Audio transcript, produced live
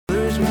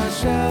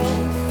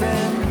myself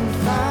and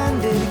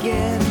find it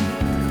again.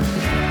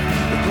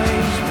 The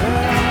place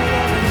where our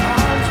loving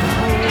arms will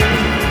hold.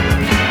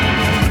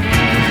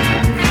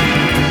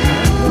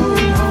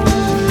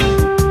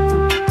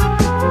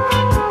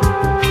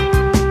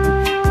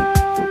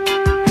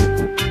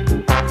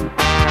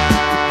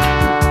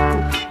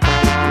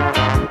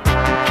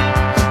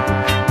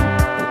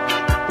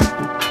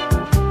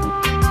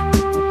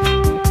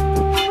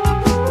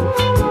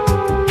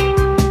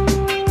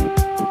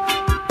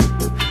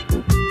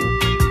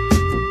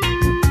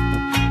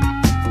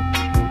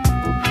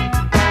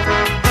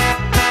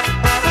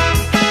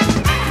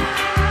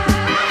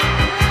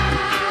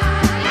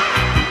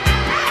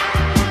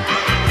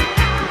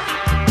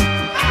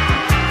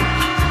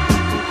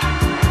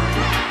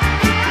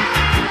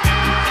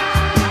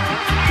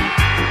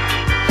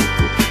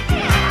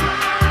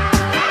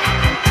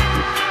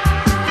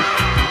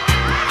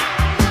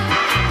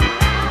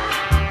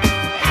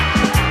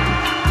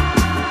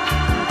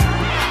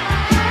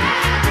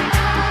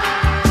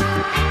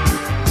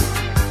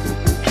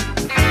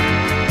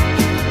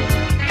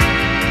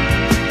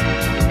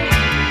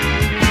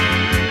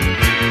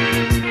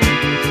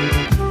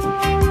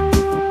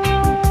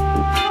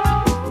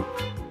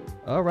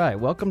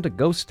 Welcome to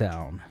Ghost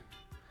Town.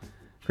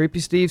 Creepy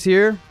Steve's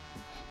here,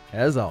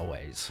 as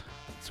always.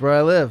 It's where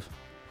I live.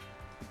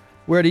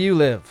 Where do you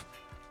live?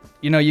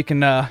 You know, you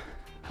can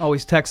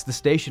always text the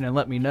station and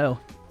let me know.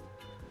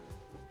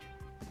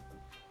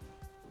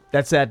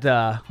 That's at,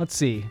 let's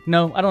see.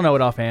 No, I don't know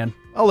it offhand.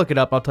 I'll look it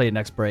up. I'll tell you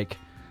next break.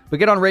 But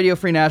get on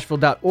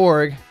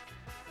radiofreenashville.org.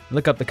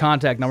 Look up the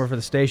contact number for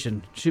the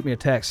station. Shoot me a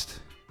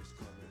text.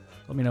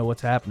 Let me know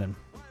what's happening.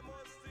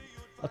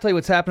 I'll tell you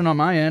what's happening on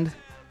my end.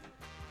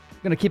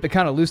 I'm going to keep it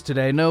kind of loose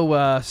today.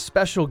 No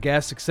special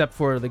guests except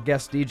for the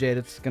guest DJ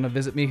that's going to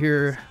visit me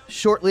here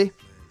shortly.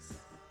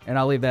 And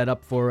I'll leave that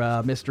up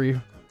for mystery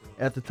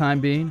at the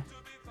time being.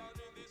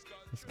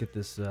 Let's get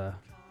this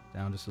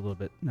down just a little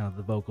bit now that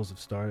the vocals have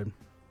started.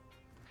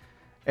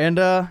 And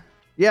yeah,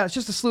 it's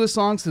just a slew of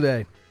songs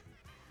today.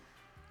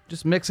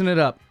 Just mixing it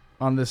up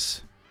on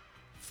this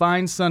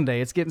fine Sunday.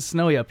 It's getting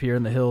snowy up here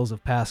in the hills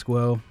of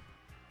Pasquo.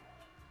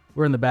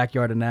 We're in the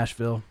backyard of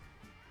Nashville.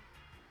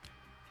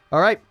 All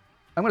right.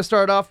 I'm going to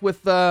start off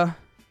with some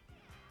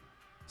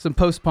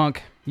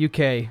post-punk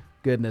UK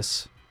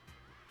goodness.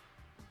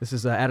 This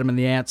is Adam and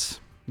the Ants.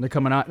 They're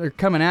coming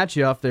at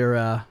you off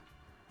their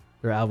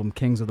album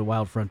Kings of the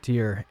Wild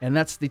Frontier, and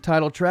that's the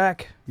title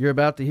track you're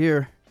about to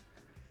hear.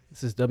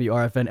 This is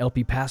WRFN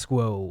LP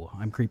Pasquo.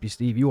 I'm Creepy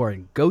Steve. You are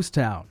in Ghost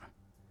Town.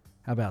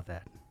 How about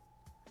that?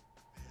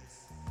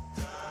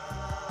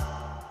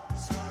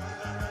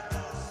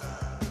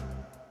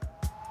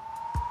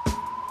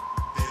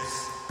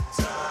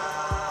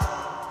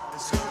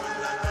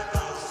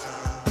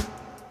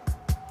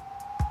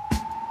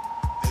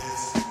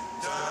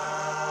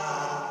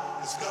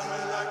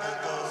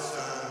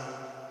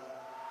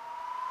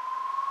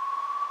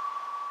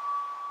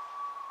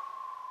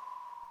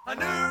 A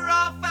new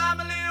royal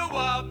family, a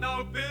wild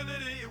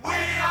nobility. We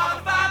are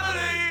the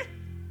family.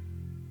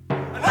 A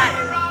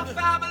new royal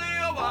family.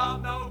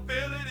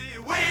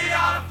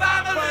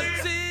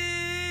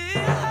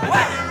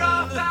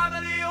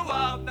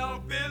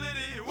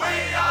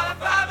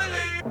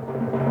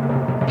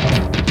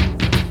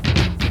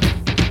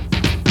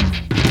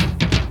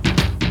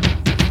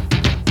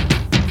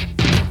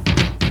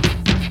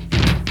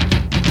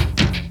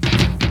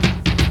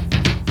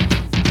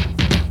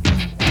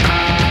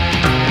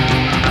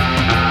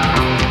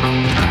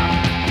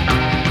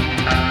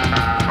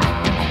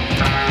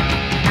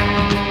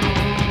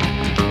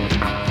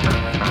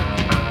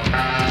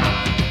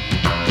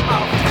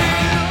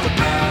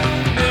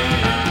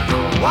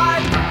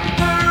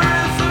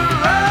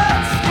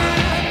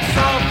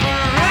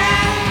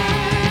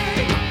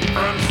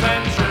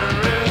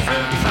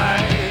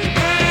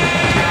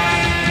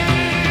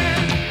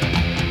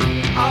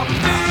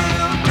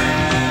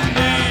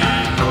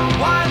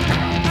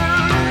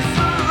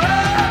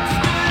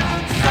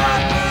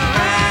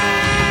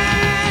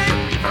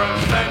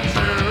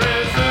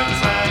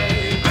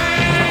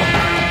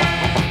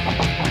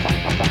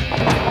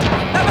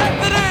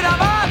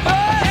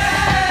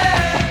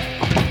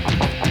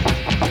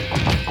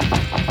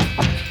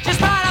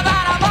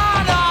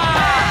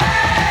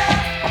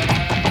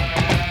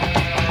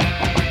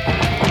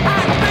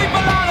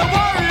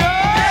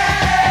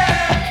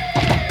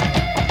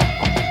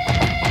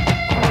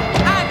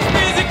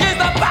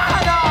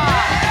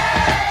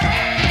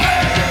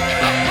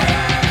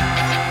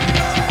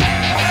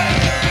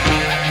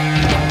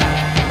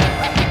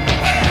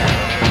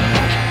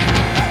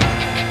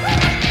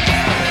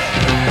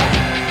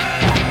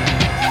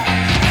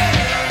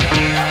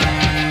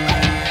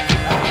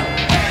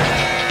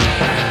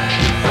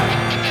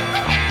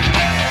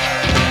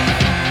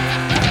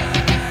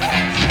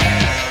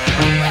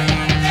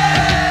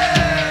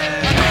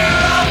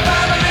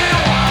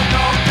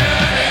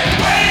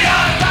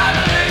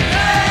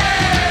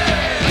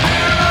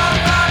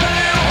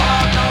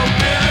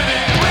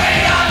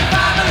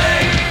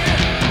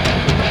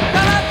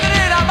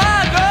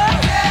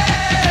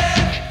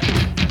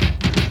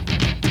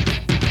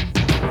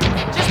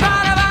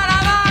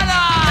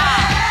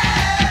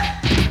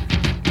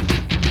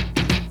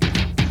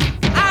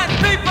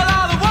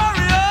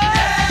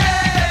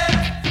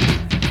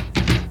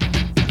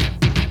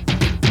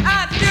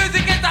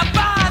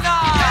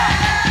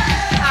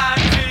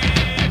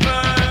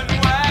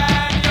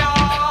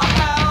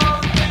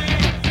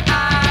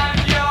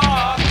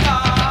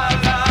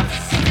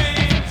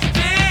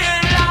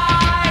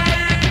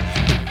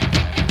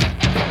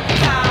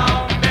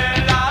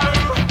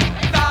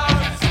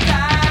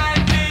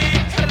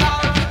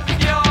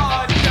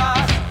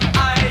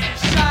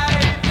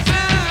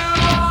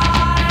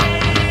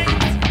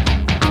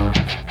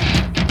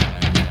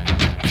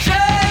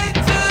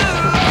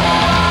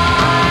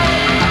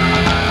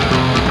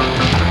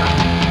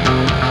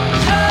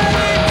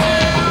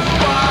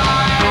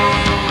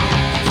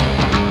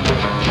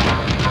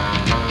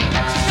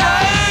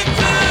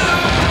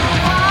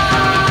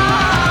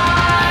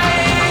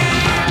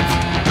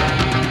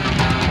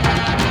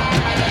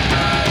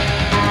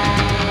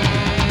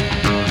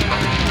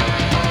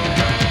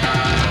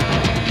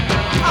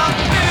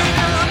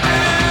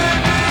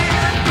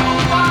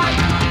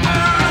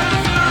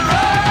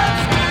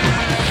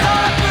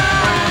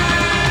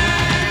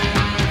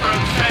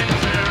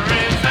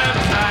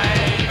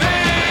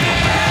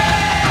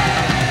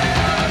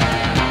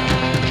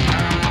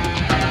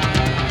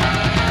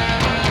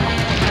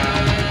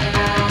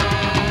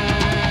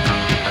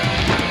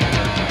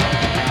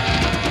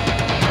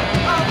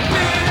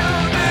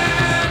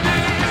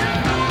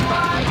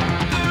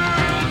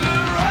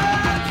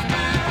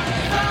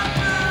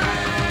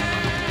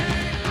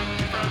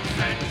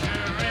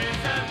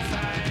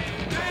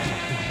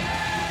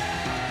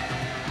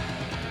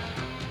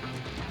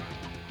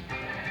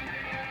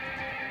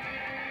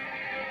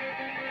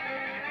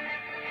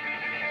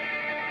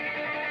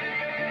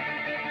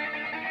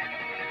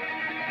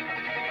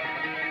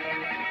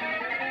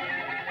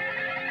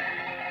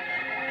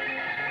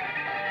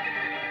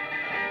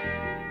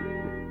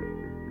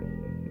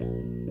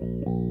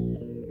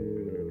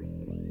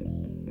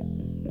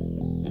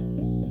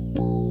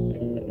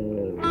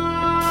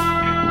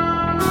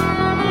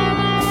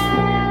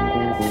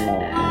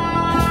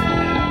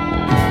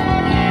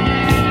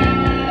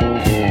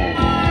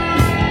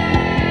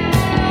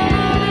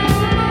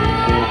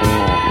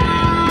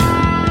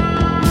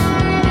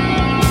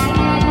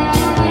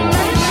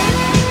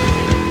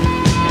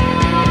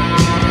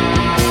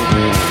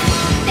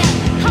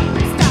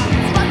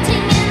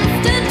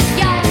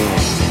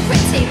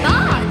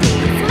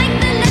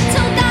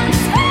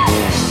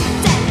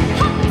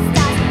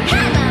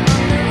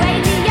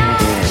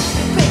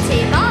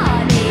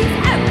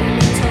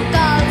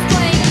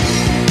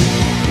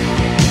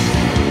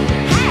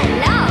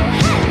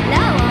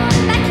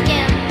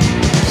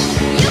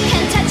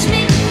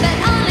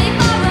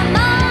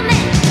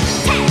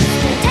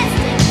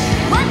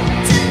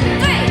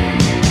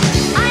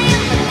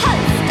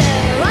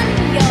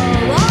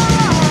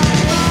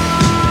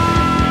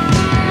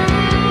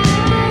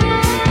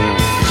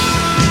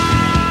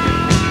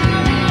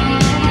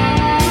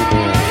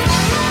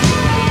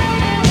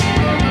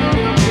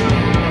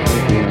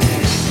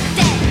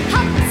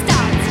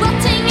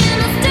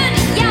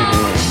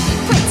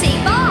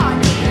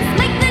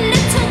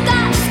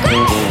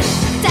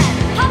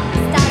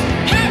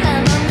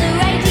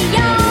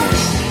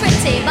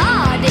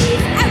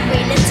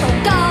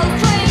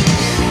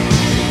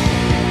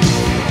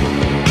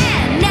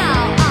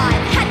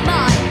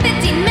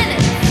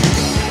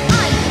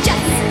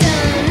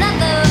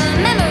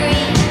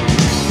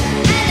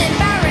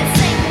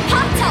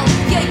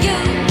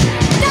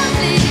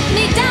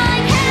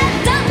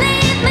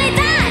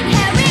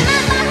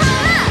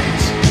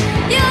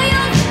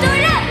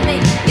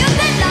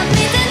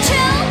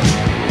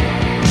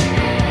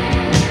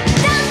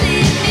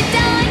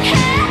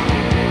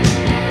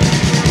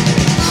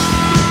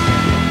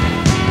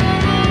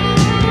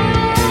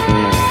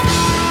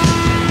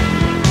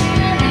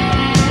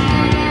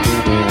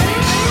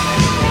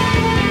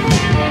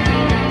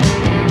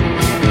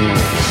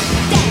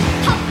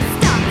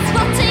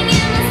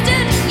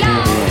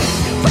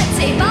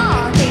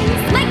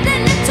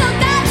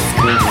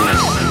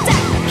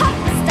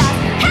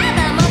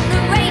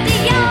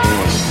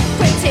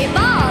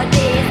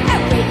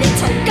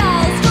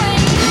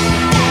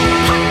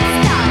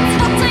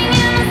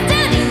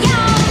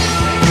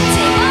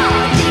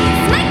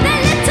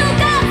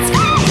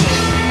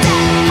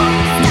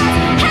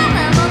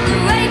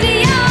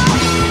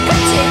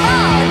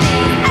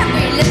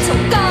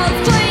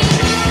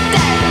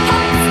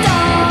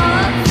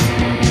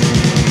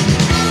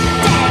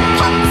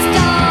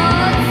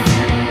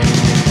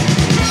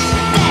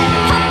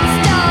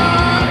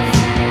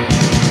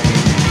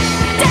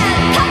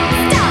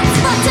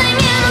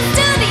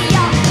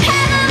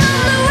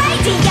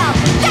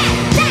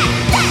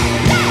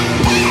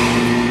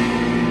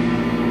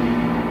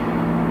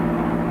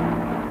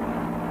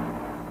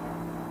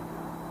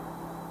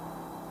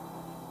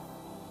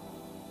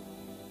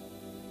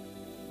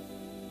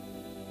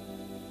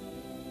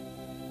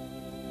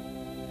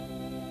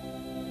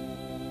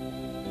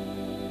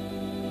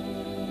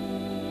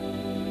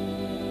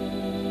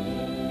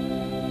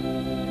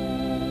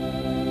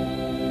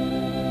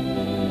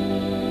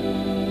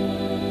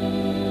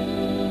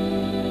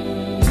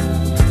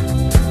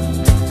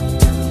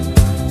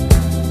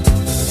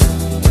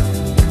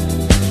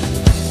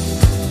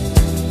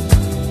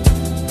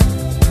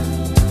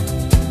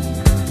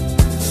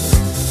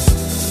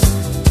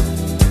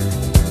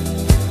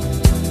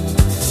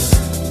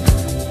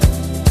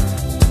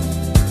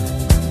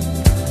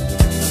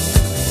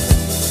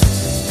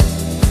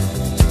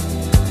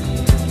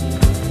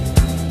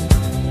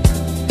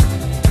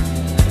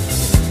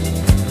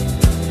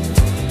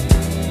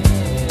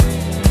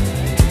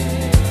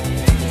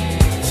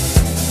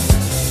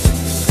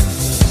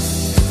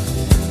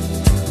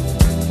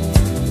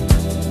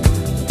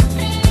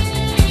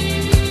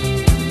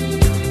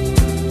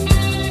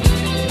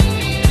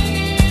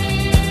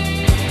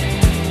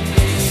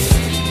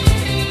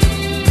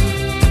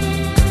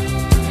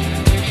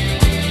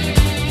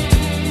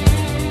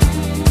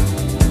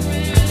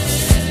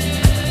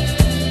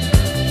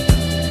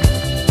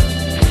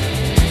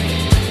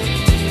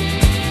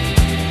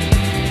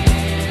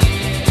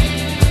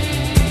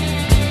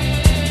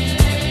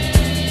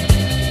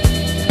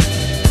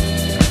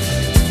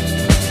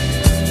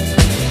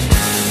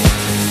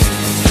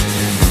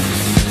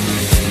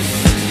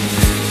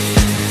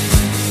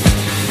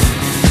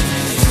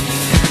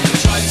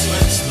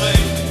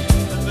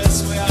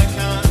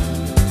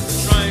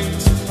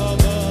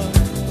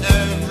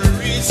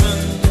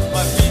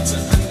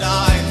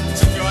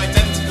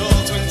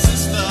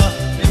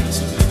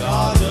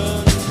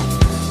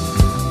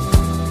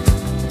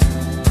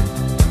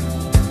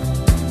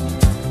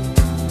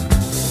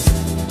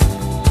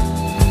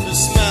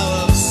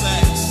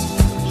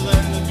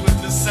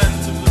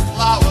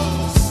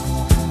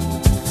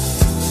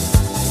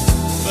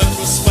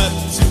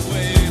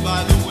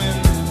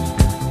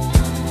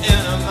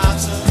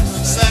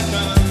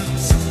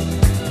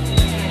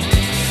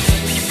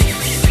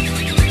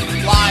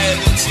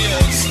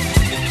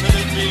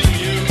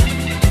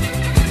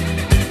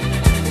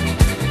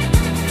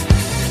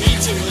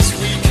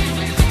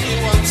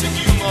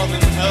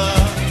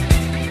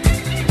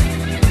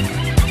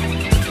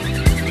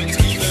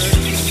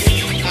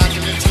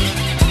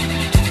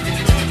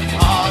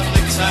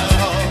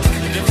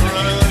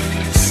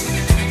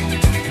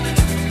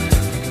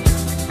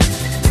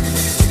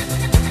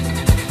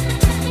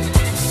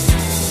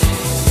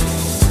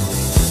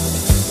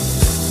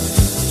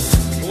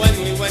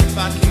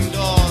 back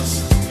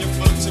indoors, your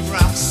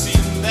photographs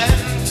seem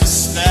then to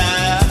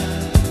stare,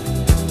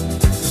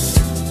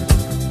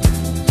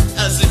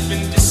 as if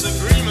in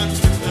disagreement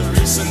with the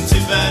recent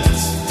event.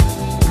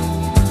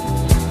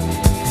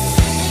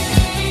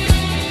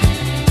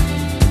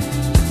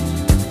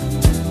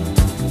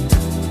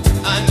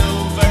 I know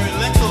very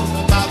little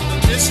about the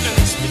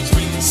distance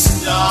between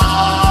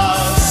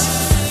stars,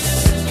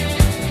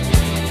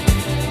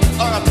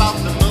 or about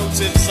the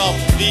motives of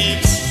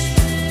thieves,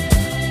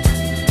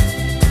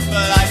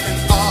 but I can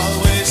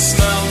always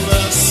smell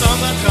the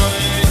summer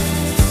coming,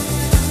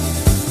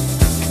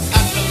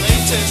 at the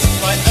latest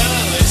by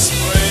early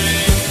spring.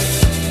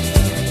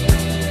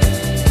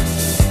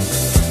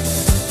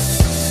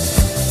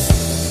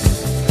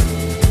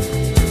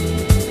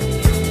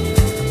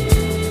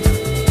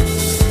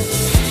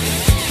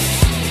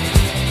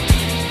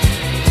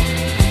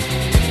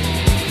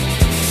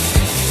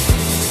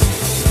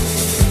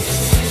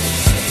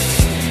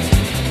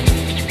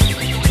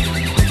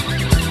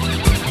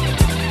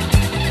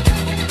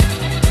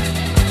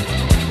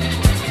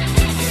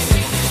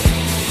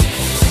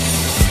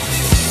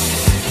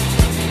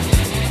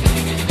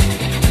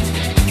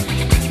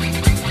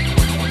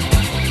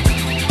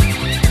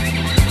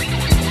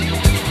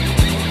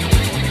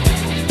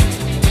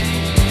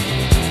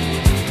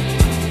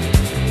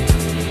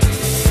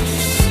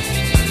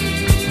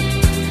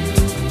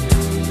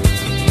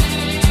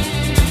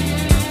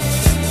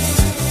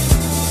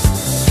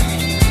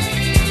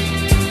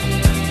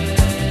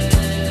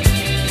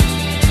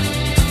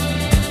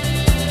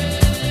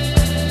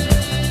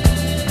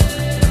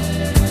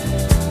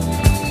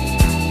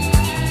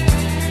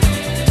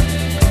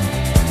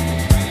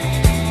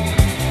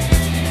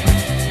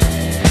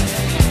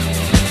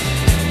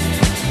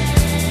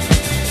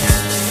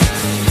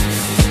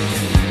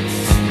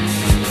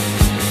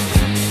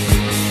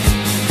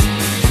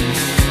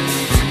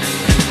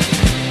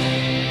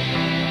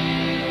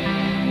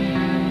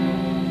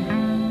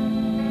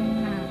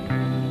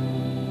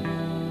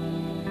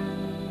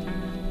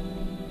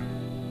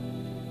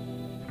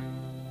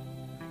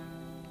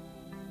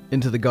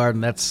 Into the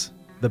Garden, that's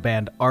the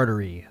band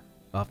Artery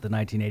off the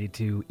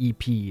 1982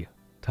 EP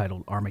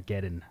titled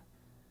Armageddon.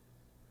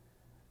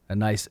 A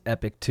nice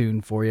epic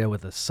tune for you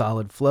with a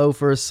solid flow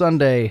for a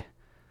Sunday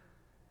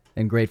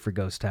and great for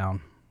Ghost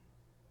Town.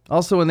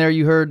 Also in there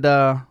you heard,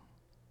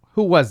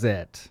 who was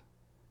it?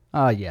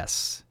 Ah,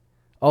 yes.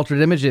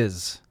 Altered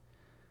Images,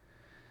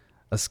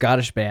 a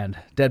Scottish band.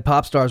 Dead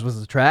Pop Stars was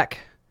the track,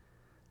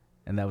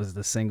 and that was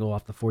the single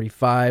off the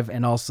 45.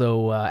 And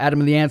also Adam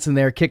and the Ants in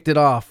there kicked it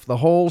off. The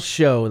whole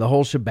show, the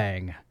whole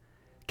shebang.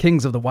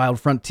 Kings of the Wild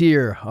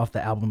Frontier off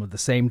the album of the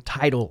same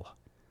title.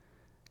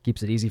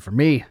 Keeps it easy for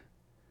me.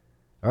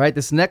 All right,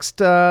 this next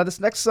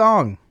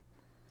song.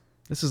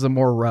 This is a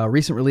more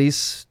recent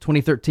release,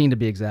 2013 to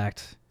be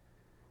exact.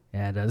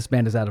 And this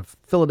band is out of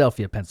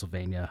Philadelphia,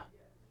 Pennsylvania.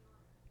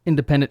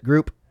 Independent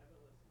group.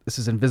 This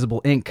is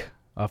Invisible Ink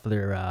off of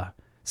their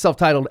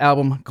self-titled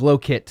album, Glow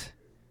Kit.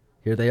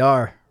 Here they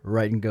are,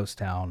 right in Ghost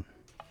Town.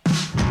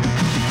 Thank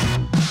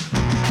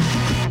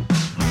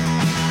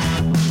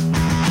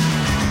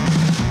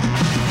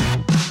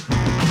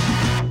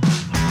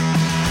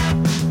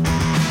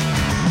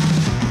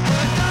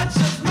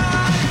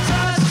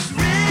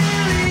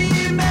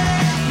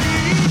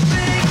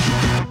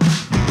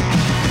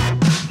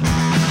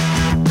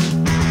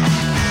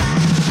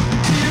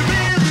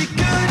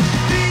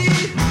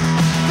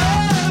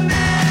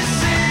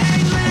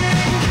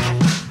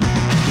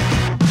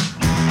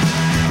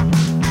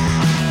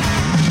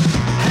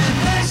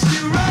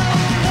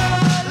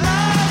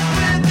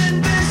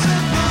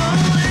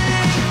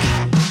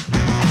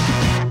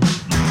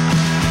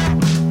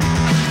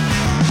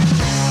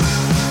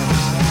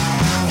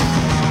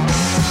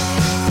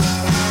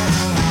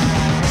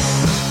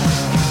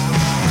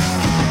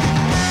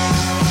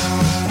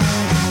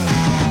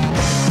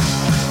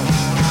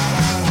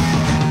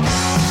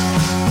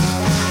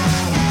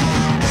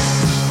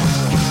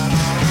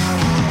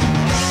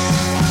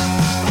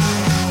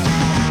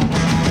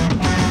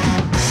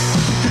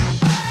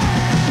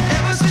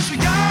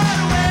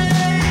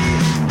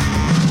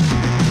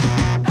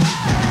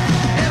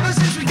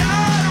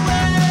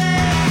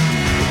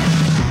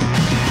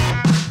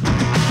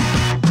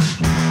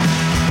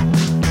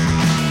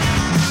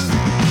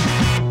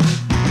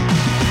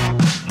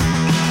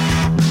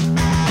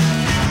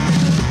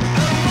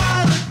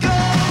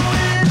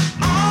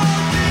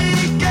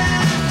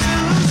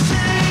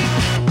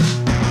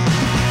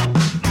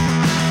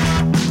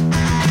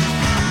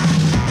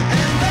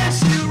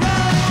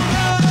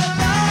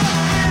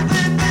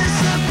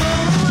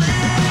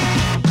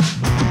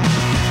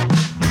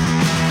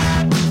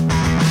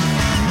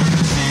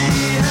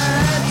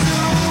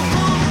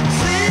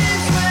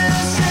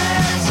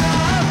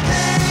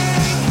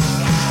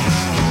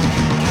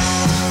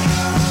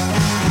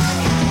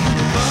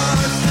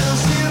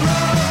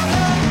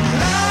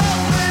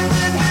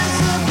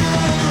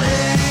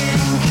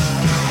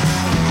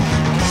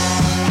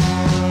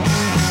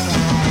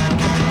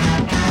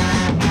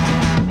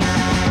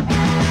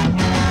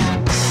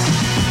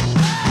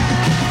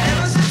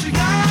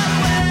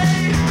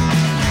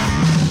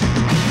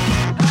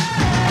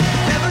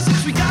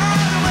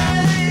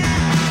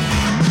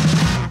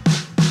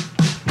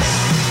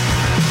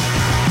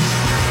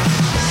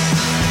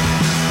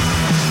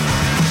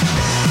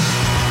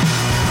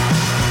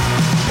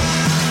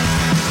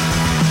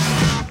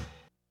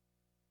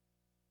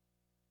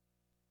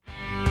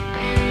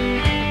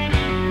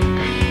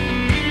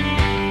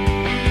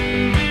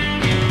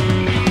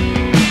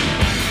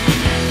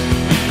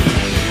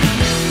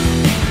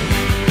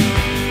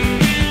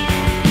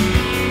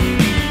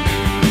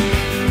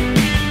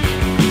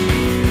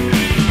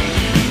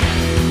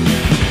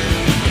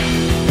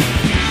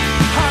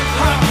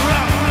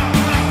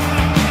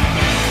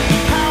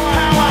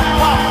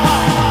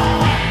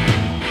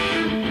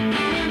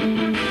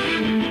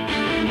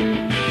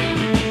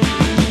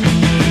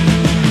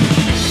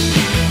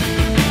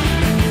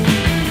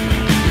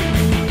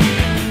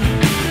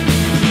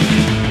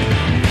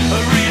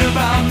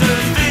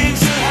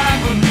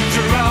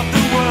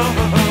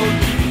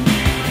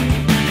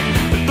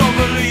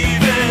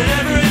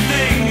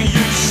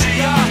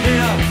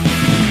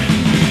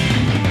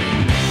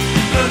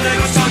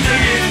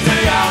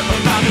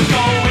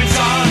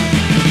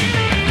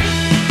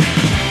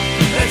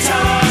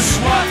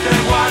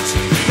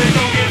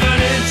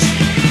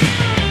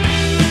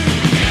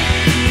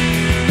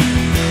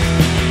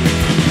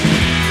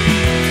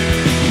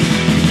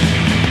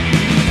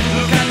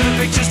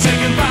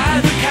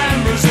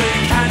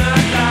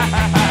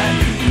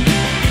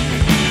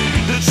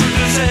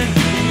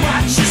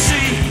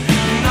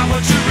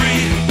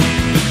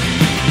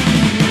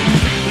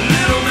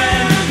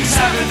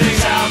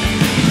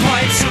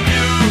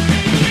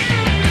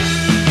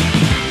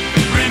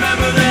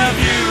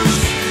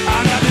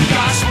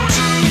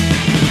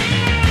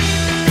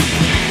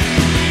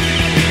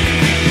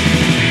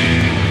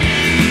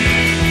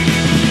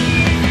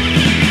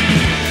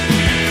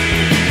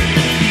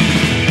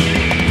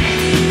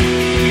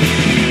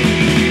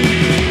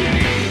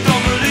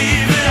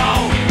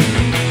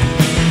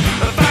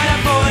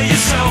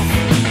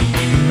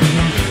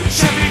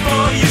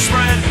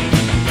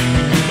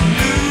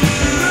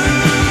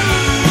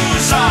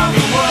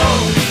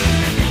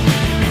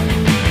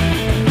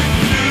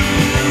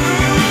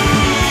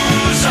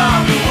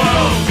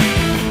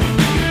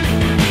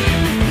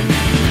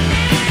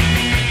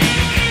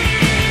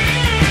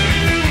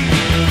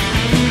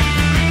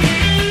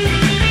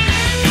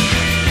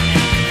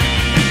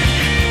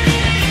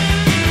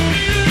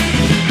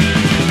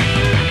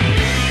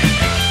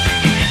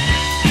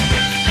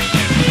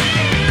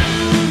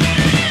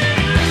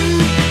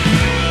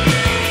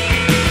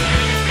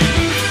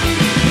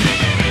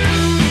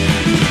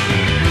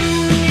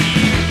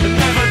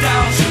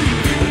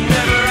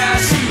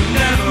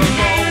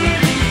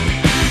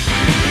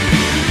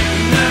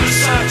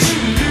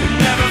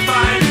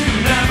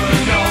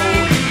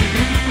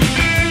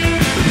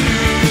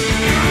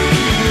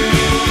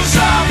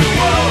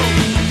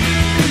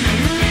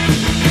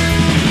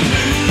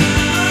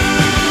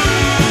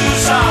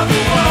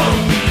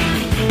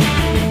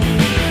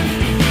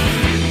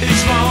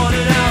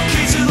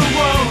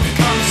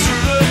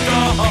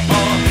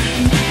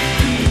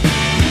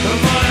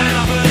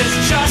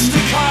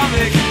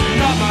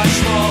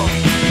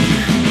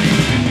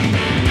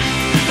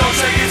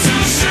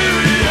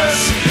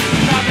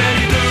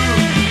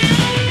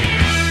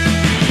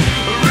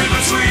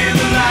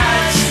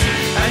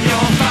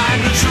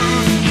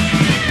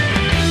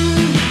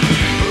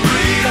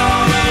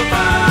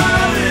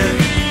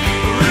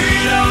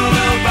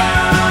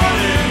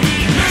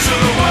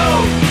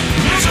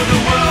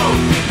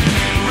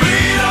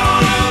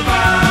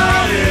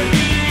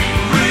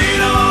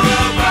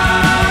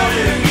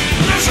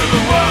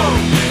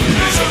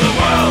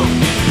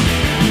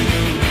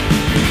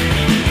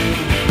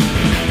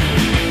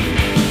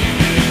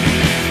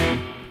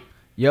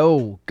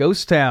Yo,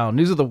 Ghost Town,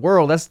 News of the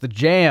World. That's the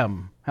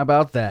jam. How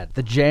about that?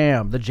 The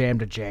jam to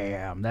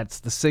jam. That's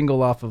the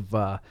single off of,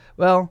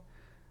 no,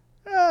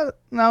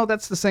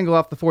 that's the single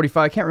off the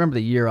 45. I can't remember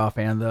the year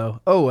offhand,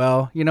 though. Oh,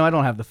 well, I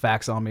don't have the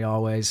facts on me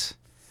always.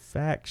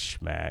 Fact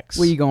schmacks.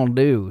 What are you going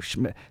to do?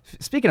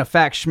 Speaking of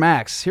fact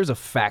schmacks, here's a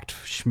fact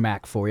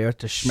schmack for you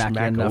to schmack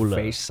you in the Schmackola.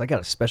 face. I got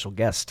a special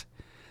guest.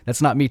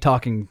 That's not me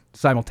talking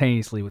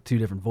simultaneously with two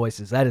different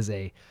voices. That is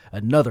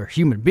another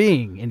human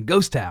being in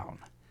Ghost Town.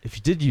 If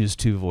you did use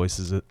two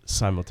voices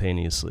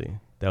simultaneously,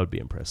 that would be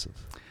impressive.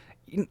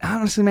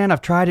 Honestly, man,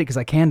 I've tried it because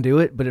I can do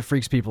it, but it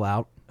freaks people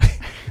out.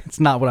 It's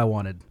not what I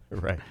wanted.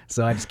 Right.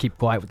 So I just keep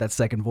quiet with that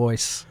second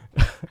voice.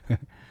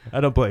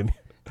 I don't blame you.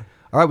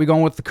 All right, we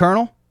going with the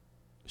Colonel?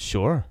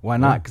 Sure. Why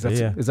not? Because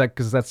Yeah. is that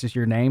because that's just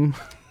your name?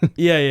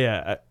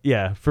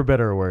 Yeah. For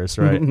better or worse,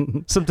 right?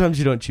 Sometimes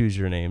you don't choose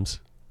your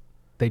names.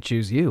 They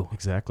choose you.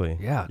 Exactly.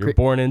 Yeah, You're great.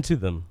 born into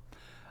them.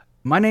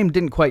 My name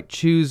didn't quite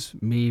choose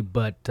me,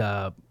 but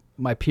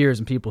my peers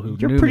and people who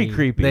You're knew pretty me,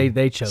 creepy,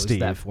 They chose Steve.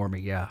 that for me.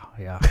 Yeah.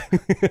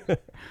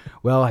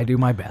 Well, I do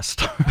my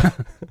best.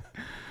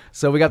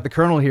 So we got the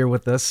Colonel here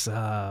with us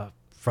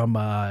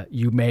from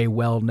you may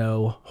well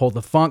know Hold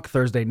the Funk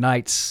Thursday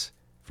nights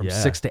from Yeah.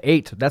 6 to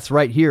 8. That's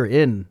right here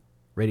in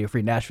Radio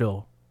Free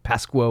Nashville,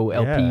 Pasquo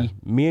LP. Yeah.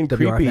 Me and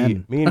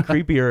WRFN.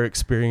 Creepy are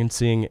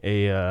experiencing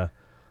a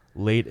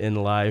late in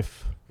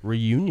life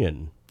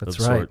reunion That's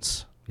of right.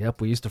 sorts.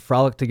 Yep, we used to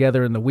frolic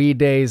together in the wee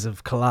days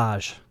of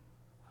collage.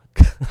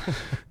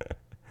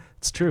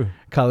 It's true.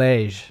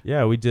 College.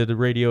 Yeah, we did a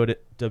radio at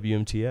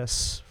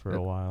WMTS for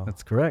a while.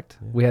 That's correct.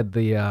 We had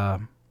the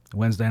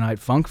Wednesday Night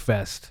Funk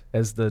Fest,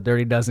 as the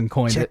Dirty Dozen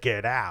coined it.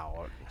 it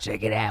out.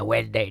 Check it out,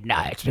 Wednesday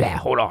nights. Yeah,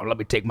 hold on, let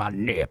me take my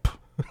nip.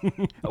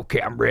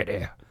 Okay, I'm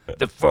ready.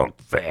 The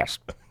Funk Fest.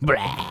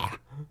 Blah.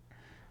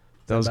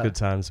 That was good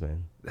times,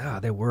 man. Ah,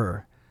 they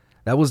were.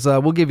 That was.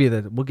 We'll give you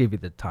the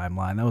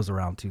timeline. That was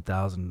around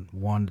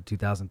 2001 to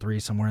 2003,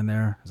 somewhere in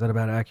there. Is that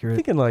about I accurate?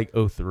 think in like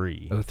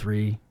 03.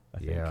 03. think.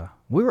 Yeah,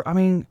 we were. I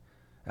mean,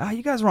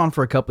 you guys were on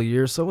for a couple of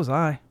years. So was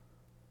I.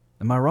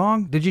 Am I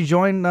wrong? Did you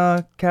join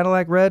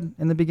Cadillac Red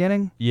in the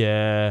beginning?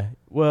 Yeah.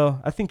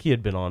 Well, I think he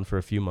had been on for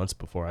a few months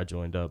before I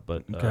joined up,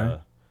 but Okay.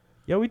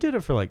 yeah, we did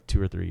it for like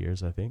 2 or 3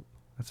 years, I think.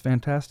 That's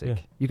fantastic.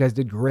 Yeah. You guys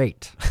did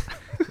great.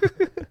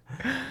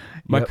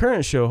 My Yep.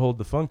 current show, Hold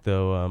the Funk,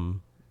 though,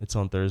 it's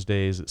on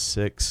Thursdays at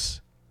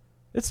 6.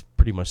 It's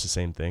pretty much the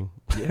same thing.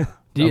 Yeah.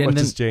 Do you- Not and much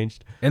then- has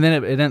changed. And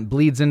then it then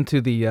bleeds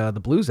into the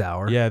Blues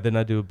Hour. Yeah, then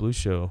I do a blues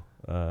show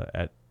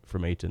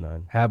from 8 to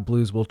 9. Have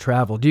Blues Will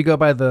Travel. Do you go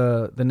by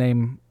the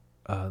name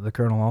the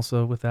Colonel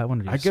also with that one?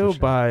 Or do you I go switch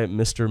it? by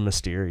Mr.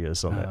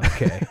 Mysterious on that.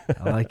 Okay,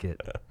 I like it.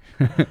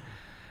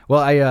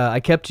 Well, I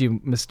kept you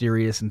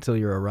mysterious until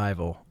your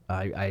arrival.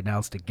 I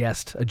announced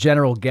a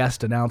general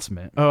guest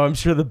announcement. Oh, I'm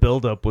sure the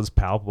buildup was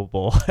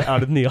palpable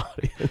out in the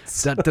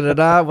audience.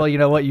 Da-da-da-da. Well, you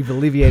know what? You've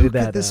alleviated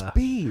that.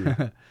 be?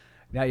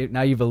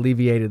 Now you've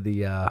alleviated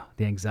the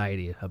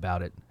anxiety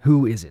about it.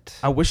 Who is it?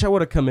 I wish I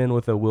would have come in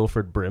with a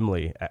Wilford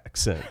Brimley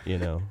accent,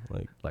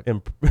 like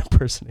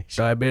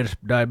impersonation.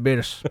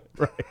 Diabetes.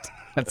 Right.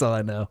 That's all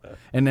I know.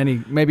 And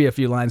then maybe a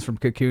few lines from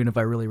Cocoon if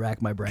I really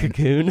rack my brain.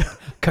 Cocoon.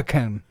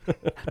 Cocoon. Do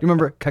you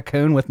remember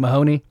Cocoon with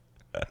Mahoney?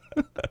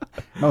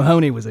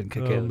 Mahoney was in Oh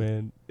Cocoon.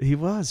 man, he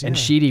was. And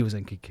yeah. Sheedy was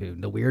in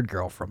Cocoon, the weird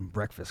girl from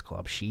Breakfast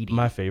Club. Sheedy.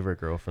 My favorite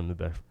girl from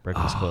the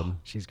Breakfast Club.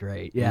 She's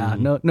great. Yeah.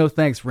 No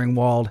thanks,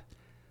 Ringwald.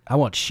 I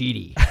want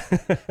Sheedy.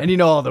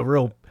 And all the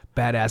real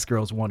badass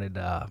girls wanted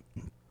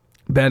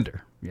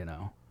Bender.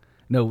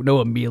 No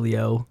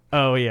Emilio.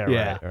 Oh yeah,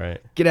 Yeah.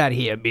 right. Get out of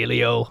here,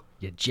 Emilio.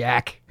 You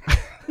jack.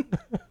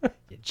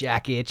 You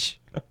jack itch.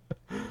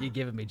 You're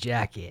giving me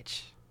jack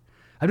itch.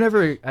 I've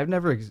never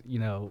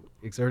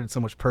exerted so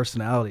much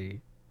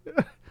personality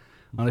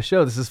on a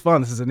show. This is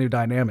fun. This is a new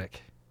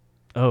dynamic.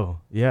 Oh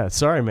yeah.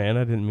 Sorry, man.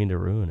 I didn't mean to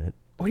ruin it.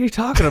 What are you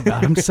talking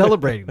about? I'm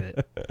celebrating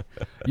it.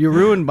 You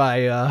ruined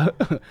my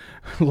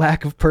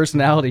lack of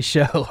personality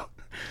show.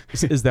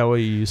 Is that what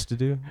you used to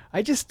do?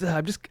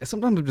 Sometimes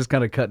I'm just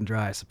kind of cut and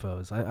dry, I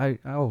suppose.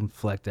 I'll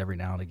inflect every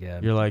now and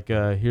again. You're like,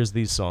 here's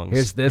these songs.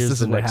 Here's this. This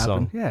the is what next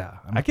happened. song. Yeah,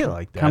 I get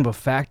like that. Kind of a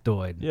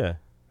factoid. Yeah.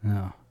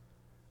 No.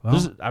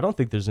 Well, I don't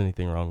think there's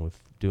anything wrong with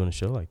doing a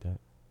show like that.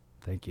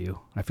 thank you.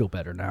 I feel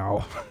better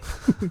now.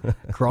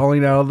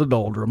 Crawling out of the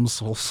doldrums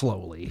so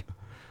slowly.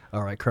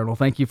 All right, Colonel.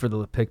 Thank you for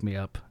the pick me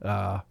up.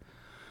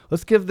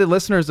 Let's give the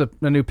listeners a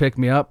new pick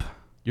me up.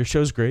 Your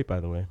show's great, by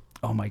the way.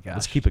 Oh my gosh.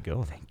 Let's keep it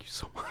going. Thank you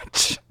so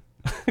much.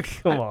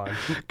 Come on.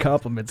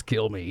 Compliments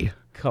kill me.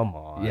 Come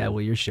on. Yeah,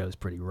 well, your show's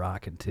pretty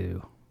rocking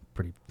too.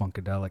 Pretty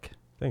funkadelic.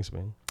 Thanks,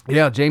 man.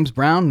 Yeah, James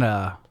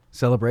Brown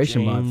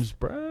celebration month. James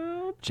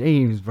Brown.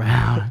 James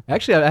Brown.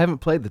 Actually, I haven't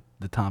played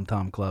the Tom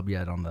Tom Club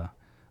yet on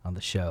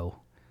the show.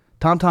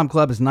 Tom Tom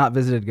Club has not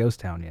visited Ghost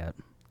Town yet.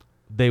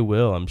 They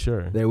will, I'm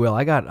sure. They will.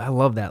 I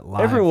love that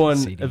live Everyone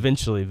CD.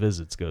 eventually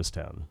visits Ghost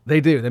Town, They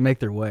do. They make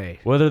their way.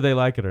 whether they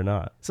like it or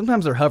not.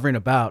 Sometimes they're hovering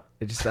about.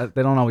 It just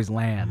they don't always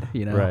land.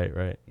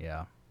 Right.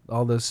 Yeah.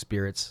 All those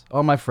spirits.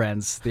 All my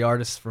friends. The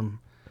artists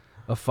from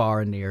afar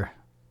and near.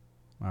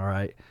 All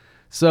right.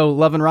 So,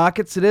 Love and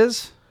Rockets it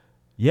is?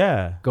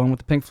 Yeah. Going with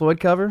the Pink Floyd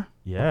cover?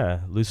 Yeah.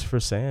 Lucifer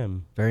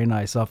Sam. Very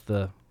nice. Off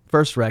the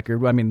first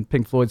record. I mean,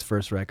 Pink Floyd's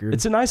first record.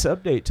 It's a nice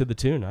update to the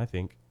tune, I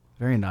think.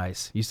 Very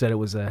nice. You said it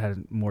was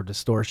had more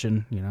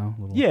distortion, you know?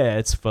 A little, Yeah,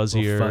 it's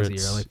fuzzier. little fuzzier.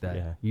 It's- I like that.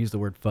 Yeah. You used the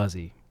word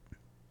fuzzy.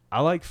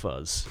 I like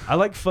fuzz. I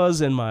like fuzz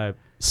in my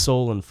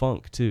soul and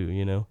funk too,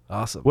 you know?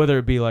 Awesome. Whether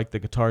it be like the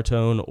guitar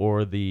tone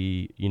or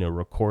the,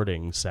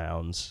 recording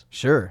sounds.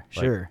 Sure,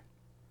 Like- sure.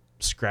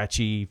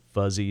 Scratchy,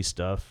 fuzzy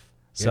stuff.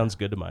 Sounds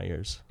good to my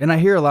ears. And I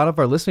hear a lot of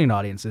our listening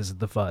audience is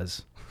the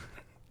fuzz.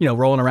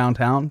 Rolling around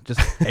town just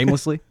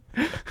aimlessly.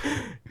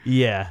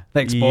 Yeah.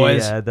 Thanks,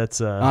 boys. Yeah, that's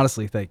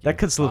Honestly, thank you. that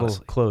cuts a little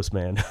Honestly. close,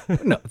 man.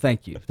 No,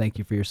 thank you. Thank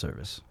you for your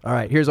service. All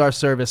right, here's our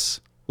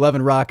service. Love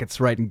and Rockets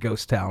right in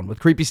Ghost Town with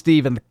Creepy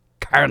Steve and the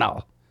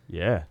Colonel.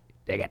 Yeah.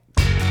 Dig it.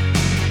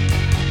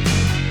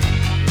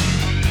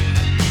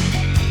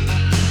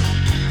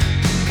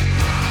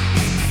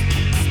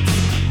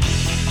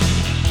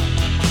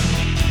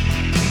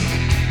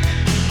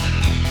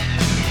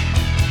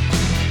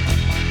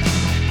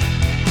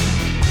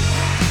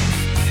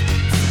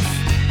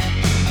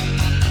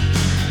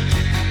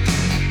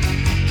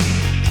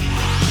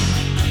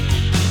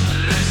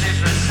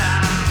 Lucifer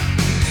Sam,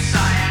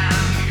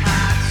 Siam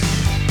Cat,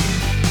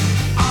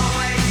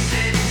 always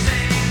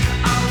sitting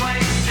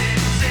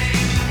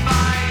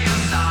by your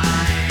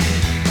side.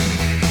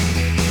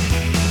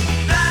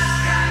 That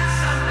cat's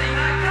something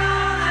I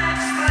can't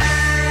explain.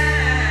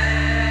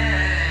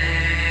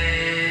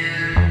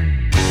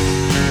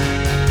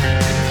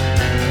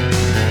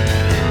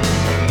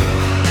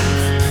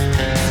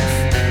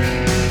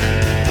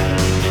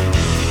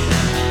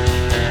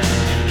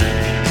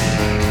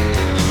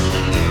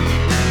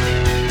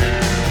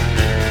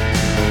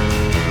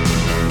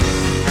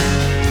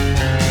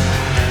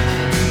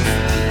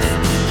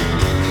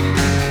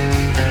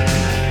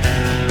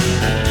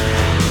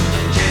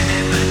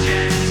 Jennifer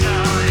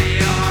Gentle,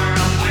 you're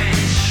a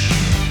witch.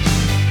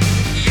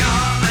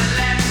 You're the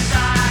left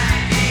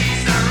side,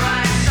 he's the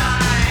right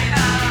side.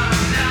 Oh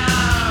no,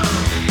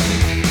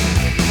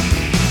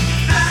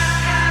 that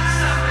cat's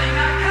something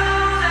I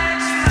can't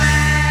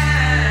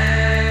explain.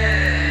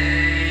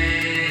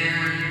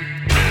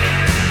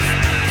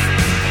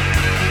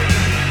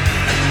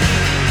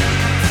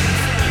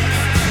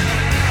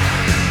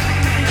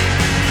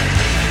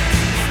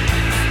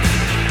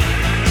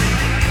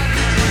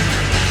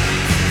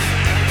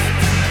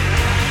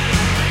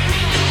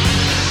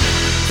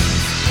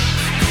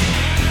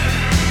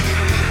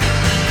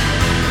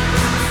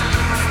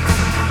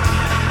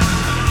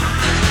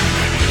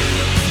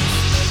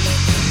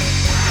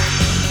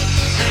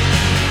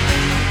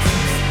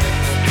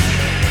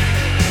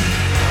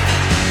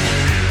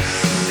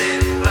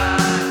 Lucifer,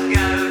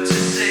 go to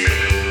sea.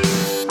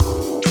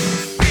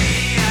 Be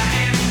a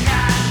hip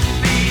cat,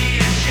 be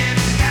a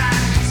ship's cat,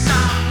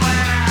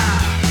 somewhere,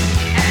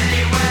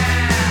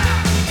 anywhere.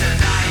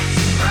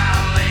 Tonight's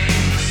prowling,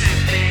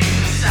 sifting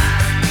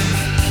sand,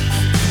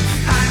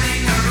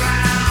 hanging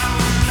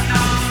around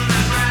on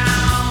the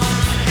ground.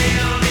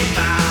 He'll be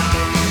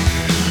found.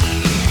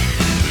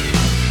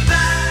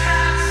 That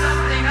cat's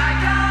something I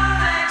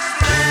can't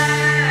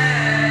explain.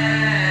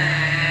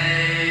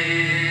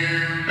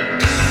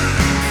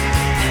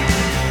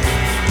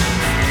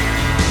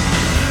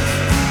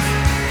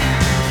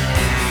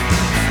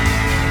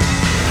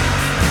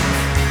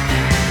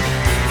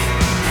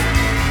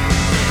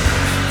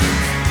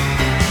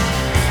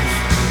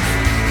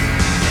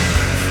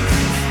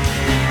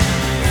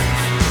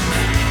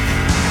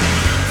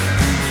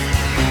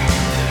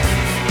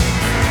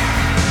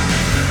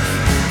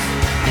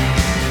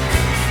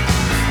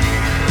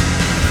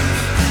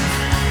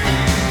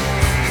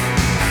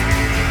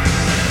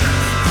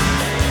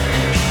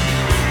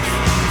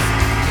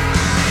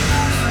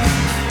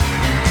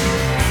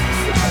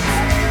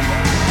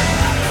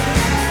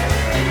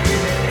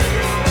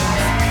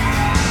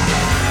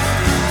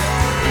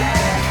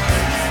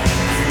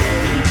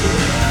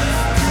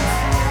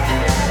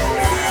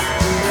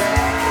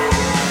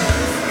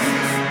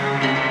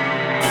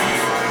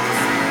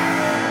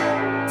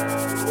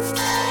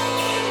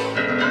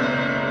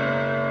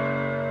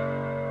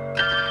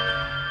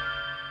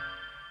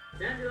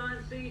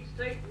 Dandelion seeds,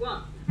 take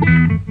one.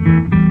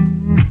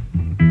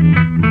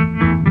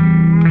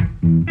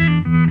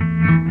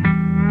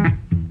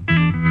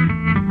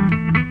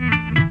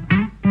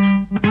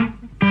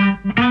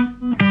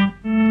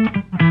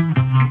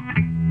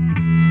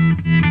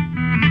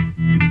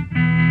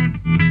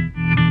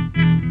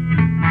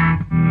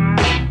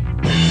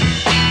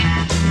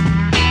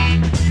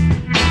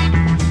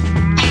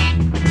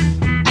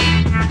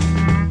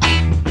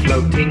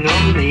 Floating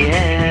on the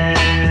air,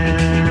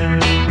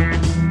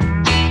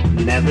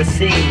 never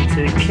seem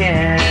to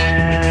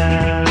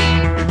care.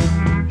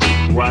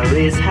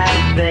 Worries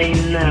have they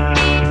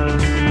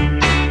none.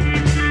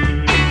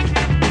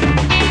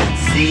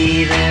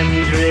 See them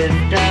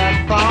drift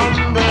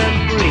upon the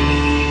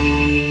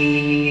breeze,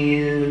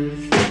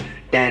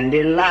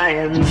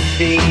 dandelion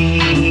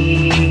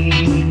seed.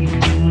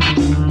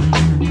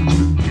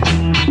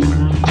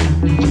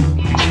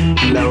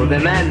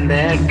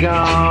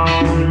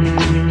 gone,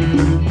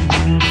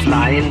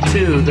 flying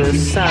to the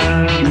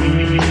sun.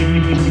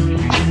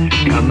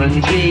 Come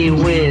and be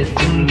with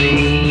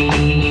me.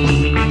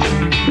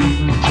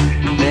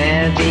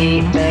 There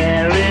the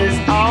air is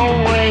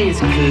always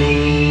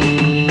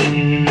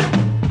clean.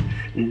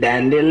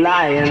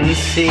 Dandelion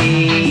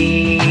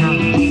sea.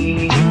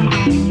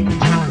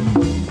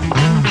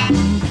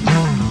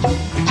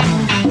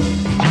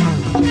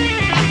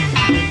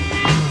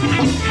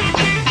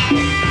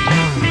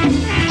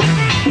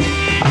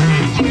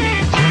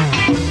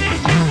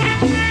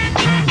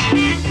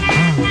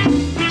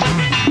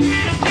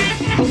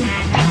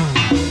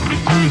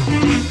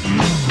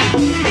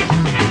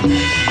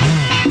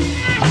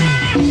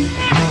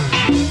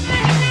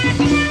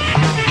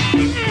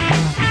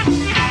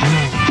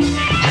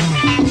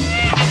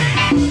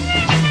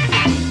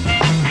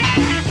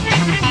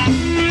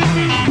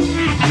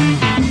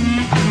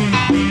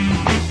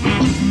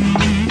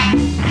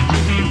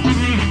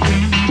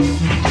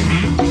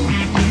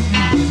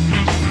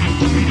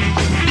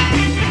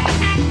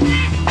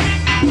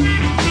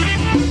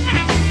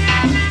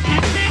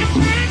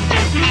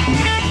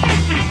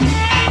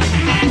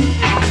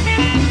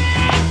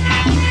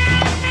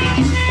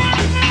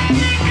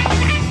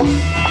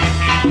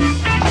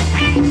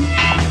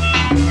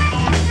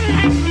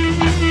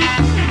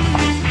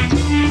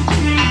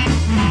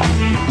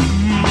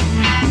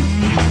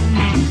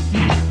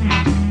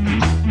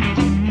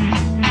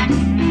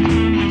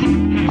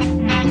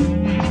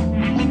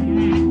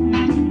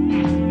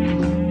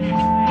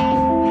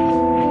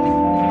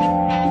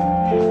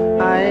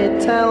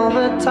 Tell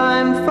the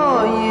time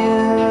for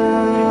you.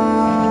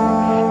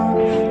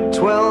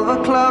 12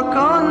 o'clock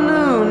or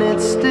noon,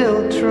 it's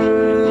still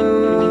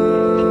true.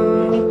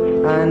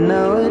 I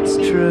know it's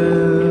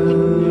true.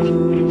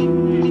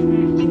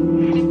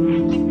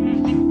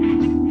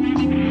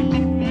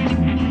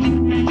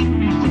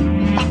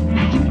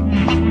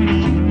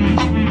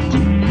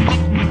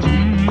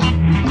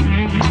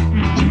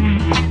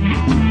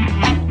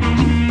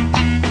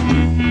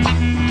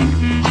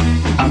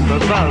 Up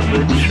above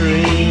the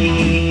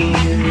tree,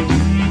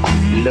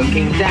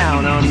 looking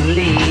down on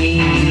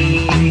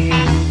leaves,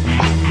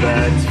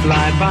 birds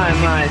fly by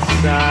my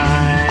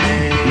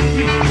side.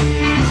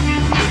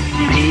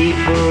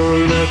 People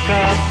look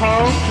up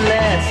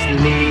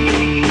hopelessly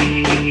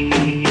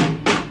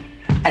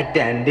at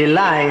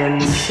Dandelion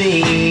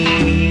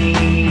Sea.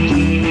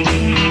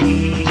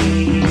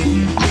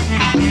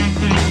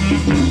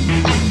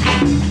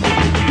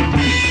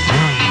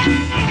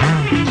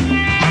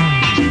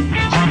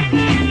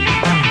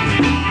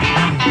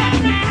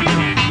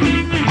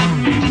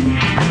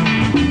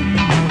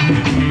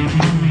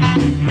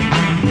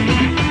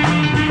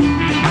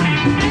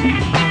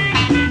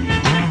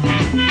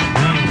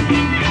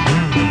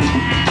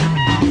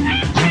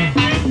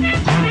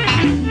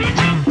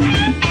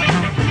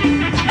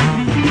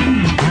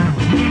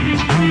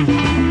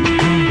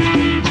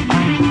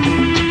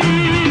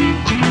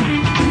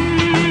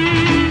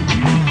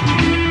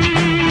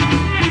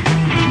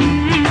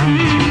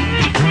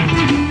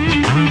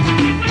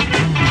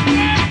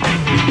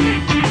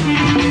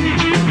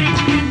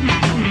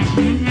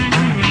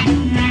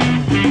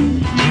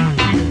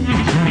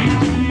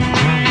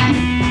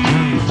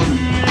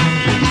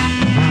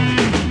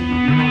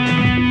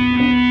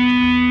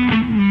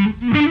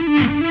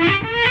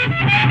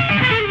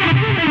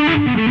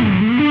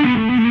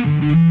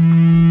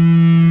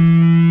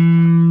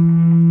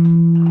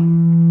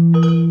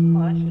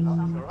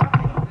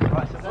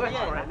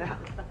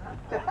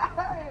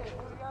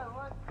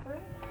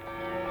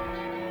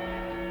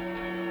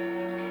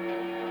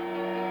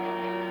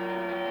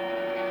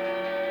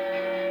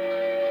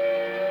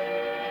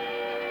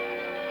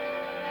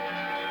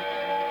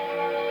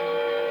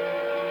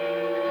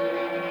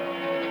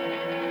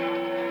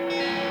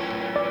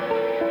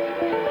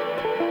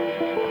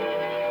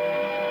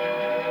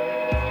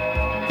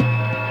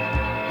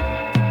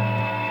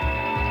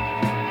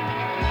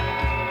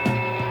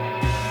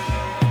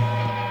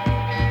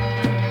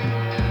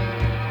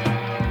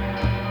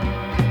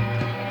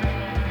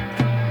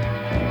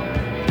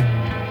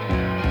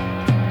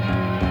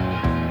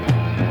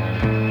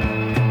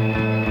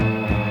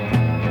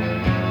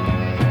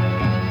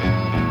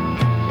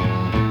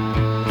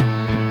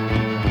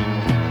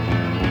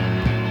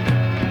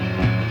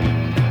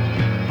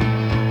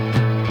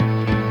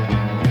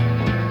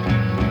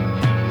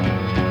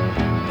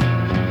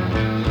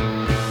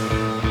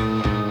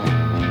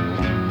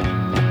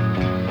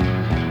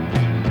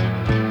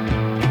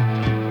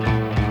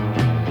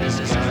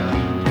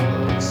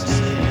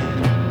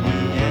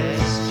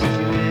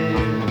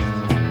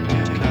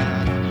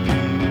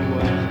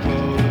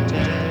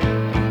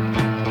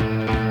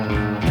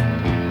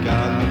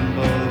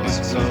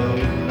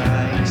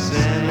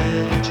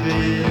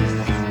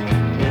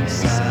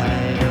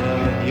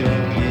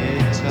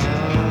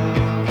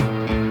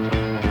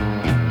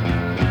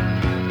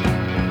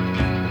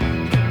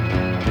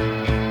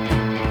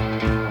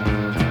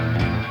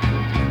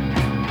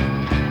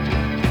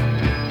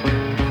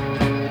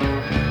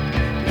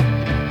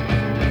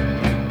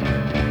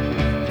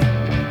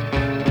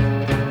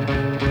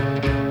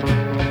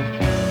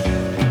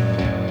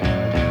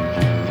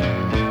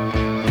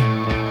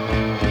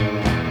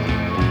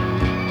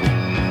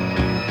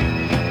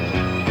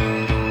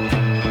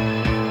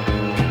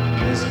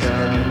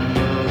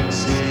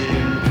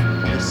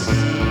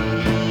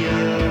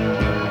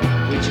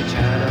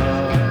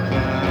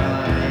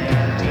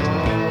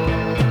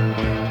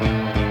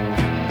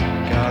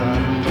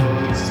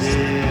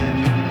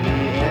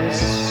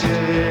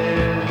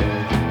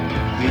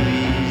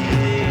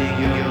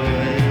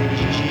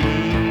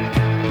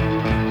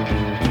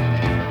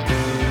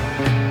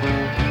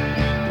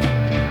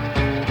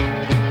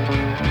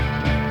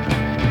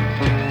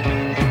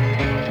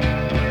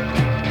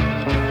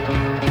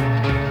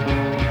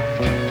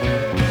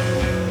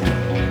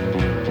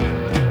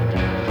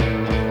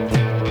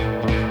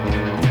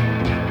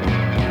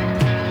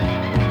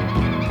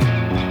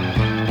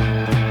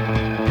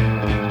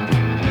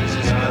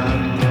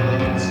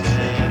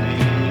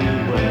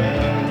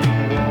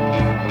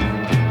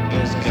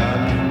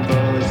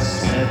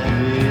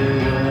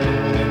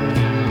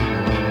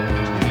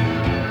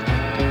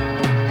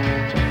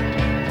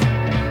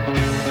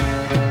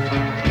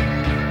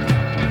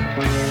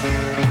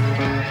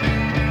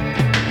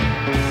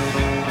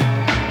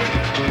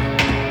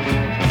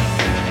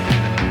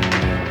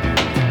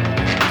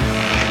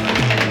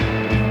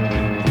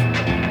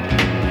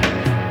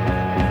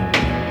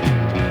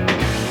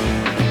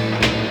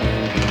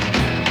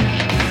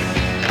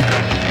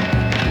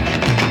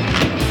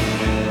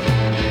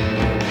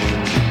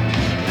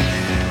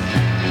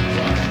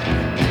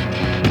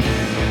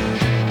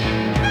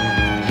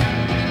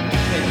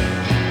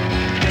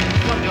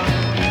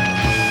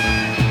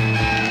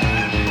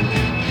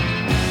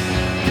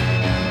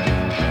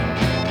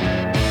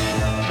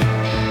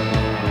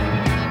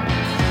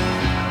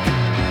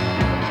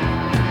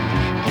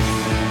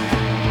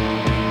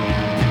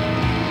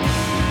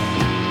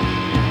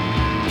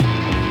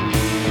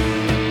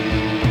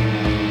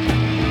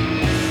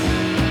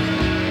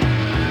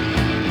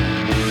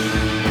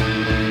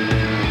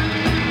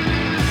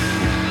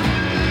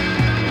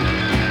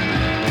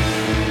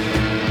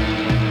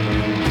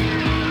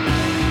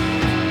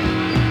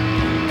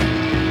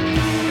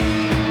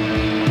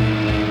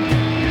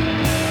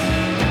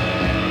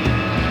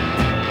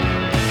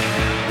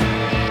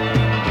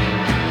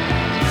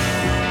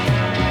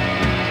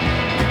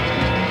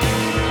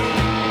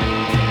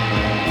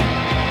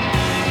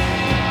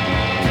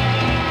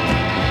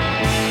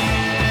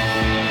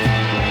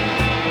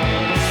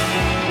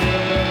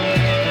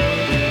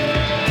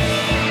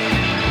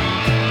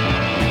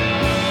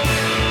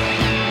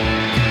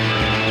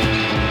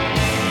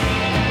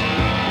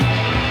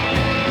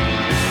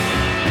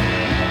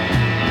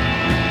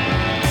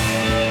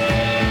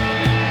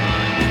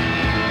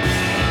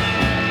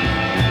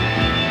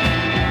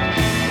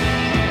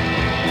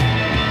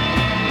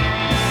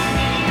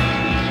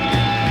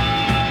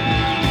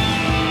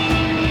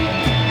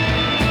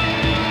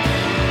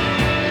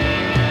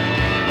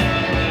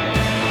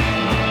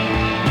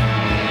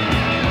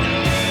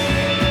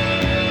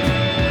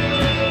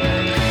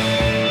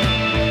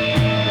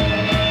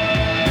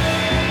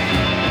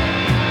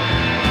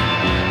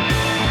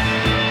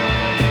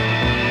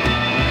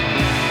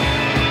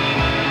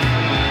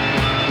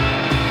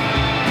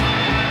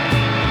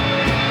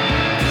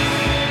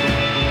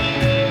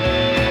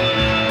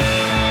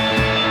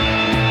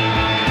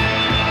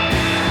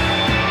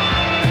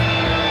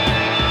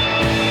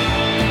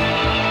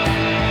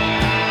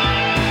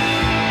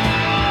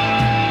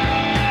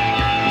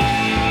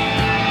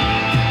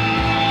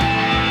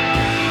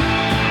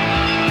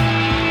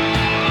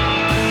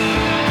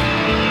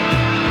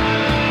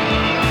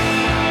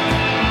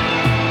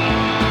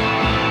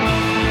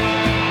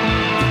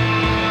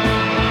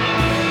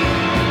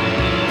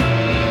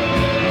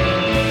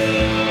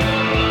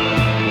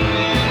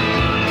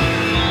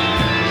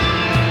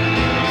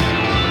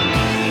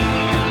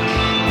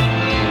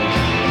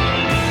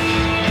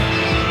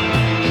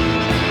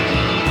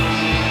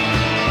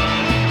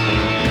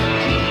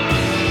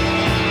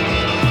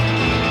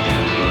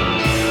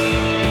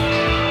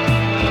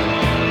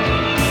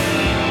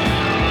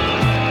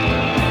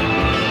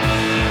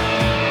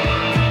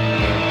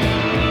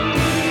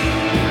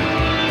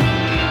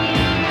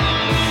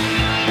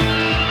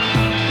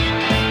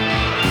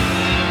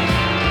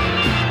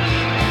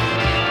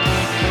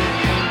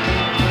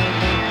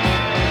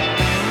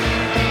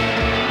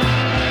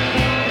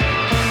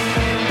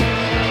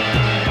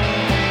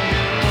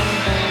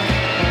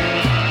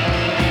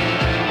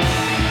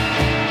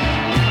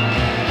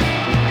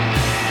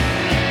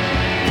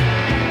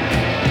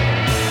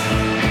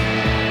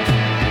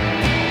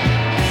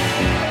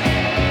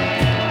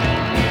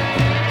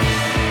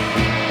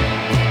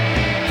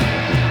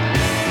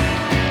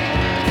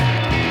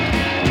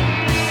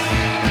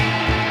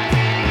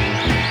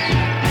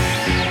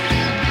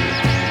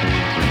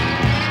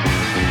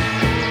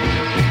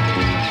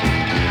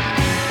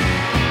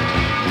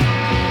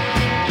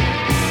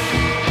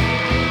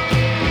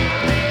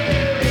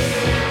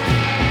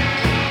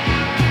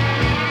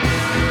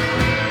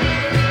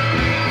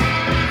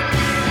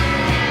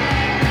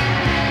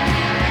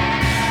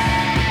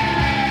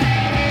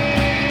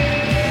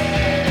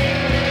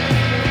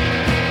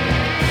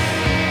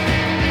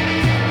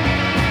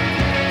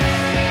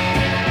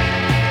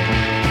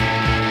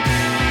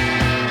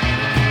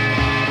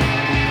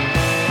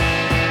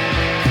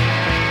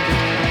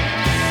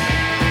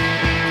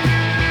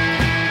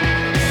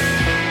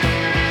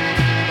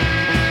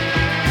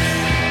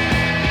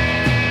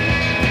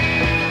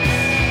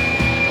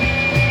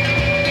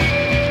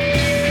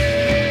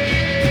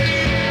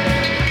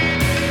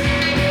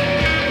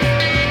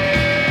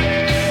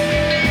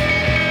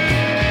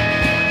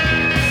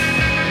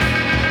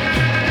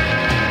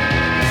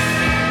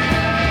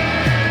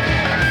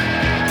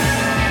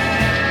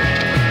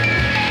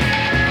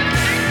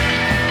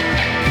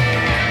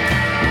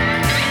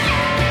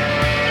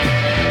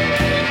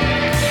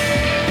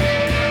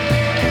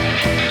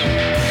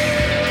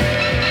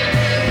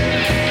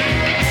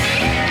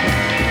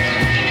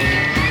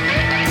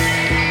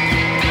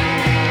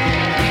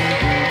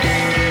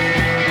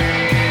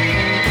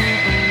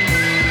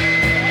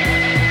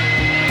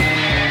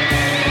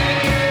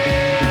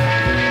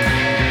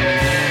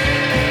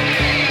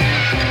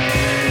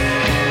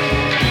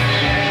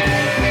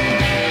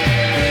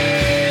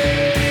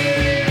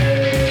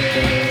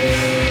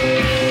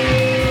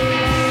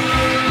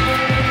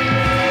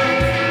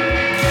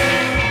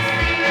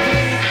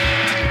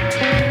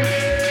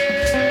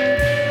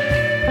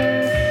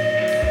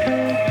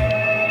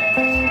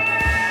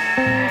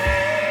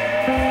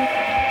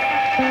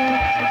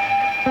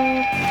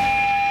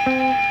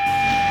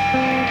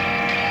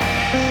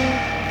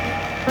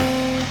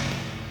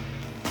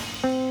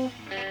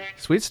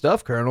 Sweet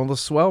stuff, Colonel. The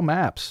swell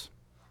maps.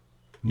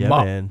 Yeah,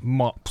 man.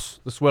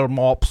 Mops. The swell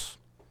mops.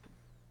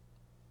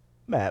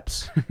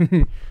 Maps.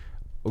 We're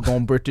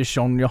going British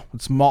on you.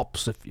 It's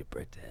mops if you're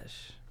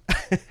British.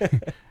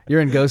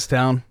 You're in Ghost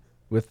Town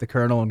with the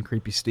Colonel and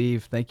Creepy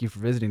Steve. Thank you for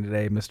visiting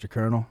today, Mr.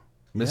 Colonel.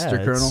 Mr.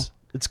 Yeah, Colonel.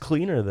 It's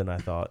cleaner than I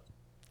thought.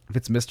 If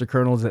it's Mr.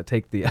 Colonel, does that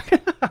take the...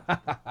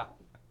 I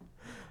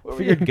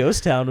figured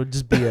Ghost Town would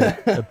just be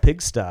a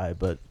pigsty,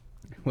 but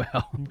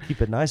well, keep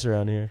it nice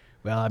around here.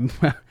 well,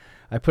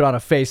 I put on a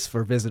face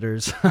for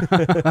visitors.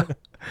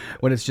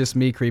 When it's just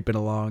me creeping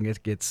along,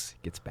 it gets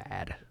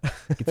bad.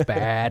 It gets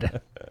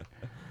bad.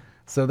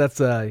 So that's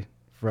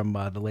from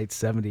the late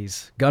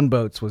 70s.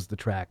 Gunboats was the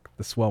track,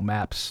 the swell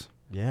maps.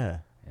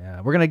 Yeah.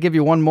 Yeah, we're going to give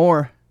you one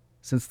more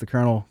since the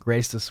Colonel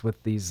graced us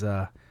with these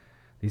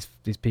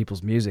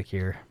people's music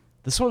here.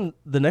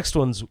 The next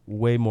one's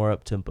way more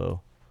up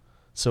tempo.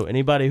 So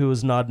anybody who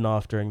was nodding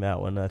off during that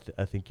one,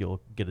 I think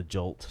you'll get a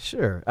jolt.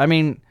 Sure. I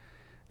mean,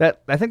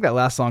 I think that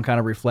last song kind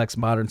of reflects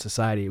modern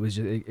society. It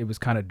was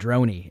kind of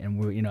droney,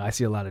 and I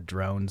see a lot of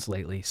drones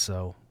lately,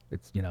 so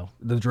it's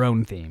the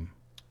drone theme.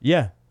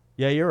 Yeah,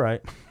 you're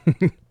right.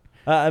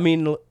 I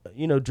mean,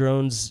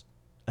 drones,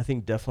 I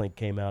think definitely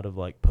came out of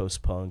like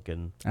post-punk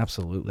and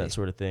Absolutely. that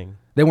sort of thing.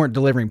 They weren't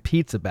delivering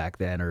pizza back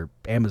then or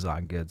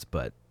Amazon goods,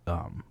 but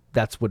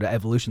that's what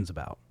evolution's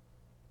about.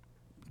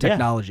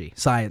 Technology,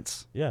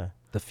 science, Yeah.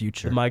 the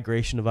future. The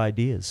migration of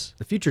ideas.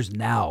 The future's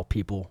now,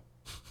 people.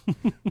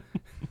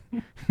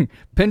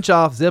 Pinch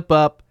off, zip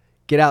up,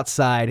 get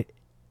outside,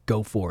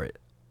 go for it.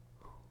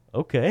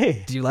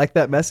 Okay. Do you like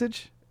that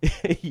message?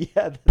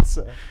 Yeah, that's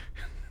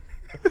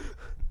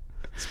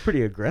it's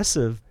pretty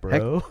aggressive,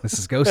 bro. Heck, this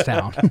is Ghost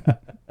Town.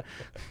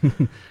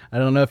 I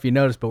don't know if you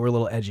noticed, but we're a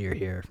little edgier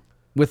here.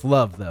 With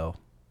love, though.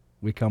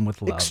 We come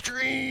with love.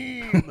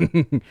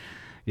 Extreme.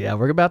 Yeah,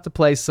 we're about to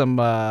play some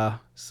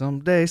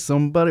Someday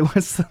Somebody.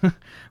 What's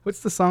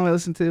the song I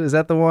listen to? Is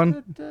that the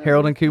one?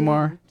 Harold and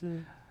Kumar?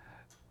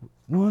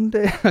 One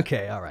day.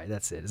 Okay, all right,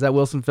 that's it. Is that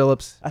Wilson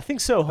Phillips? I think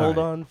so. Hold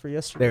right. on for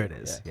yesterday. There it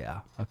is. Yeah,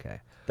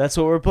 okay. That's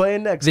what we're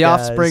playing next. The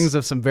guys. offsprings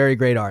of some very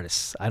great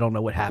artists. I don't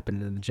know what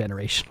happened in the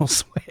generational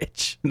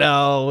switch.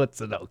 No,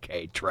 it's an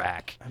okay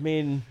track. I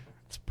mean,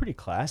 it's pretty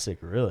classic,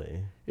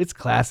 really. It's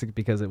classic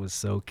because it was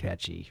so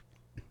catchy.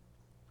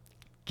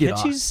 Get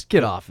off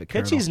it,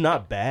 Colonel. Catchy's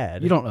not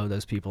bad. You don't owe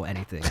those people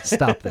anything.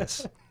 Stop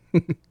this.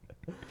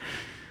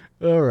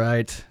 All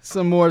right.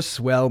 Some more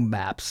swell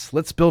maps.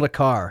 Let's build a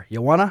car.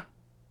 You wanna?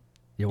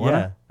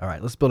 Yeah. All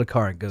right. Let's build a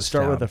car and go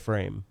Start with a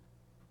frame.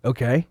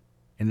 Okay.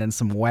 And then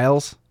some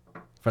whales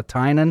for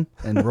Tynan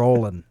and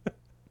Roland.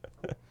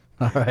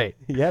 All right.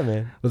 Yeah,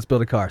 man. Let's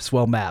build a car.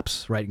 Swell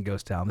maps right in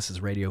Ghost Town. This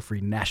is Radio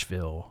Free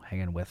Nashville,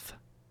 hanging with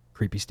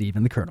Creepy Steve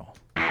and the Colonel.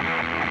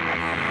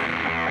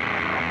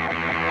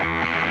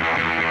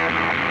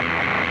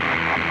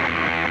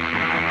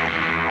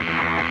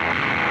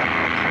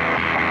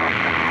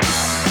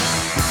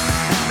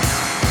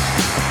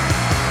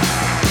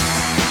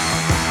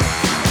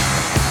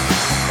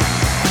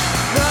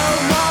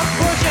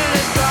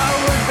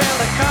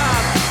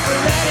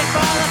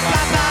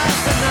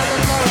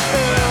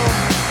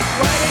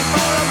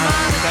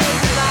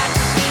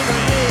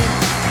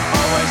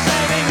 Always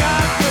saving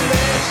up to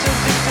listen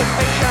to some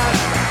fiction.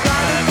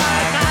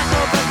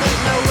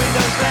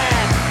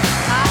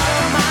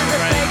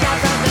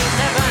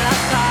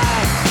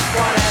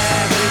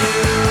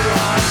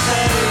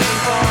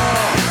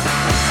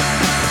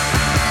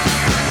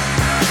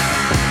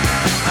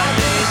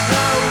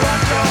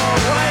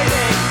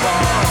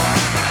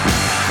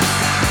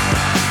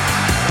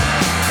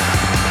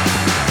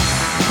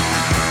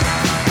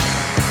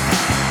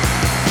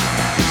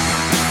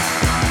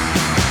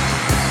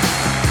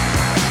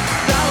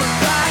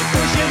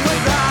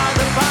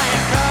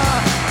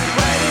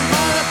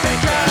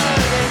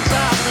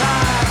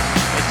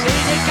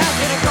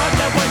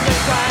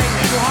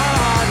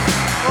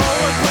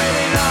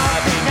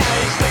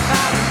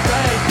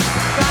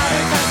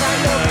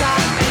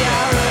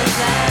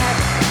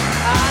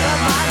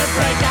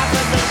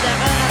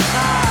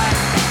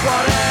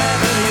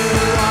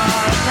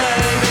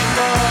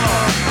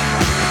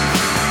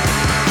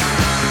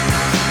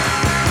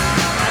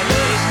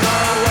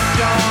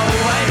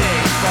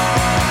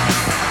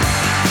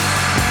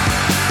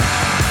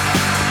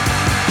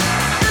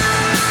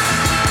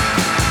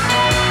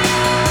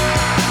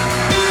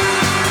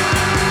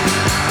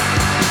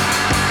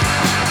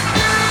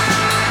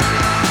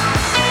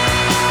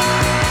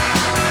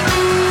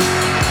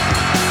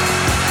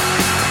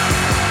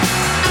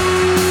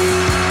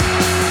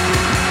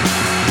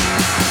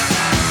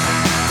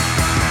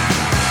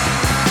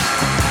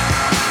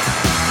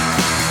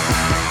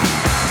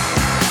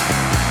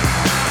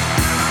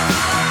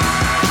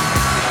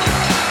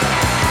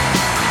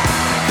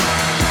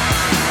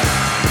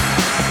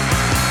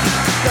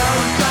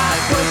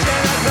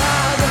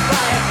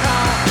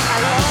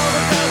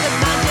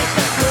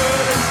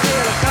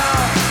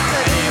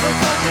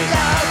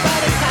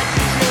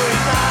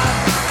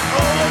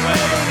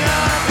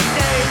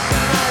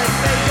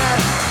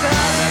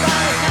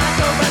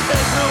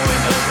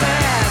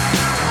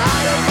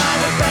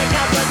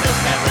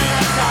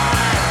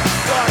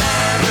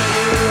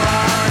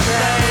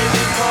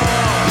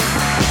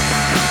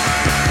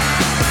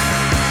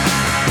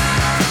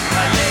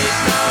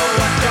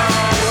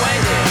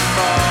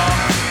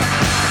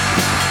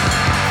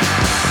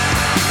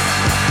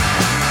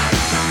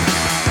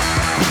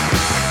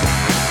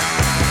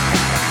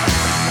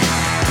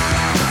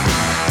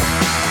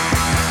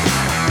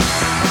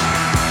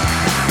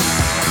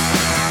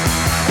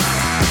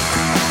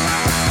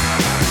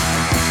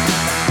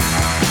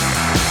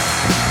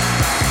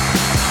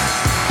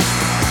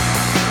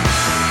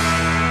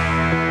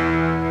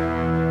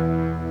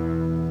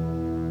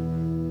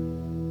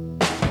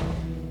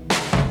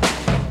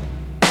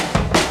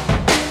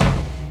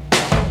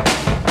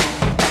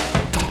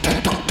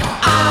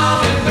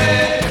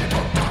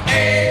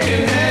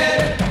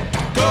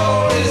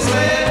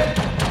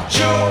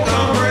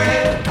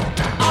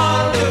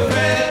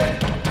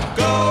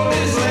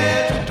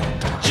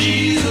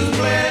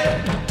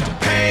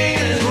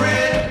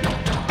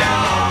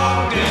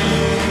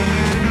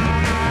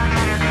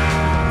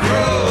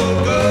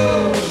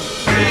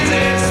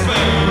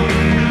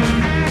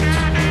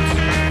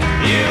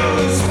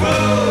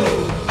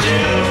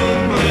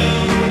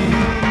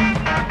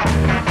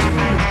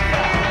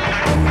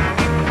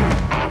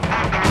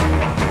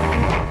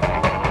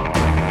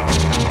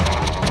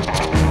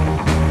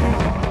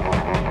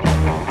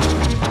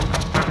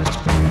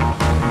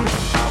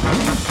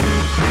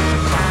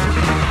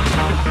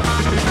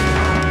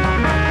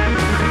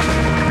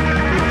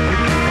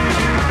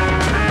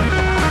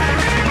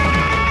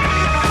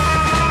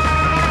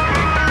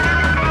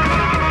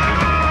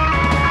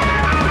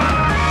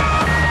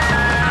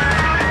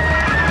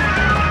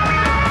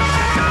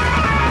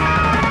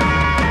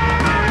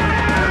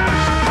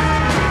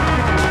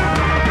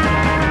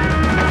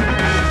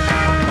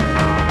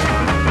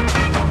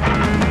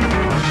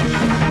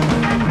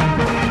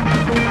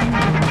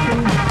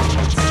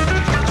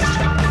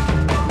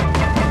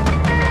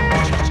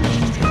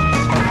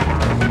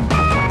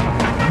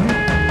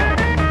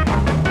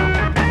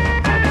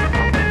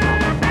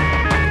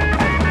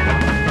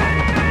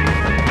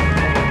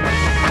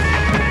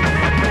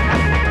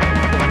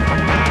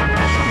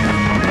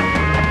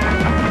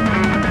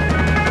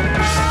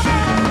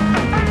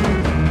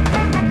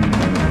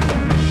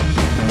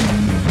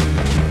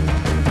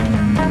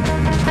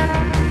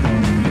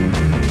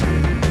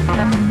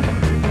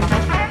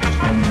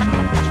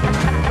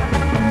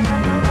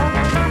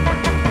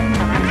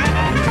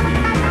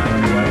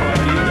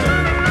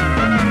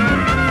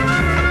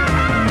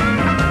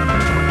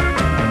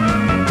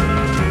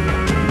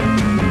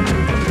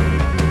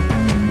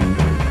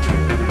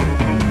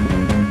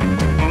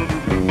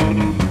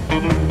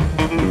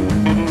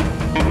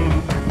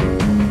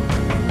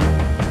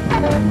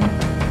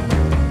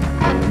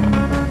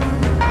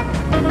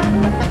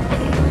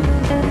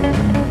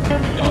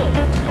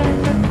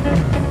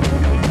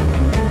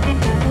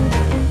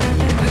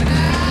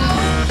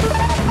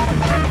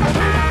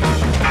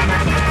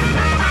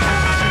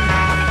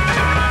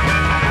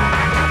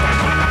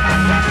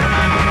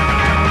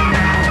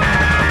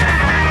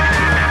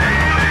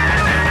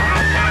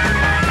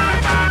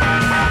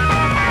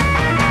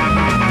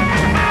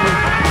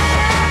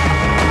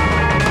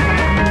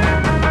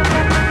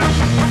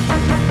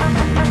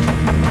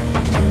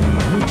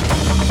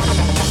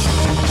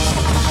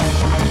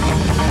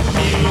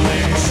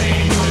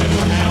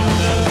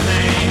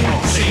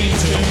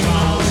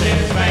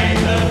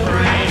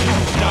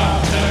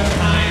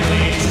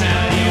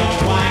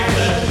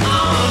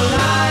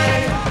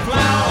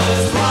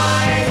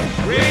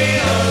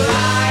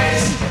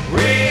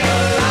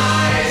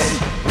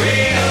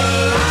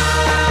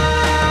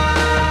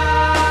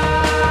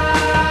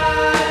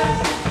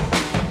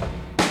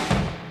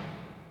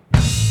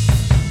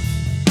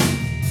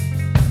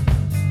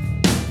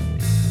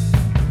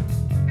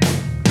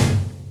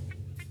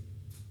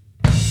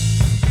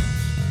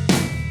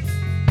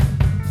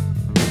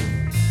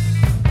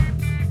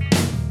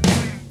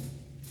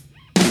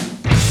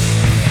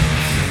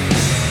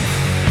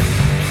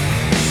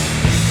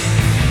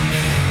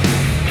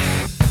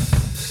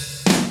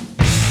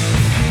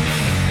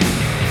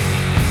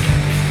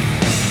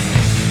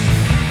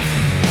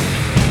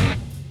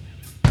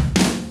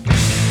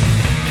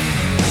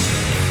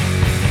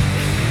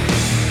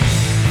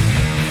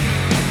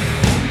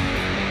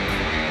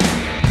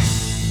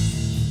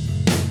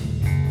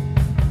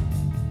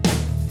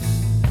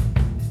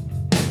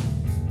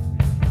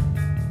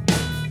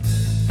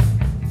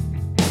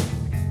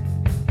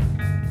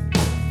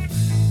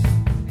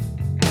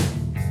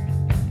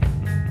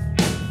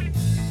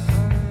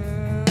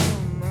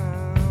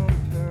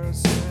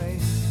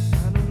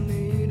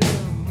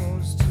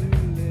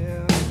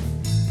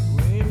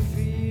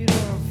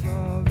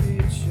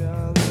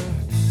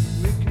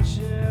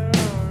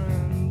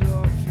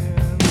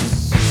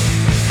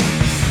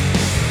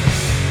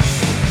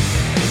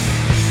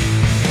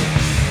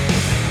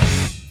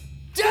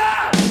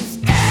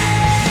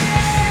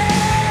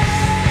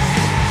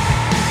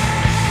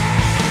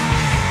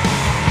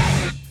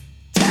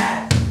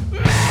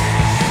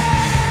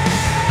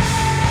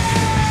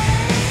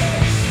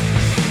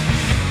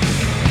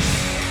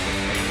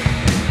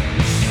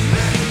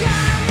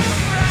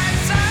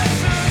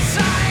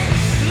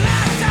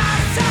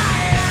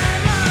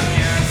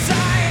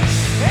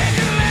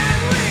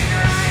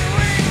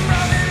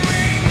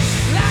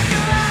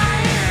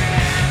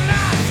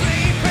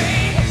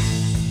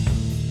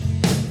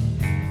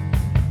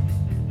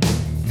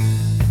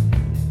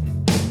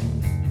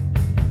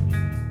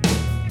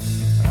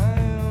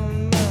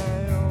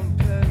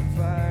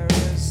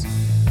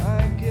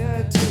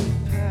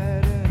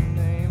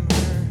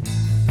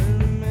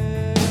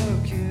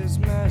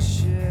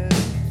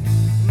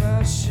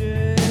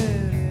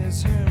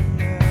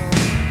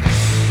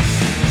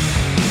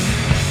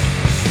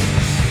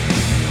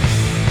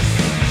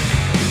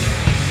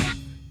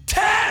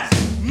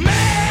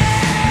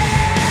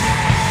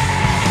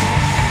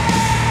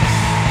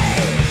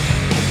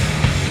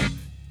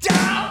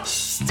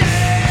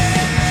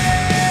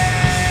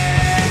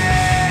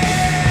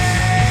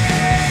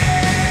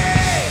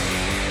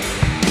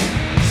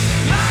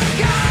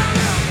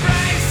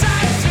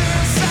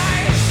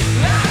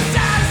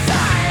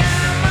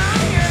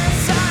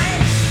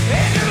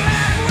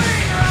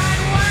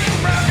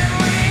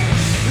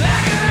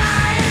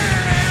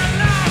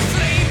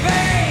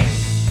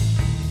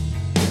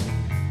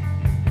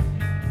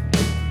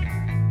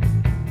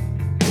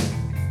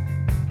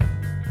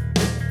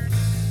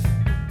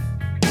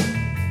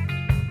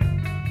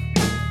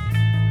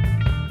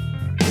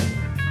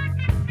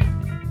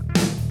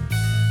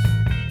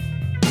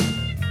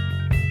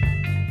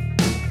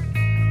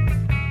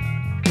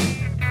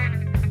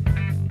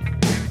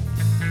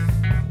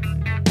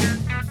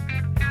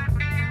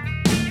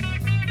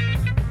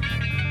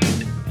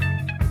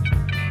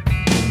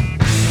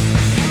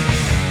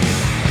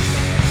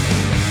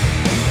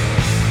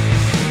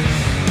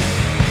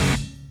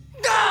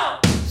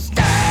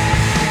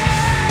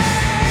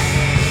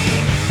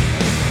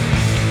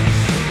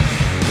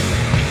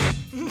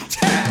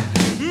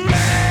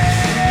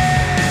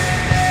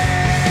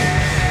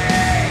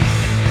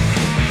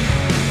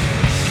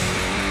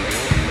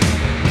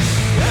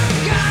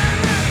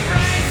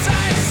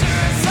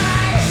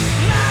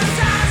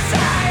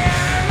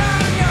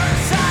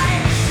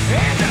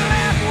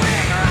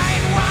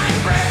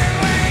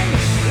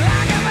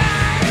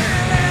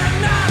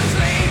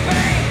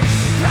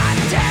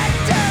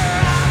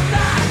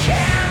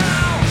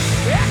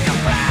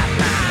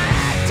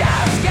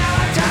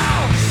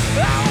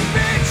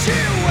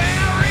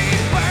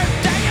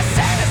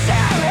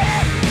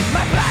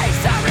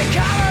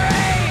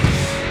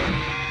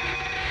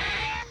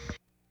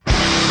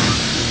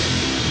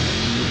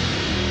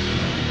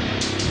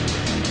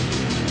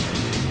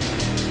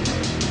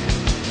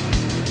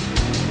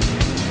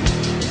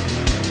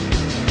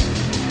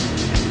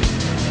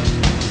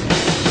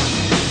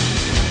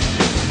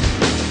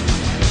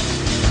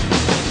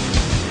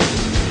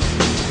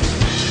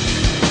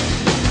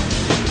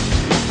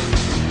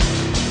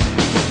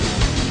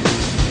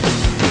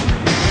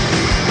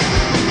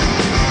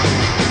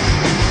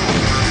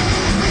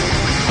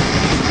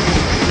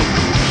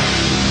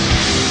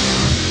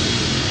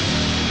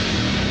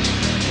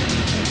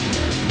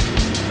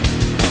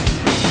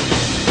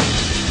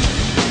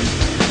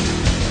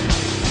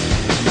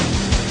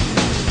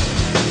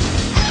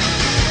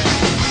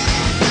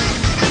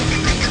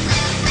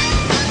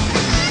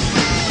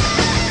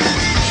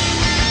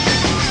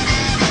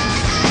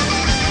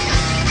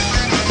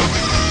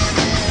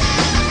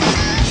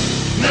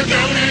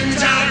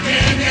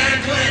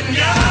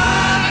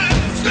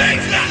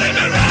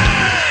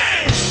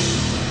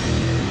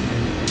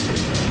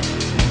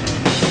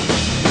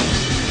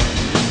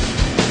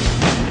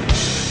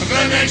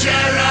 nature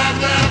of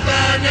the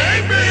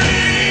burning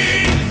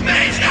beam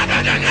means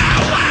nothing to no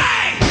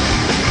way.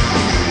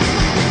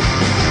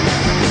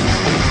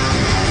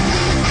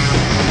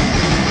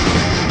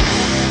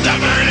 The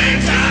burning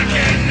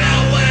talking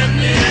nowhere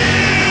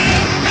near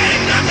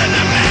means nothing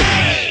to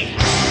me.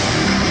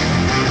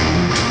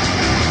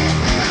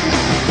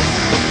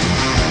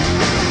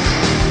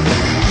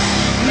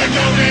 The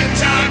golden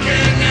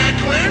talking at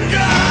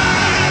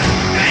Quingar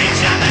means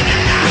nothing to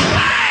no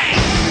way.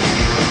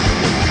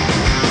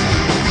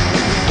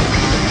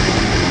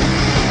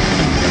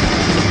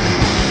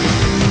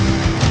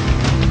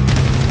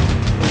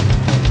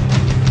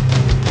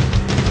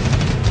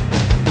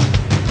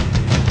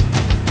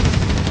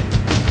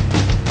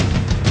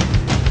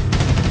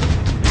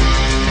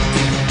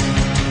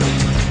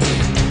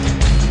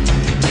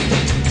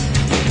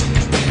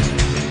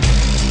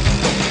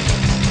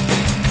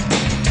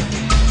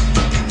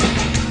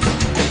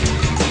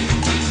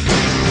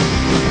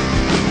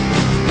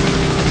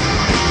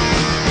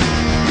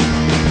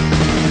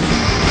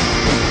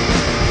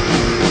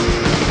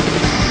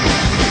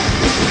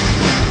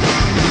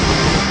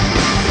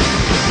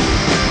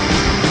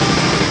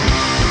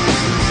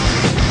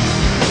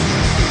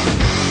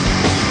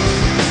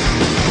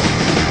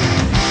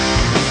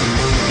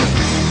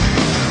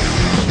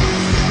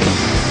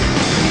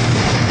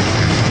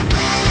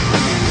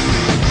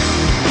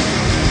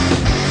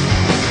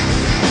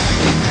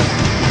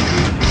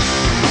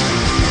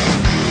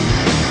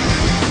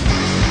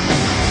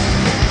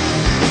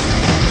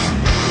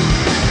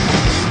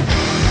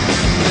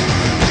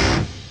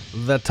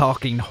 The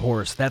Talking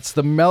Horse. That's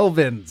the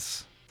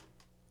Melvins.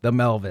 The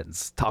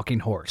Melvins. Talking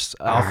Horse.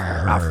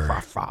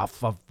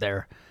 Off of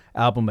their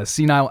album, A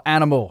Senile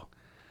Animal.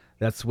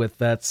 That's Who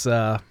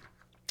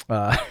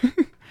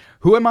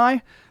Am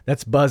I?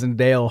 That's Buzz and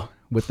Dale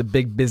with the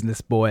Big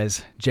Business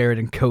Boys, Jared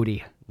and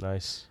Cody.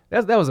 Nice.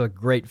 That was a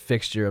great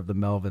fixture of the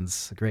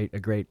Melvins. A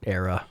great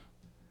era.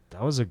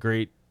 That was a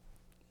great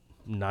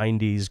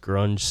 90s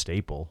grunge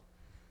staple.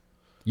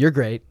 You're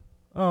great.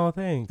 Oh,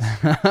 thanks.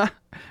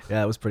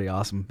 Yeah, it was pretty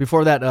awesome.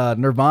 Before that,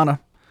 Nirvana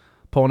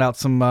pulling out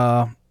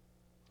some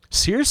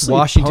Seriously,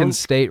 Washington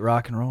State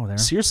rock and roll there.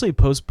 Seriously,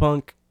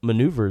 post-punk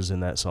maneuvers in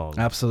that song.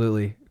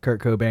 Absolutely.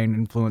 Kurt Cobain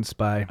influenced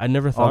by I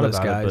never all thought those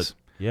about guys. it,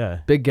 but yeah.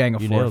 Big Gang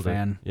of You Four nailed it.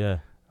 fan. Yeah.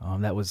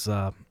 That was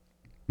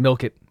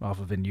Milk It off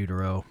of In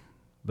Utero,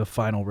 the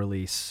final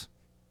release.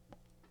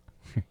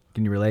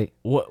 Can you relate?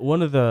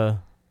 One of the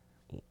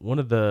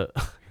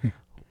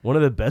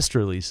best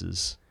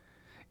releases.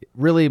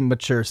 Really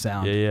mature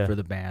sound Yeah. for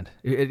the band.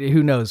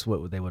 Who knows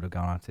what they would have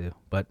gone on to,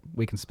 but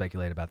we can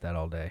speculate about that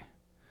all day.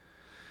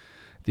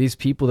 These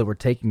people that were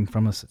taken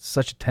from us at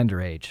such a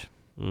tender age.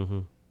 Mm-hmm.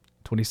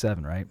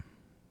 27, right?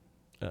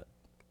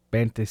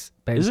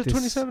 Is it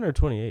 27 or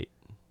 28?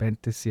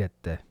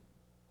 27.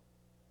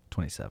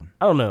 27.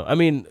 I don't know. I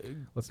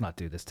mean, Let's not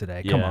do this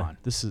today. yeah, Come on.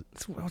 This is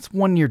It's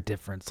 1 year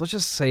difference. Let's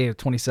just say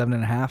 27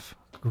 and a half.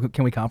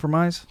 Can we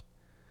compromise?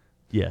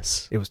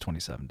 yes. It was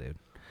 27, dude.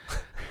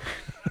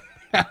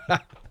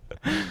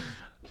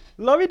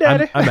 Love you,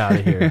 Daddy. I'm out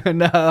of here.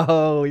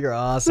 No, you're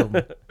awesome.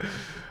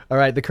 All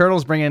right, the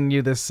Colonel's bringing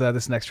you this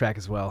next track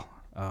as well.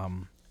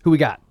 Who we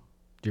got?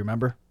 Do you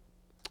remember?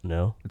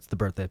 No. It's The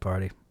Birthday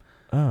Party.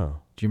 Oh.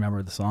 Do you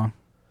remember the song?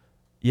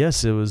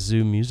 Yes, it was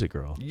Zoo Music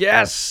Girl.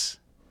 Yes,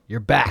 you're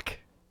back.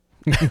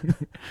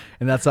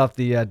 And that's off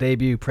the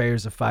debut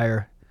Prayers of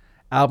Fire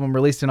album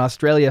released in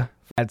Australia.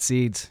 Bad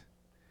Seeds.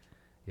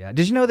 Yeah.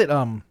 Did you know that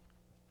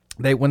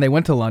when they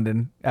went to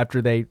London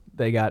after they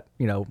got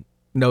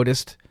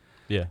noticed,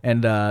 Yeah.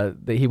 and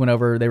they went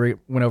over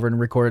and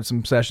recorded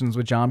some sessions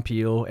with John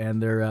Peel,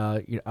 and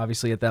they're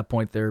obviously at that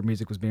point their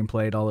music was being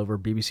played all over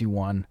BBC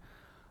One.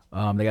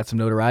 They got some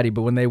notoriety,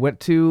 but when they went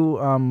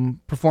to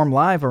perform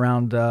live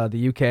around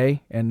the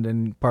UK and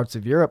in parts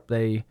of Europe,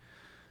 they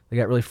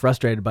got really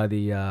frustrated by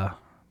the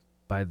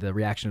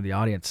reaction of the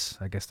audience.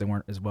 I guess they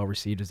weren't as well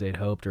received as they'd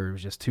hoped, or it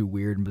was just too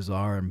weird and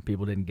bizarre, and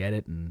people didn't get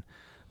it and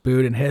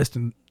booed and hissed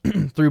and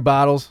threw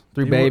bottles,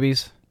 threw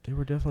babies. They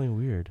were definitely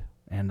weird.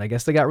 And I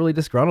guess they got really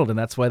disgruntled, and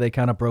that's why they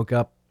kind of broke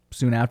up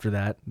soon after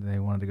that. They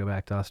wanted to go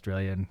back to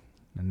Australia, and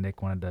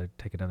Nick wanted to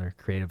take another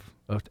creative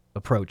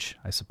approach,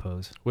 I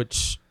suppose.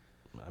 Which,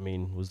 I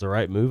mean, was the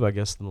right move, I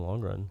guess, in the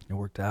long run. It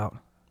worked out.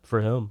 For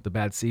him. The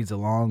Bad Seeds, a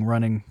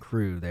long-running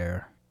crew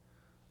there.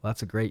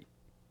 Lots of great,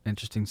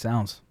 interesting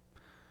sounds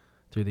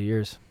through the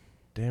years,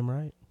 Damn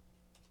right.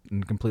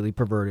 and completely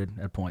perverted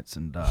at points,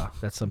 and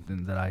that's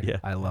something that Yeah.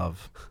 I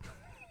love.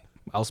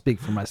 I'll speak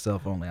for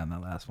myself only on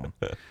that last one.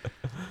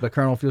 But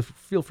Colonel,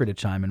 feel free to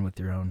chime in with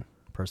your own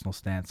personal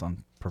stance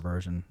on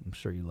perversion. I'm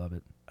sure you love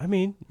it. I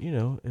mean,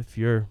 if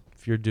you're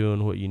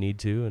doing what you need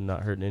to and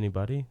not hurting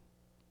anybody.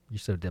 You're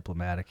so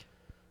diplomatic.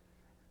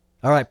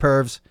 All right,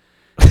 pervs.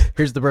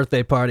 Here's the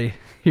birthday party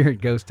here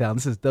at Ghost Town.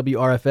 This is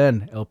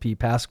WRFN LP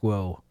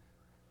Pasquo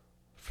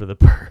For the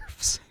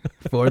pervs.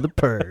 for the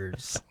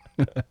pervs.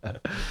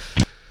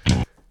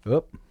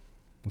 Oop.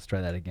 Let's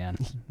try that again.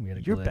 We had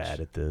a You're glitch. bad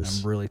at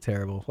this. I'm really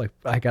terrible. Like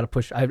I gotta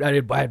push. I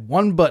had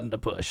one button to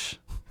push.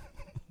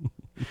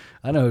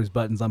 I know whose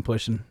buttons I'm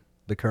pushing.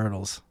 The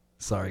Colonel's.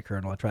 Sorry,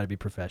 Colonel. I try to be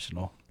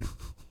professional.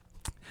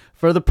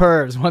 For the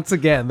Purrs, once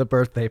again, the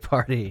birthday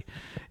party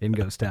in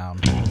Ghost Town.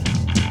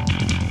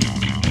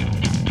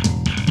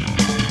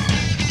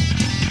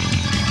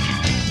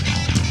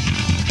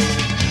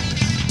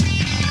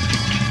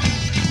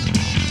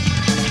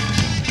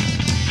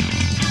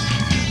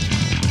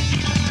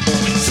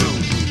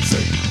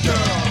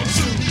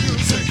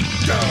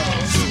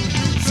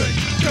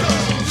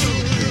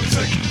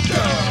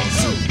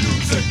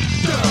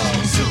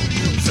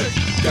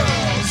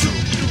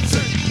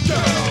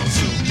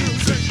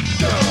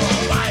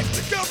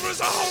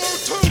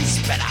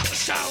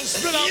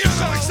 You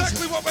know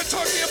exactly what we're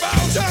talking about.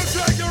 Don't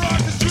drag your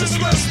orchestra to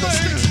the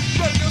things.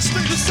 But the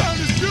sound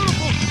is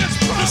beautiful. It's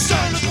perfect. The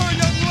sound of my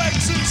young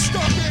legs in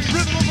stockings.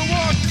 Rhythm of the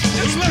walk.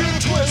 It's let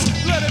it twist,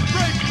 let it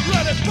break,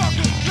 let it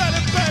buckle, let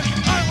it bend.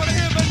 I want to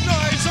hear the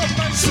noise of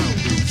my zoo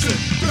music.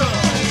 Go,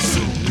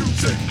 zoo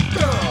music.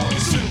 Go,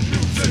 zoo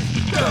music.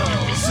 Go,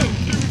 zoo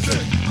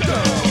music. Go,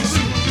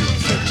 zoo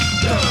music.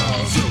 Go,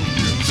 zoo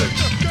music.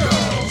 Go,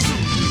 zoo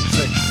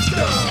music.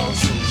 Go,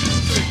 zoo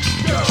music.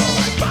 Go.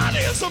 My body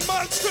is a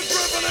monster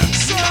driven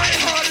inside. My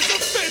heart is a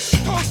fish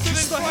toasted in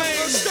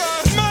flames.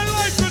 My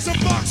life is a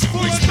box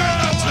full of dirt.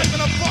 I'm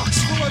in a box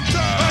full of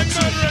dirt. I'm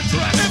murder and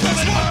dress. If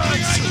there's one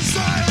thing I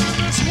desire in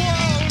this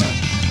world,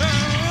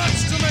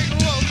 that's to make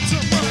love to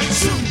my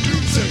zoo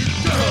music.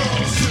 Go,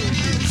 zoo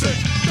music.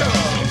 Go,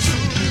 zoo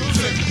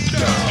music.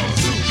 Go,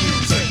 zoo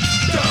music.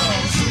 Go,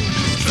 zoo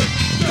music.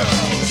 Go,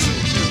 zoo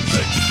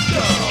music.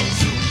 Go,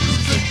 zoo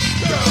music.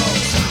 Go.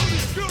 Sound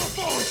is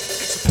beautiful.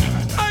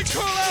 I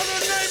call out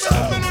her name in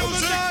the middle of the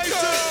night.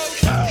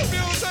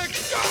 Music.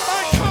 I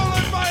call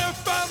it my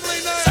family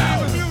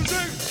name.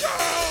 Music.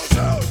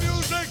 Go,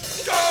 music.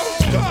 Go.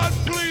 God,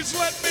 please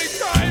let me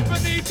die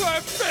beneath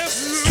her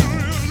fists.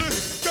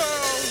 Go,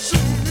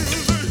 zoo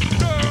music.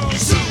 Go,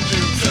 zoo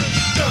music.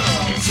 Go,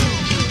 zoo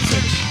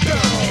music. Go,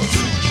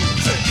 zoo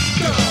music.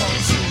 Go,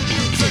 zoo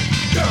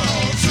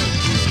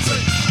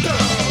music. Go,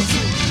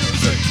 zoo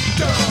music. Go, zoo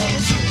music.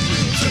 Go, zoo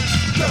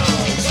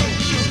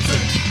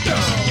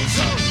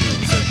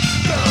music. Go,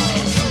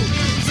 zoo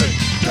music.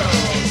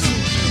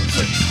 Go, zoo music. Go, zoo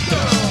music.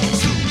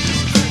 Go,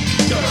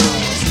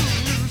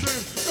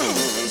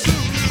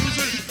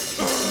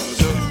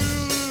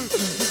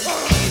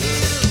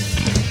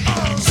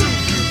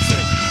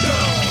 zoo music. Go, zoo music. Go, zoo music. Go,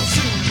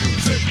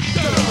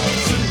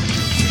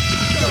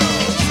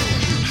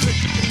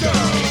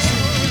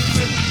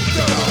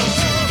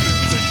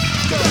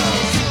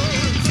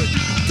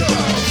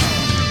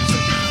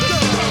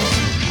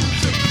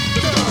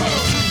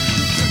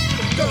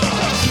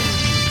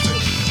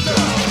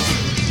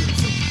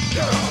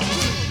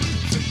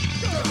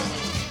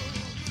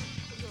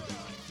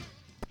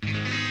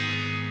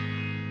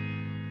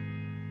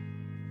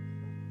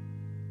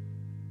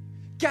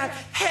 Got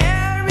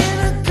hair in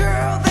a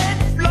girl that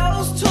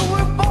flows to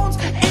her bones,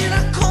 and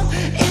a comb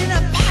in a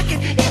pocket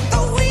if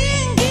the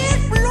wind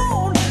gets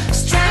blown.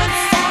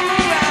 Straps on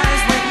her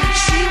eyes when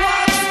she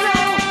walks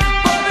slow,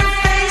 but her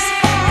face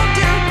fall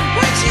down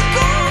when she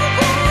go.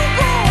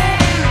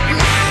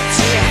 Light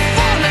tear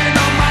falling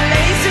on my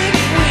lazy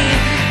queen.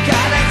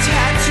 Got a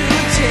tattoo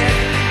tip,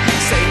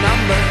 say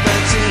number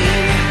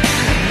 13.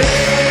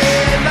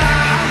 Baby,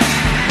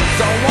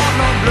 don't want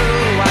no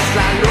blue eyes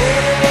like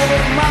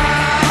Loma.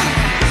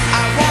 I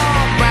want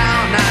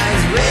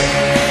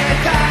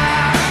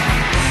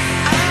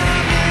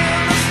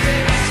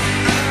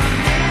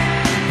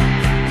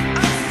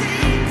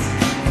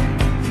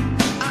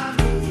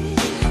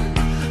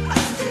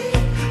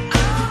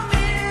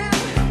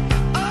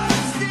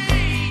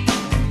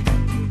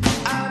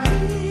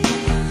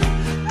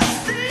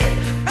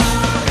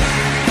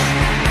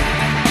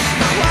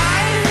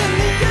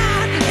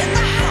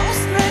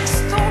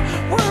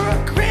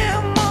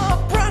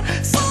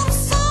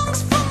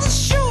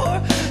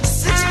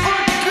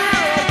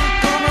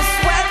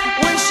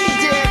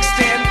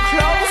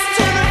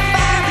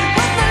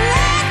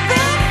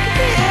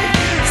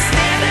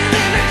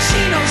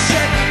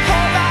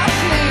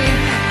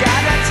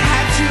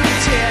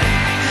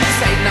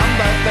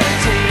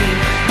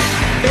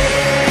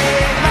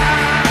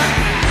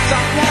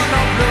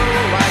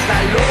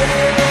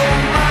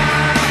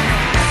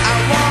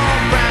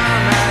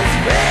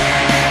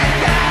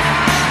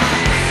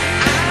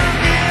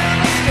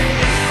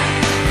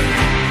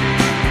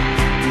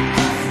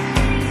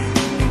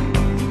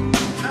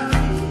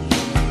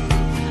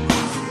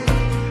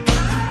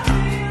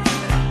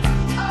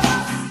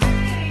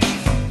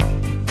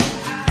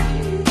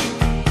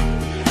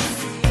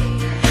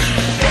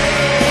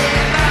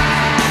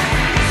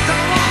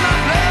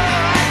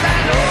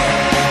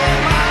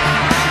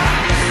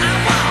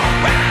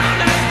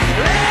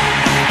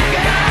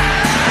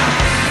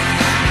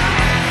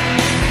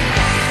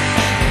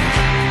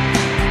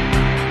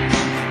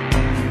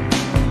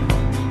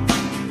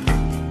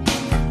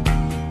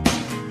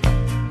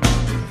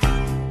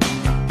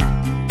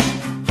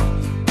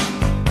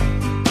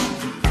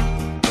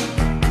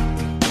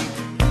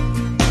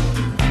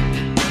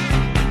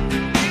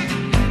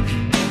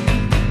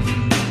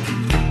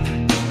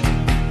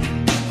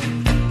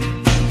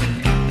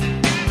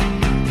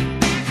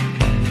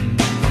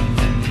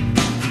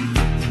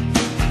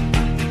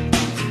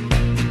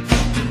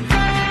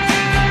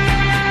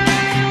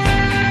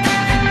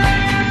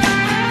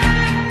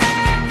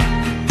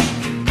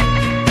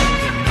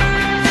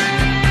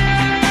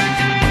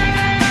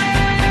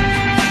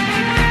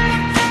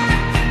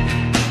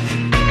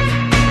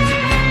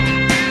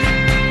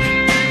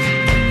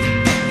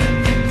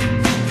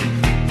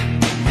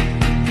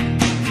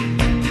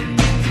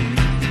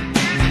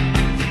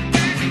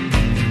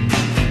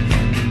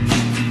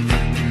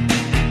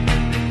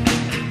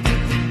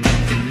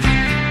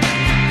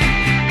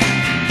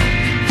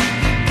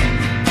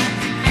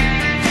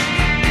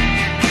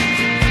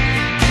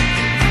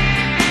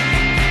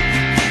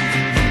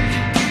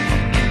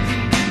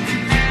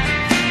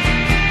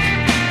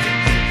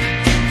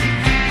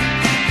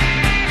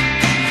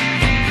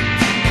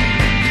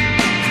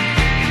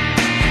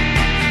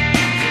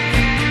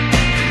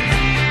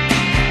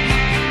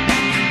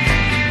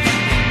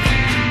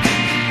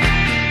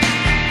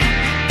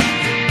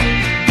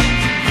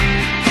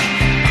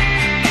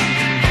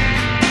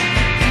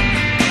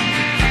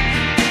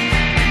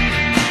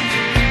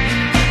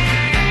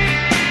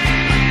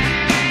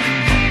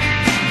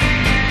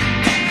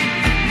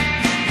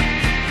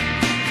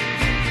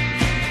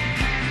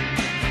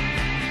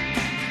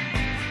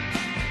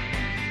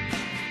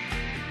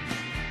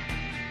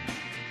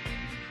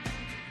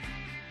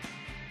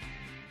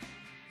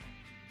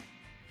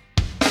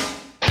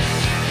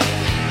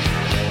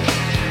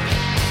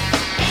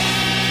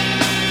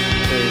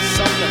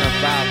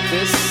about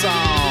this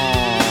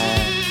song.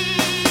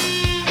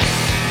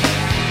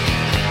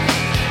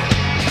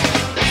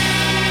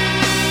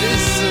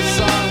 This is a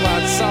song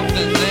about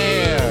something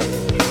there.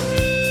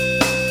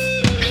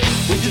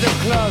 Went to the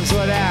clubs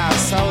with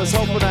ass. I was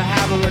hoping to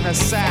have her in a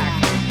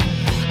sack.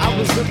 I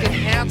was looking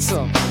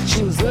handsome.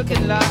 She was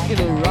looking like an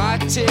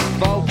erotic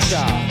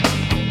vulture.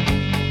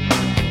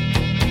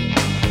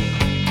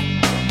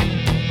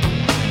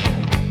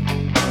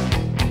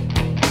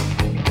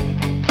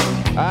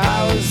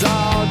 I was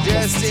all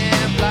dressed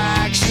in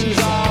black. She was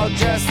all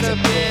dressed up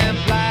in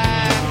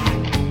black.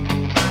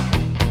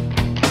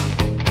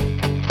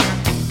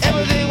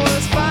 Everything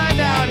was fine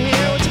down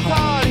here. What you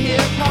call it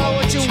here? Call it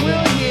what you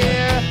will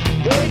here.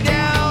 Way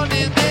down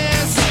in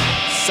this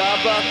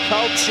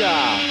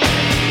subculture.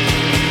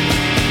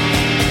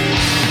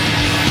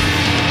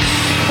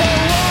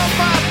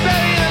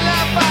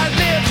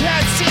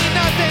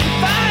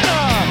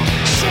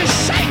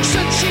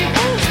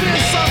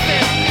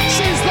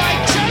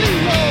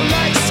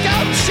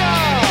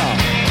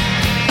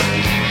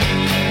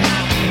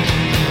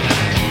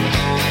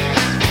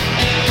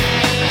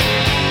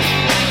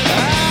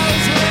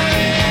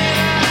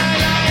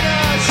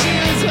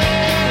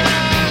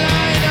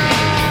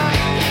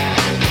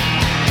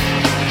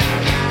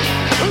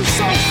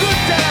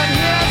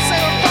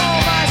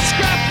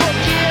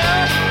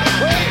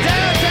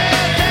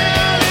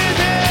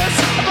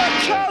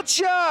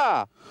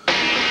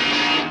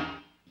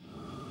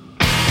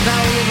 Now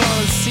we're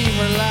gonna see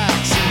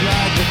relax and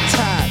ride the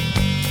tack.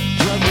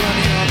 Drug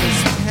running on this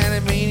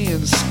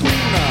Panamanian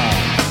schooner.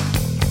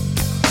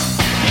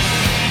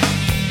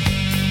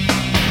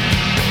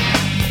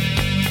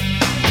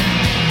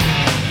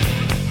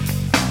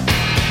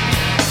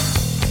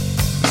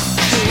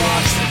 She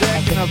walks the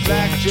deck in a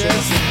black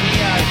dress and me,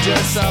 I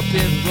dress up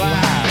in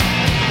black.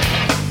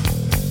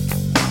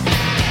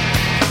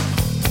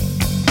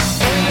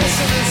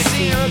 Listen and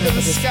see her look at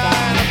the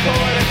sky in a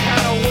poetic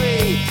kind of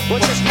way.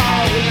 What you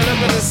call when you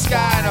look at the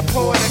sky in a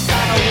poetic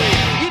kind of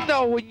way? You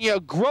know when you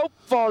grope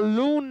for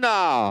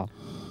Luna.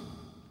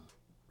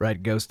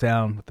 Right, Ghost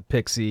Town with the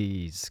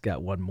Pixies.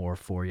 Got one more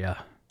for you.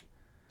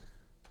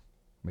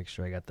 Make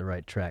sure I got the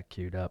right track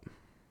queued up.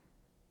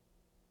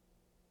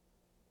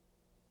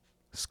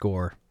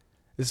 Score.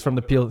 This is from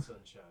the Peel.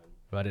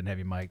 Oh, I didn't have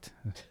you mic'd.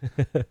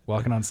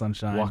 Walking on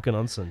Sunshine. Walking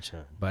on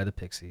Sunshine. By the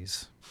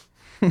Pixies.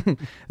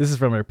 This is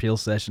from our Peel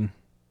session.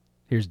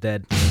 Here's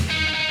Dead.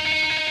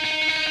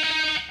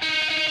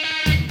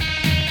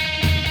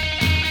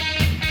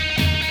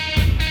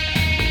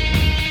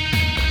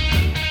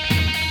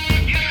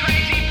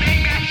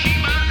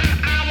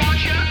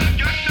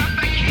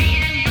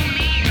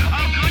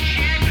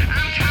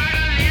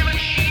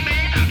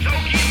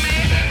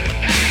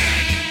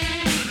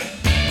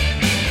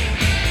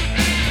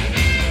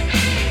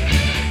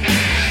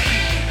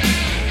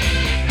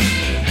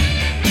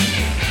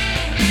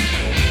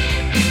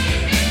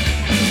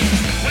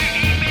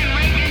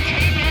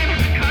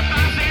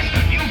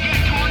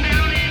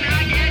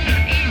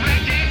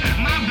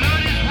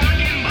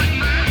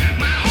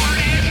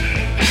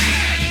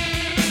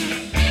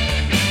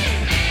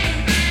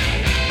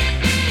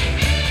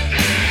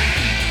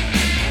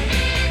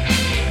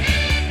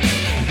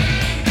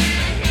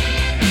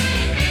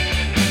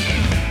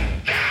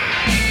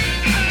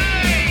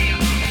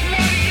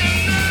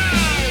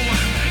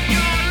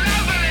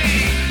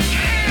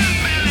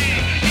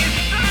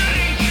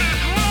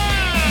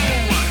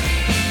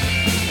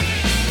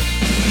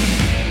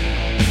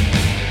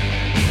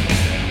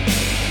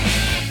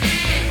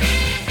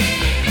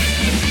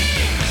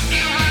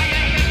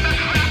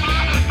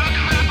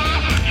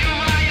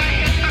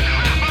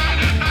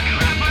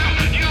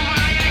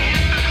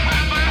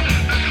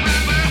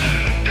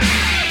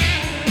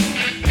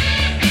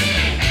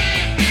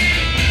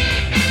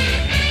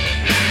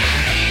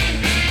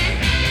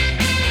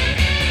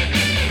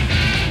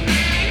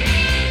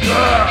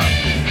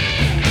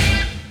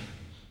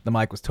 The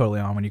mic was totally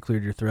on when you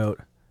cleared your throat.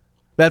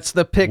 That's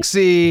the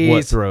Pixies.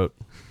 What throat?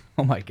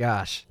 Oh my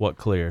gosh. What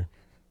clear?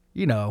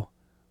 You know,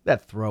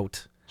 that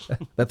throat.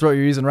 That throat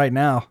you're using right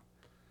now.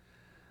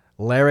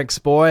 Larynx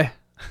boy.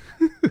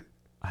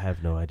 I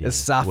have no idea.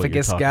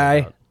 Esophagus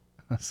guy.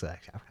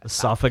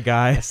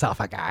 Esophagus.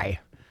 Esophagus.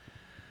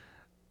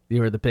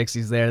 You heard the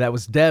Pixies there. That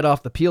was Dead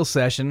off the Peel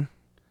session.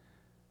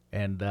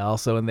 And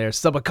also in there,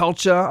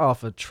 Subculture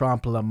off of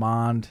Trompe Le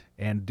Monde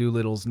and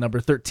Doolittle's number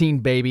 13,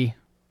 baby.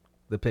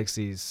 The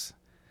Pixies.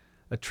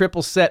 A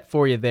triple set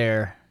for you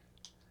there.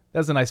 That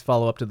was a nice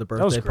follow-up to the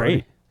birthday was party.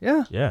 great.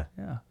 Yeah. Yeah.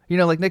 Yeah. You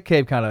know, like Nick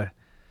Cave kind of,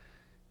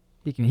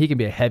 he can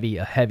be a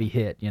heavy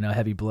hit, you know,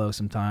 heavy blow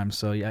sometimes.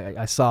 So yeah,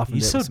 I softened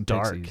He's it so with some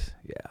dark. Pixies.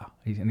 Yeah.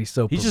 He's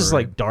so He's just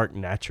perverted. like dark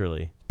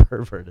naturally.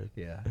 Perverted.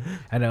 Yeah.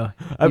 I know.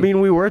 I mean,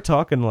 we were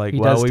talking like he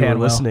while does we tan were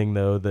well. listening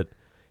though that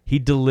he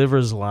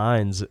delivers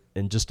lines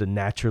in just a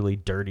naturally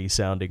dirty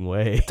sounding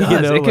way. It does.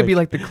 You know, It could be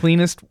like the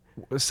cleanest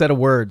set of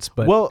words,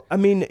 but well, I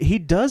mean, he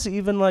does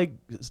even like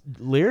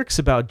lyrics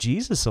about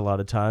Jesus a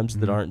lot of times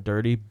Mm-hmm. that aren't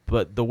dirty,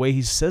 but the way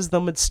he says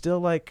them, it's still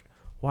like,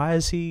 why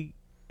is he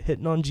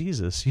hitting on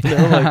Jesus. You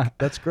know, like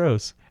that's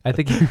gross. I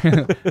think,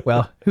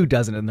 well, who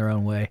doesn't in their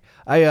own way?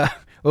 I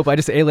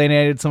just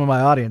alienated some of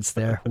my audience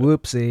there.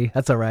 Whoopsie.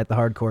 That's all right. The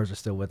hardcores are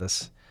still with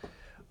us.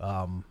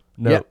 No.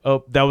 Yeah.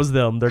 Oh, that was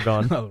them. They're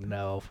gone. Oh,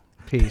 no.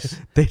 Peace.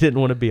 They didn't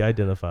want to be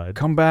identified.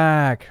 Come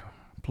back,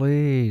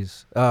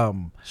 please.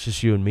 It's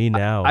just you and me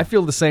now. I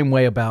feel the same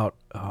way about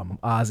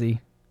Ozzy.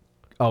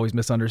 Always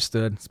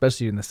misunderstood,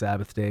 especially in the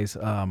Sabbath days.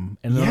 And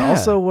then Yeah.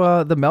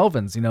 also the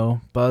Melvins, you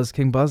know,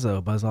 King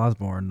Buzzo, Buzz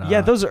Osborne.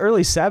 yeah, those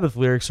early Sabbath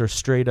lyrics are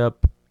straight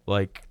up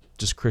like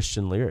just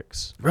Christian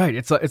lyrics. Right.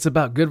 It's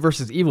about good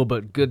versus evil,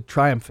 but good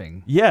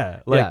triumphing.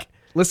 Yeah, like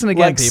Listen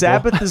again, like people.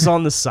 Sabbath is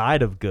on the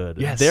side of good.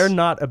 Yes. They're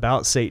not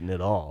about Satan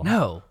at all.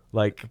 No.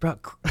 Like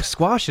About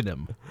squashing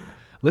him.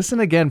 Listen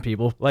again,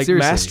 people. like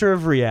Seriously. Master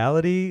of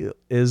Reality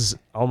is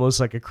almost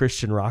like a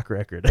Christian rock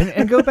record.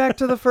 And go back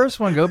to the first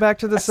one. Go back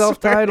to the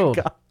self-titled.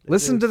 God, it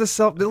Listen is. to the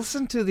self.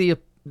 Listen to the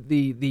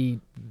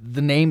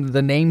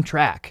name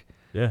track.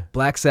 Yeah.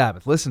 Black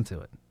Sabbath. Listen to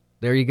it.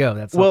 There you go.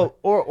 That's Well,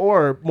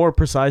 or more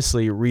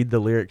precisely, read the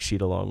lyric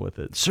sheet along with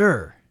it,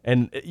 sure.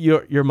 and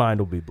your mind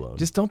will be blown.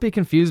 Just don't be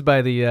confused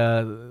by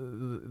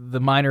the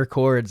minor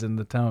chords and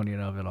the tone, you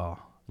know, of it all.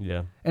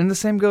 yeah. And the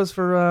same goes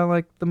for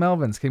like the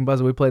Melvins, King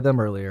Buzzo. We played them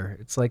earlier.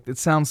 It's like it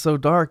sounds so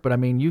dark, but I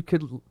mean, you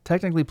could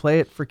technically play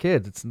it for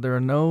kids.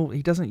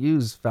 He doesn't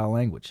use foul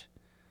language.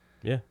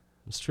 Yeah,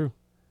 it's true.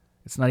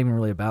 It's not even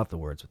really about the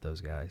words with those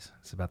guys.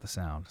 It's about the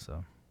sound.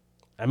 So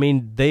I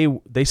mean,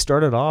 they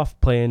started off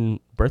playing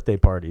birthday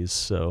parties,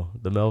 so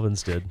the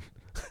Melvins did.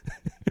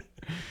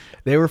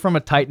 they were from a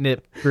tight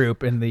knit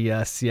group in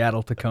the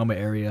Seattle Tacoma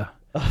area.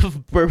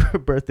 Of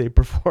birthday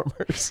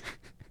performers.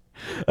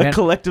 A Man.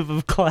 collective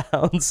of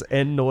clowns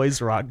and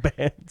noise rock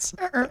bands.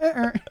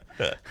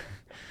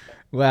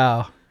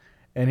 Wow.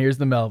 And here's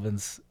the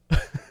Melvins.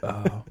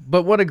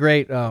 But what a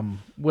great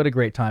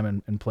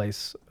time and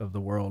place of the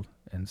world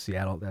in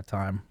Seattle at that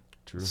time.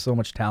 True. So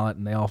much talent,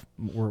 and they all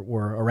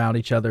were around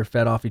each other,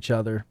 fed off each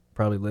other,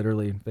 probably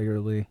literally,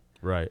 figuratively.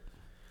 Right.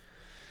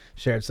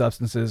 Shared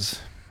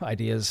substances,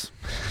 ideas,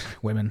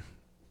 women,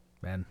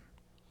 men.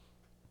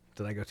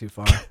 Did I go too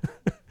far?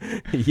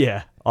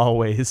 Yeah,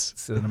 always.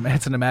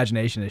 It's an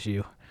imagination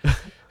issue.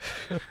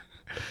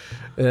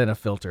 And a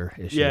filter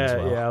issue Yeah, as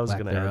well. yeah, I was lack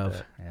gonna add thereof.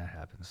 that. Yeah, it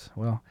happens.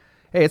 Well,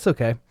 hey, it's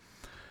okay.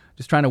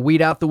 Just trying to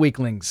weed out the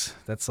weaklings.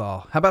 That's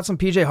all. How about some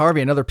PJ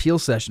Harvey, another Peel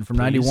session from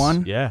Please.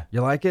 91? Yeah.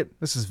 You like it?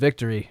 This is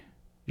Victory.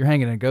 You're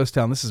hanging in Ghost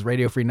Town. This is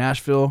Radio Free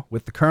Nashville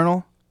with the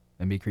Colonel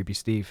and me, Creepy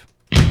Steve.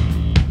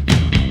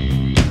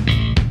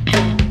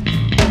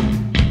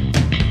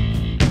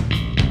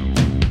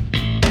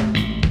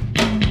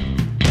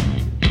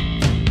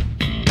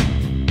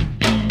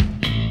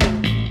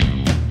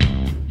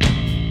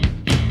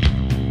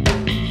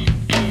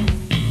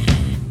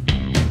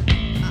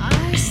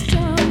 I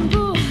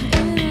stumble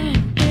in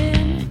a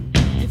bin.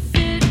 You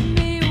fit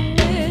me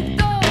with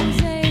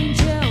those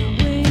angel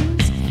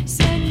wings.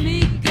 Send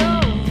me go,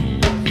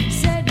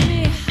 set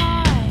me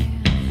high,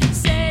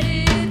 set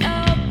it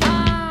up. I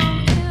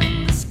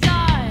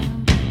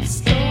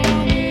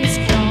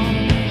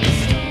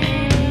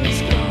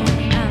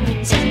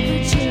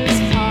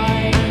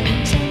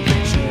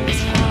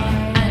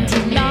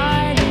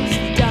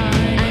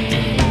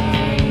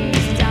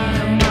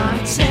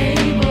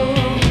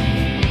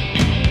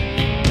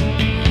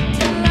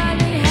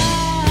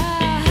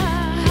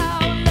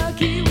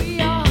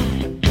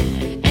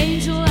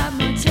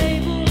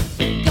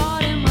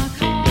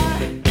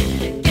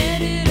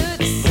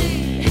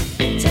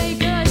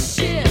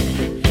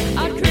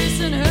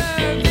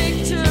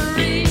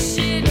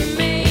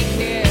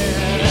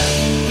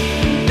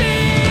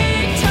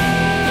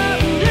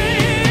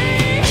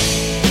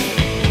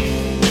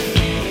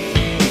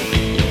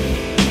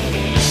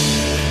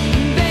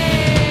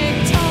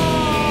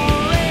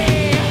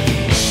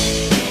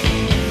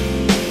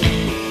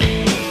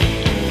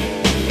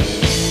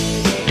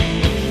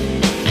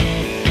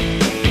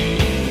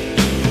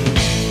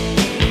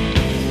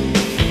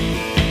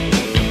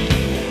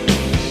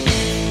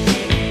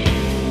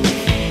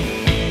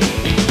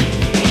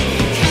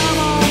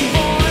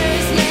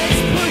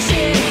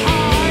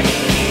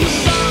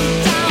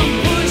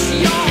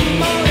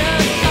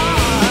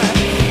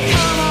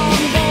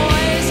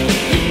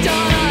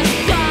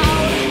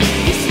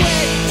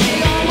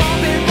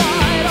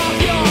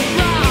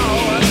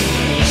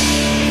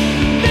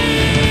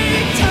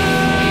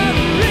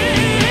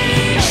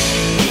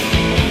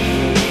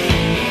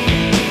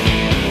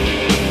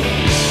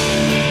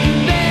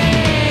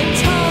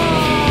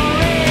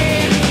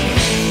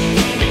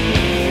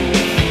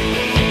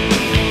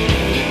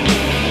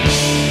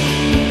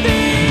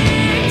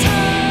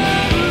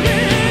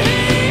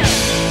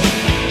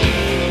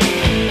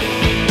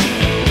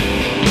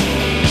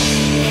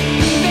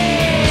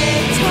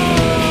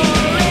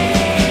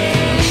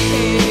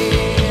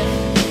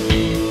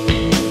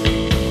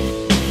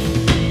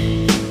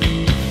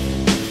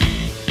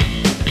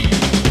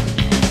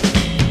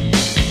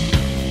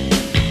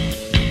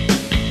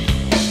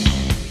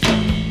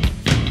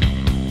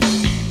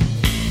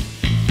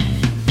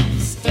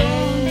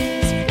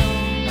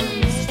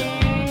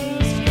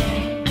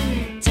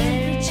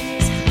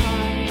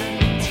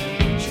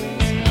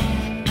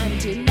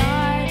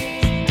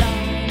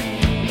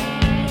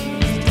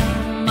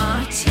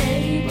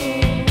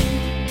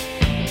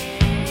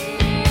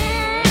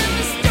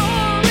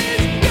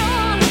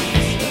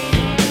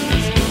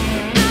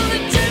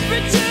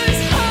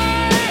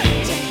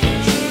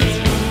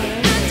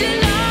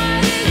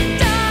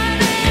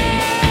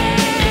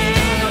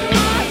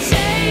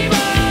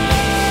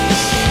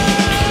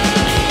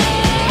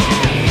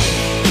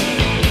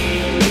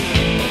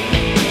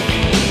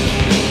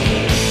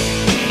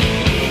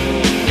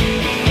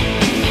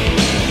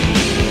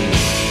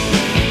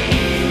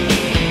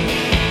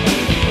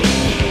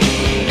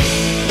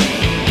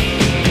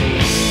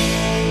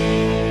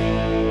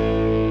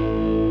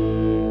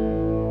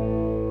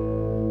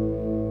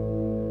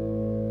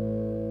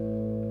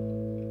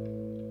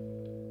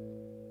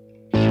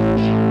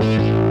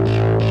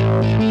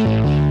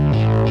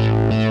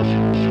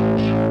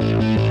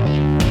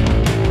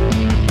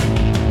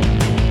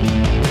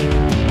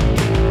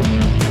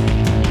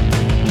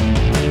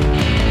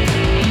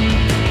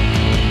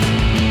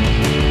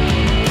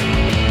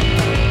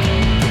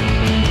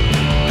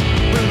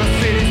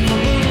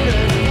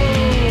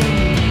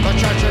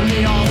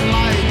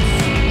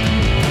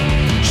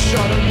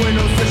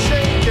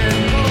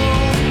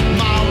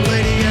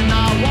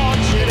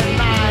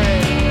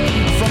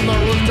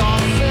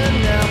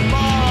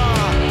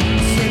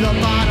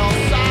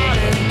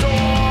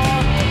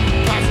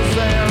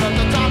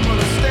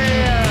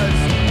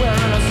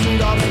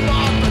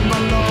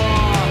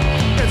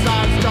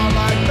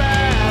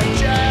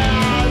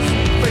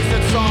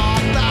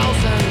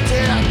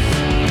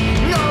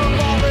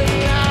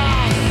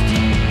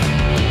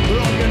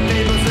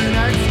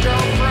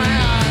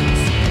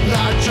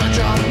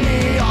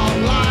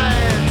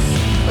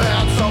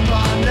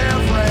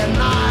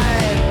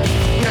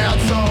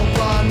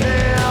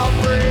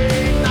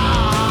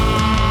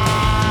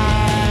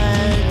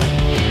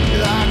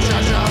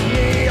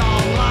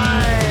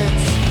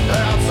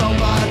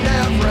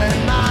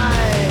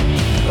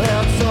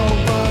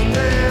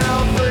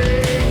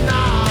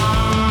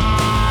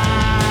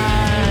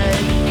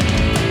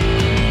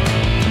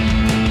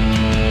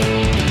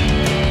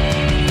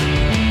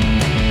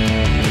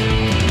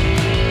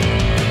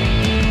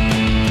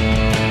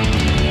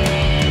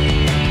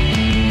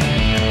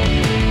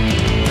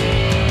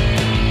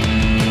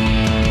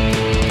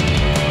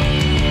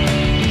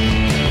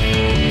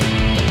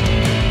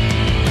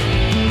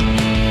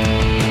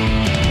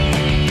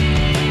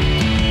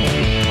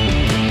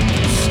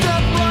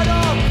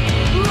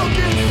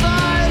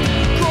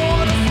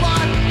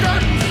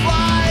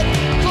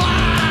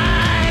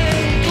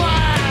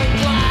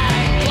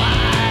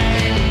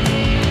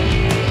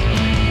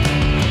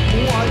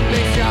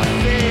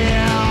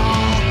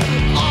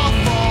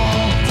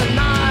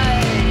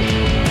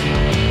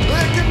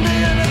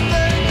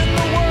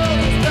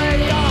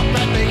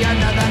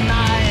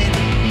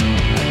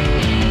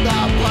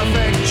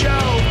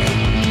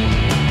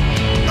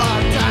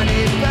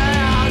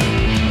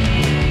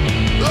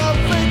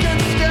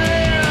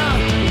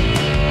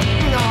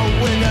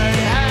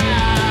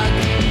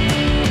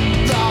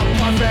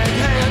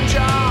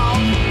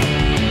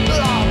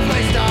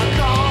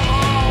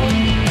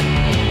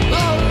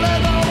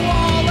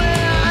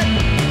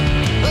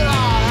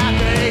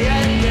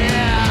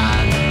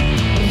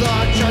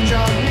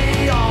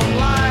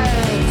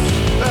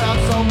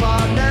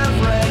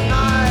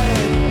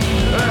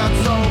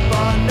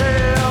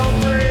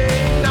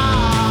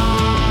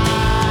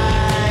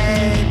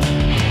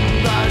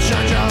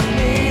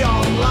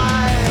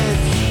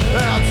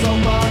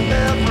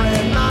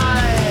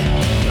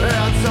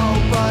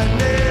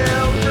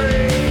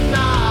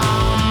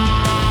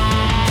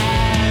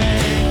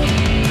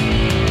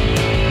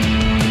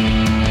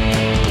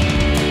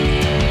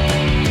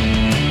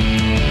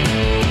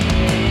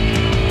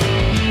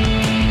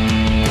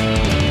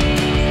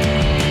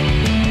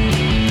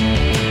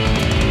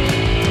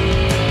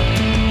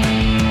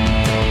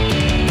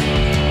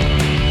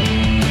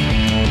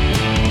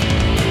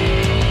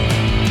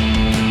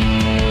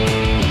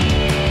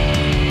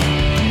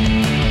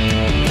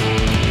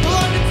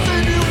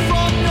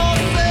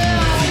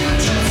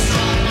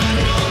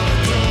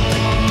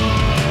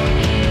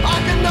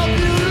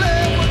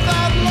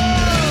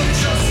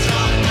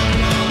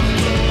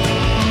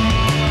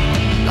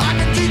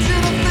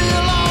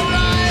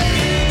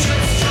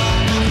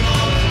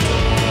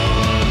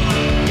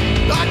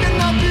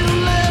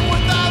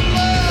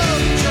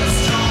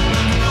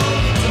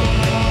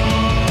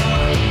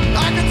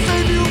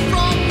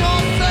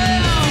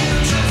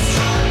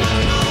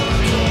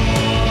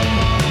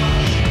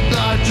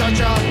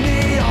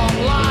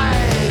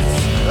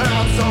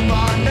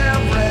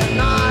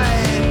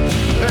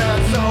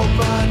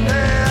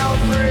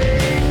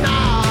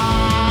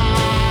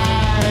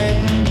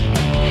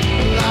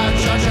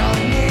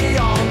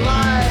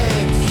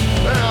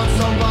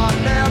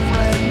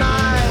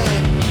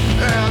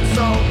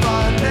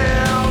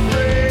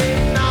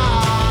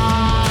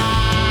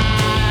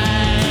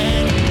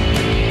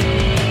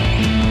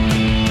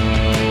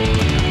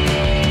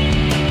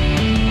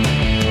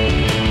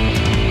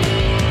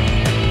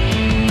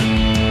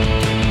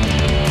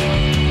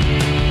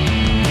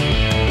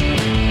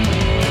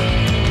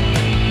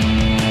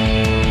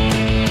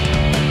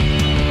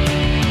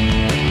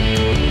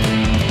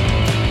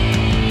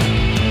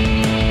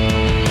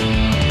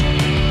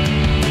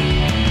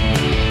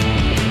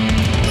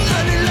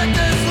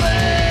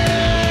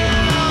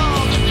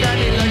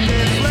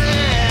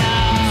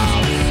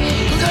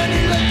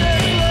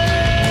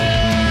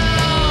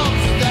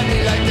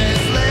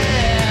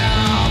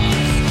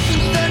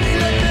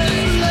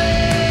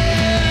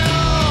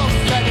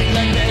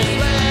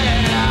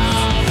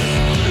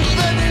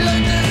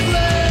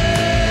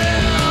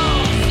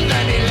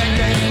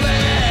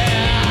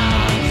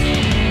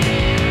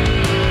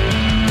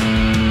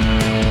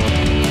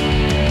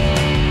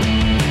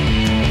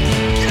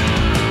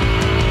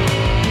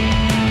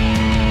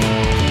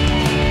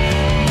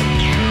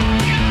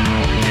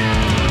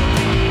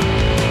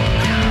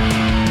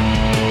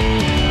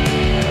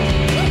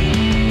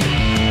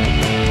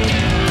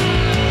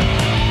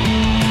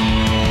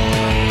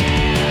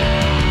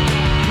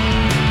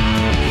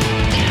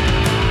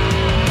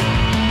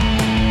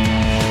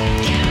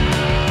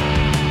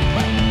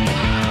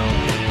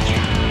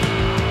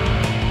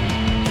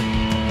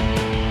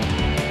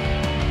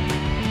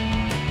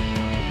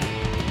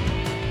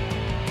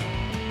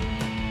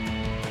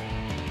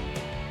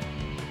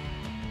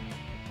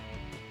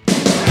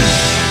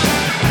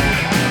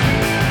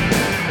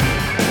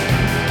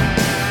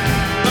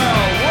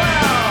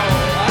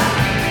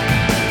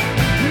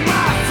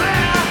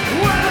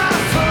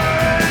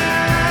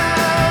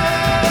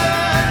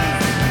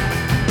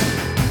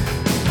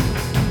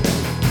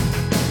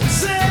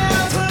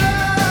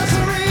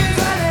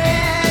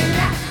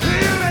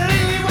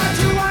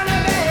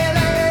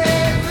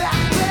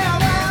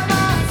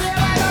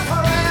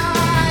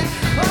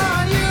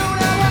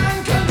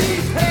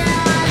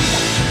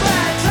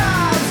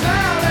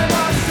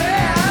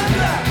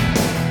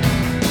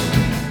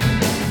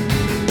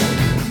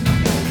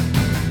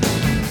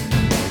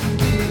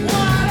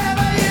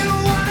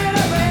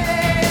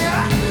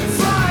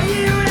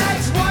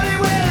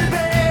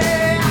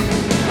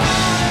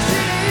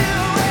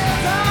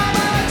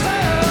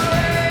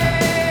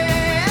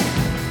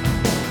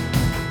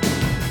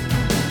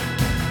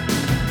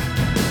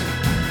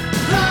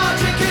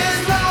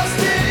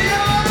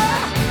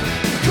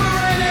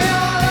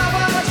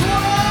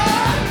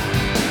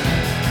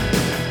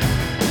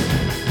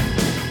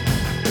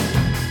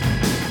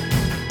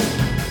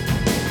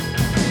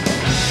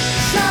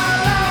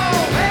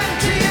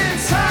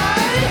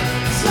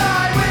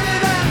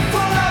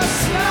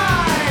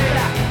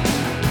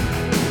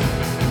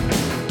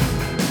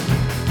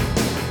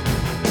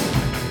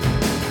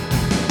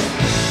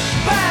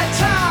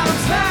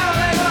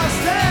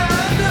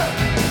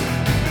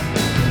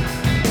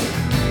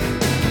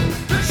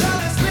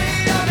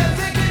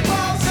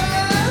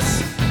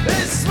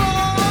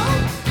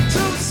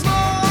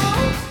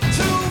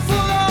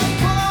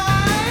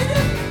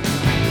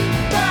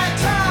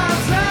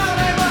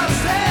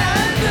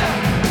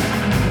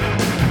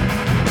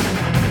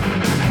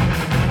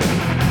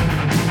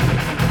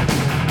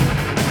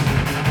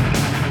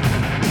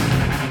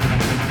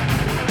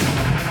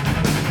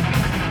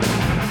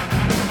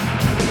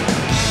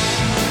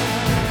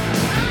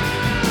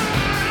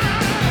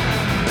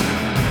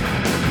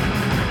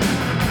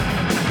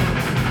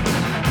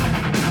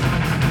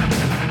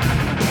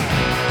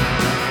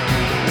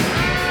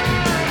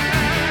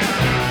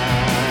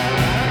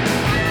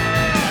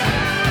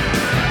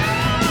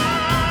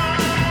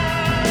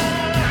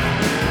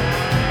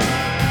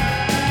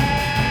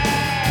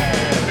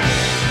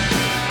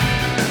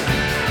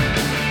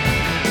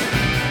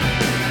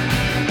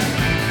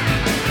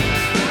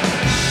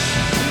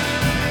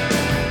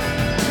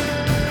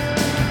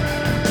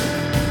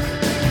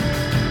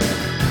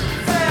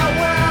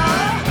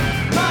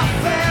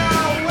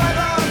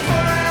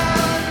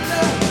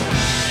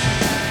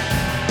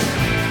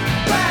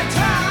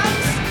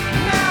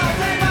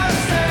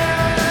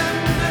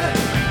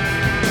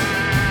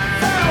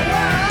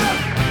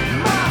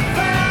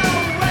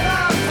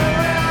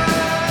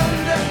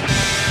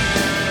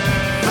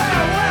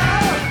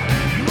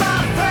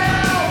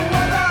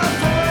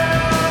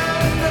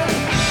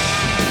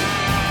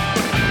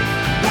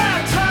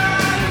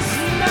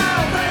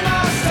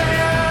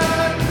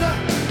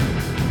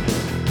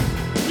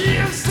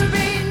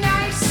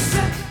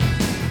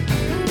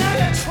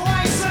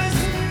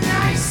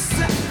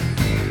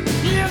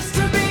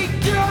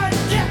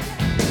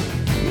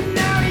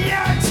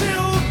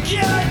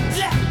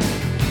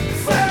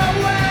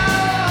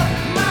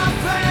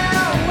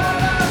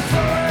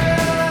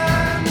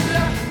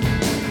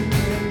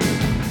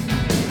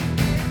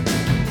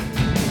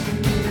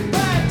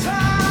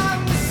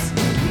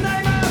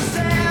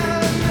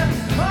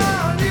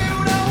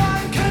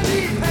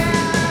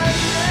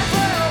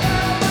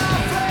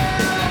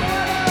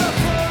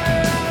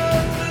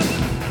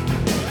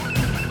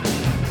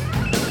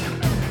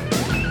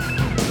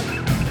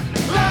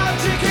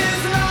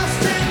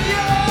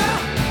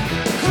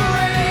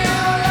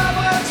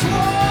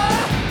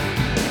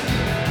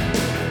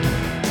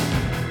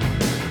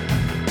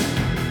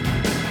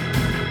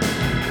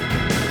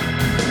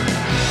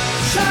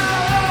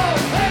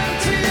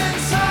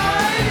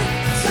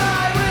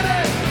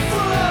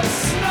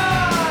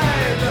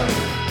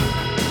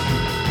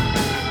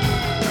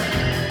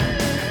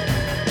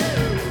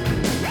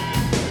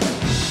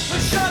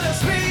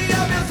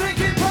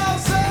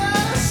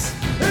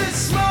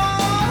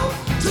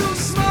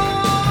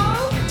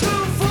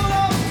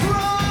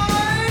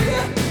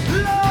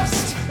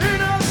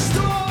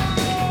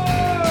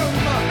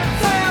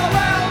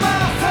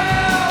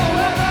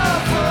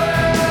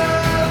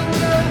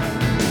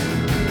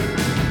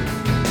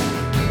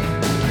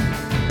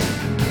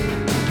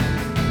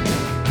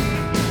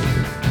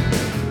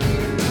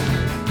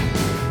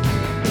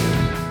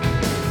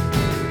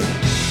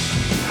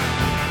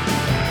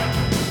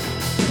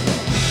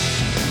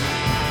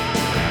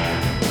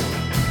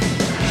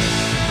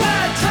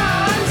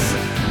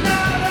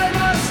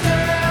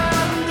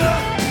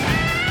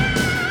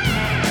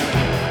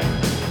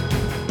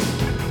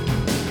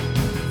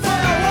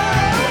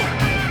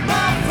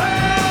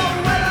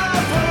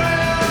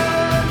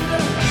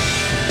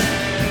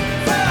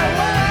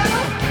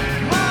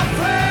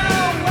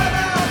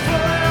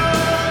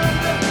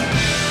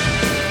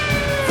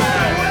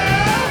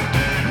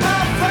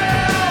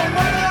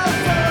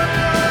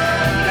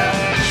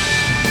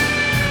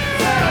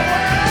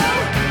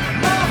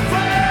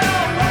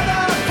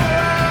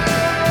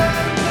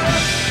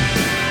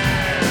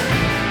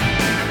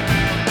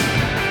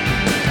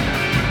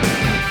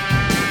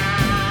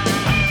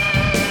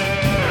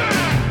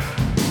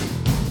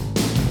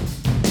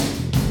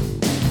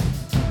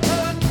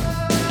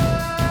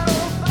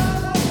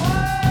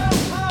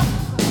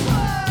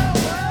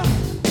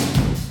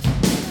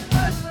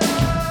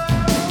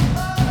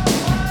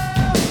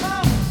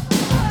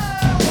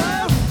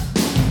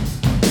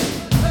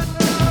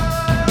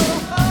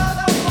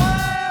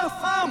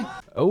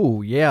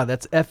Yeah,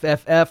 that's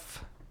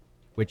FFF,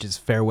 which is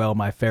Farewell,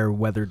 My Fair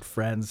Weathered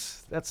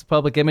Friends. That's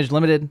Public Image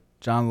Limited,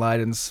 John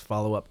Lydon's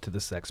follow-up to the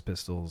Sex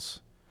Pistols.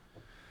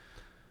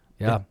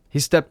 Yeah, he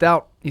stepped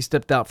out. He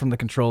stepped out from the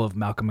control of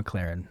Malcolm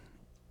McLaren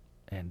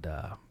and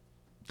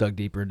dug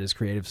deeper into his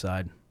creative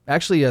side.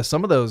 Actually,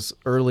 some of those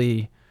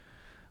early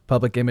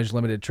Public Image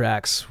Limited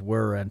tracks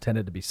were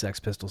intended to be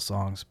Sex Pistols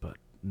songs, but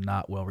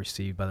not well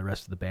received by the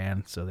rest of the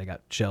band, so they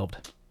got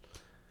shelved.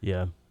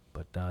 Yeah.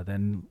 But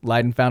then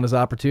Lydon found his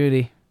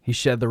opportunity. He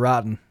shed the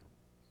rotten,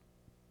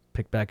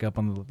 picked back up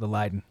on the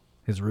Lydon,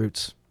 his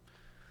roots.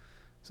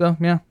 So,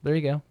 yeah, there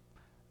you go.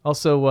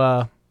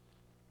 Also,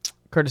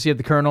 courtesy of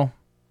the Colonel,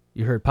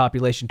 you heard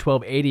Population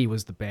 1280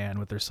 was the band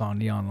with their song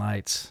Neon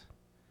Lights.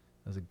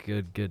 That was a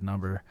good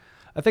number.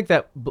 I think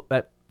that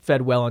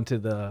fed well into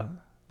the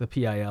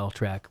PIL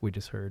track we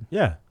just heard.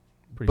 Yeah.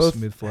 Pretty Both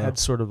smooth flow. had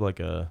sort of like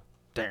a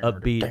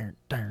upbeat,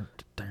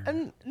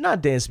 and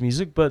not dance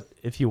music, but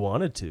if you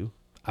wanted to.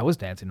 I was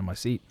dancing in my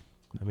seat.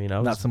 I mean, I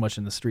was not so much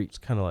in the streets.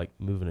 kind of like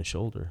moving a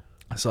shoulder.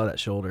 I saw that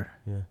shoulder.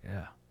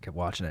 Yeah. Kept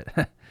watching it.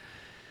 I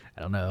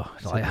don't know.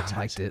 I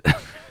liked it.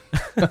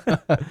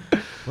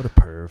 What a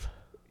perv.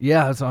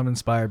 Yeah, that's what I'm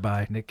inspired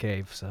by, Nick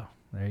Cave. So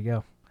there you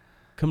go.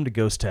 Come to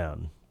Ghost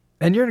Town.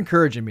 And you're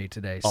encouraging me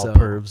today. All so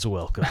pervs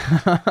welcome.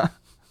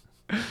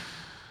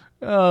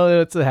 Oh,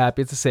 it's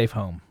a safe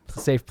home. It's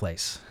a safe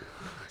place.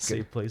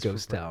 Safe place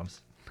Ghost for Town. pervs.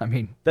 I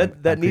mean, That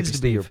I'm needs Creepy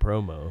to be your Steve.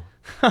 promo.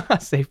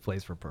 Safe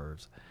place for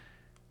pervs.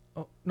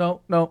 Oh,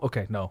 no.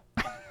 Okay, no.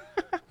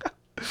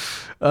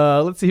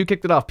 Let's see who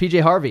kicked it off.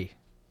 PJ Harvey.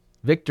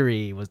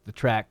 Victory was the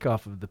track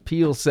off of the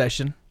Peel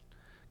session.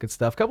 Good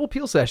stuff. Couple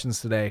Peel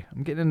sessions today.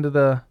 I'm getting into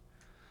the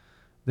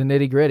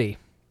nitty gritty.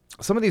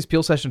 Some of these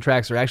Peel session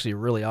tracks are actually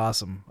really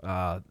awesome.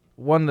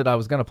 One that I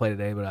was going to play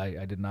today, but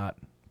I did not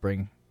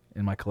bring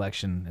in my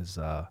collection is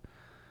a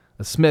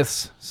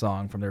Smiths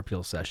song from their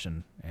Peel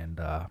session. And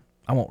I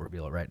won't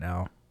reveal it right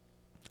now.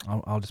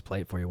 I'll just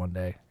play it for you one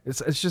day. It's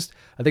just,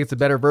 I think it's a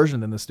better version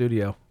than the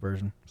studio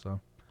version.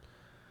 So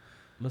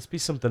Must be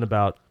something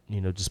about,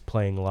 just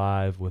playing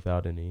live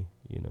without any,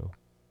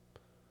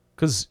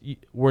 Because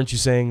weren't you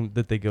saying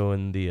that they go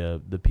in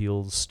the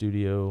Peel's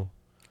studio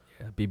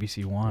yeah,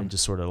 BBC One and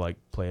just sort of like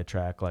play a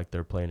track like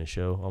they're playing a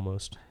show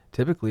almost?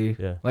 typically,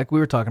 Yeah. like we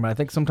were talking about, I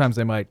think sometimes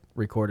they might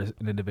record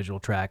an individual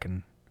track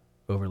and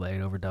overlay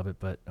it, overdub it.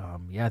 But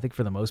yeah, I think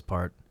for the most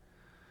part,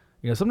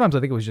 sometimes I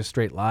think it was just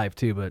straight live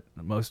too, but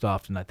most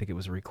often I think it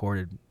was a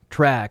recorded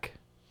track,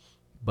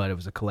 but it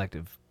was a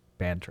collective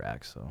band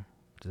track. So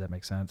does that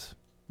make sense?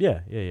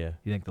 Yeah. You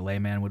think the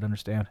layman would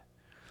understand?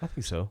 I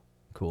think so.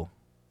 Cool.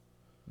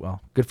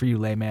 Well, good for you,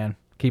 layman.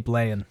 Keep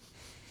laying.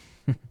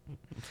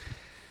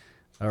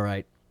 All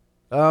right.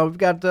 We've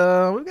got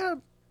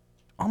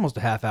almost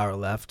a half hour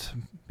left.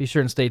 Be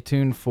sure and stay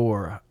tuned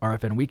for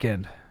RFN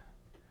Weekend.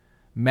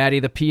 Matty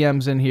the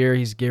PM's in here.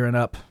 He's gearing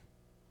up.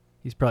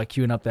 He's probably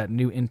queuing up that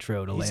new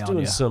intro to lay He's on doing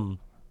you. some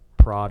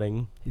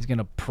prodding. He's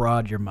gonna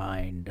prod your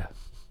mind.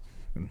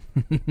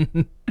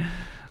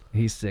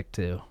 He's sick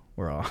too.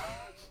 We're all.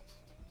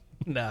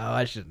 No,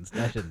 I shouldn't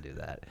do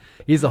that.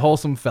 He's a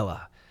wholesome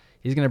fella.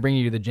 He's gonna bring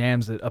you the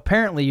jams that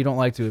apparently you don't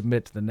like to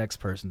admit to the next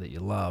person that you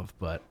love,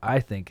 but I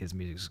think his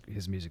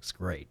music's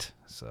great.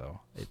 So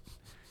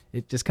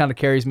it just kind of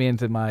carries me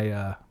into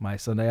my my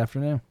Sunday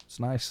afternoon. It's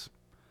nice.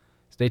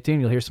 Stay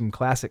tuned. You'll hear some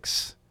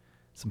classics,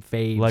 some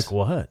faves. Like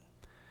what?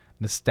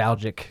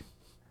 Nostalgic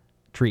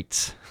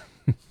treats.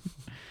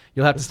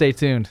 You'll have to stay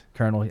tuned,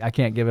 Colonel. I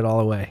can't give it all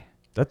away.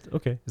 That's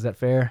okay. Is that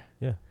fair?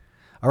 Yeah.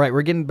 All right,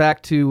 we're getting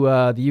back to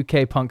the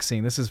UK punk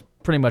scene. This is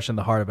pretty much in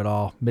the heart of it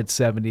all.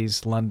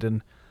 Mid-'70s,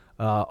 London.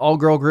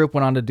 All-girl group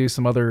went on to do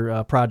some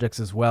other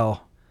projects as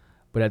well.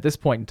 But at this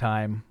point in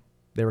time,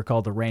 they were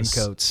called the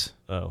Raincoats.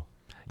 The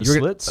You were-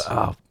 Slits?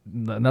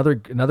 Another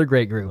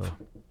great group.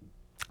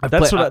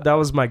 That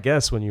was my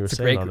guess when you were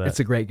saying all that. It's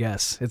a great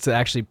guess. It's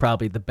actually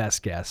probably the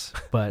best guess,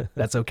 but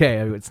that's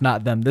okay. I mean, it's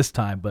not them this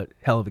time, but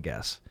hell of a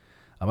guess.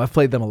 I've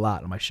played them a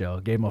lot on my show.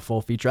 Gave them a full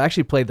feature. I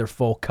actually played their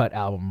full cut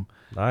album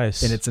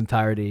Nice. in its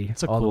entirety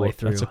all the way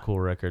through. That's a cool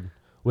record.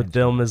 With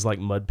them as like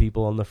mud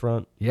people on the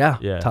front. Yeah,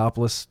 Yeah.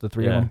 topless, the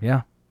three of Yeah. them.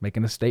 Yeah,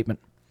 making a statement.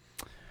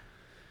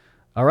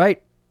 All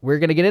right, we're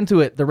going to get into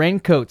it. The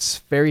Raincoats,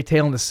 Fairy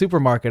Tale in the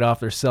Supermarket off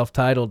their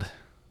self-titled,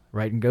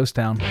 right in Ghost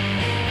Town.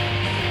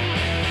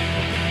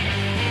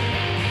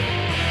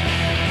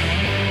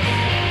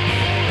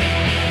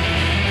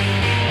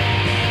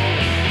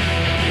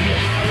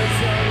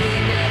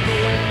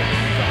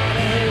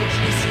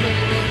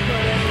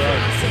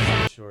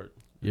 Short.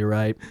 You're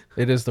right.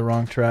 It is the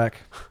wrong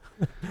track.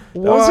 That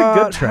was a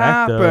good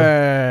track,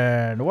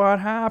 though. What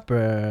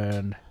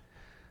happened?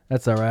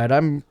 That's all right.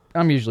 I'm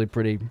usually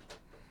pretty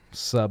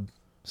sub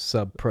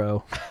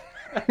pro.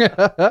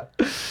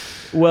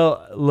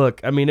 Well, look,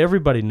 I mean,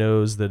 everybody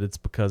knows that it's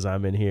because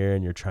I'm in here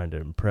and you're trying to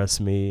impress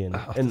me. And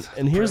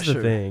here's the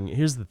pressure. thing.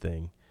 Here's the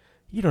thing.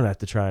 You don't have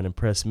to try and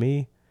impress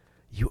me.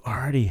 You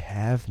already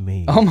have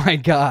me. Oh my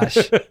gosh.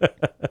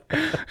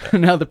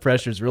 Now the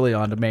pressure's really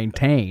on to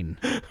maintain.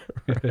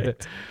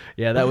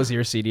 Yeah, that was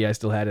your CD I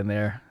still had in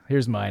there.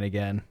 Here's mine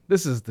again.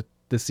 This is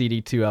the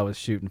CD 2 I was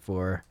shooting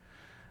for.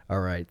 All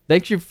right.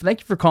 Thank you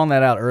for calling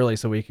that out early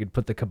so we could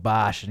put the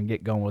kibosh and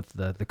get going with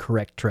the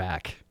correct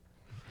track.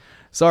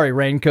 Sorry,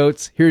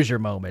 Raincoats. Here's your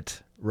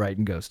moment. Right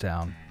in Ghost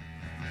Town.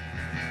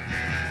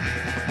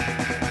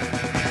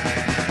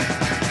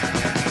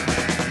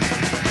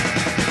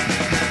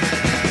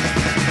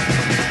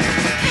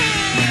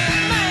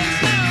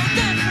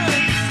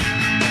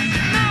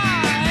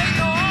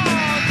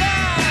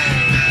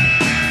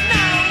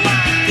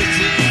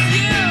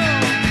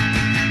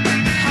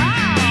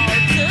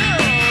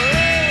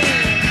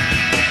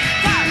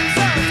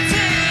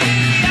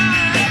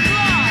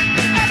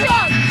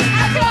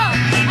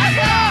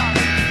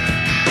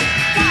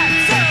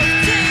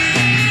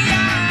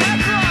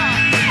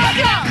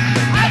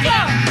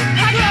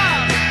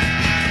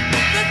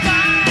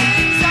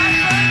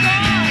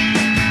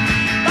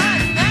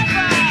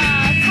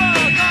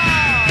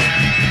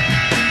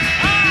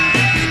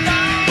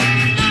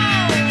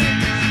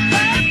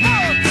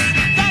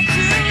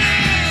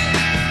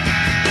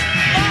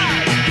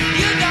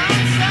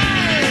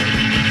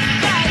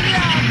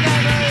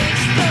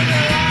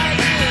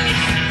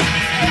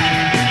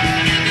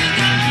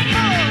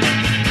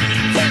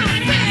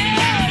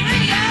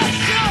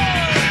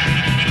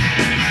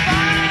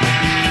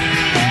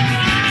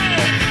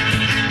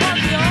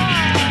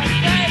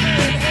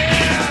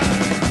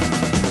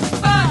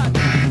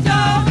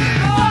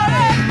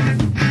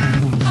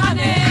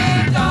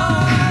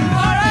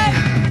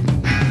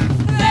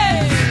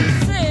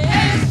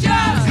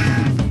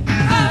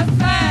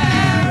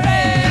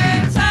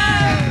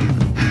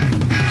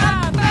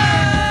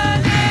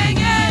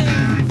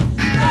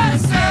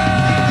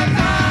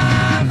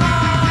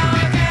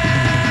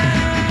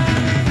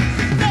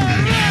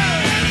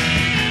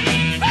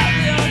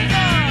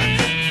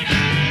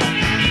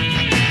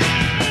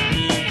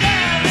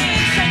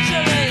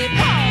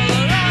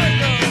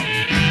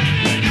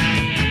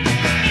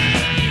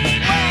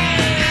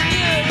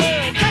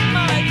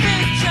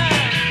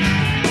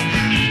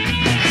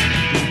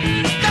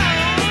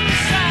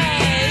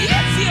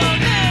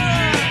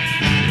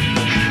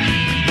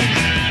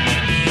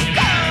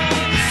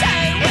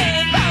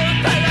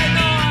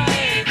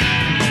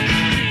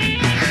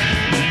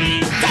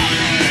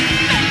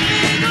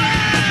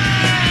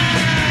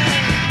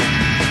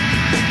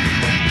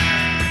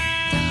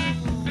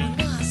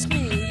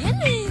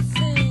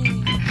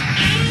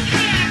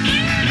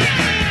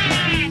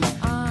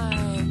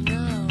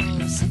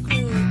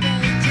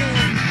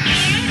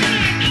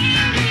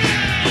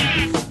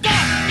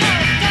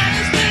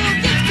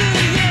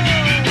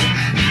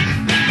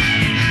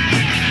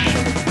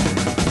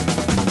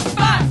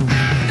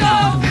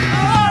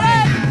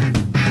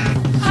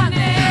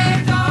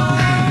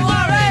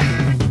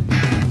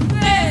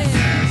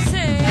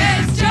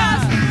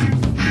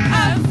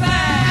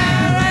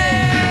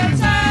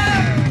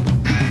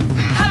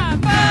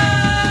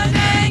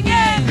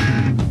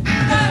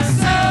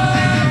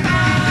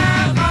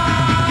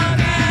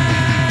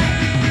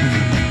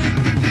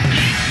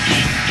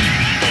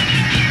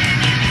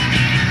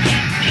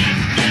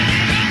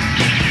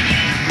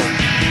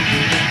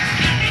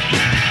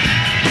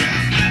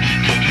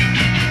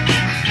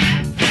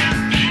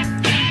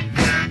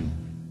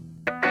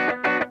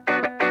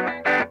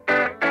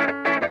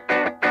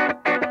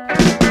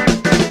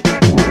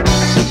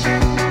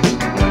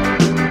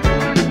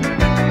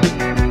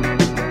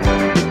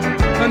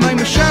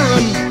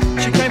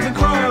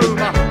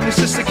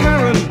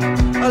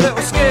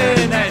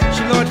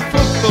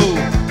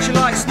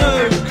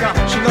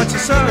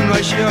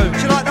 ratio.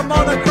 She like the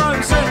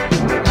monochrome set.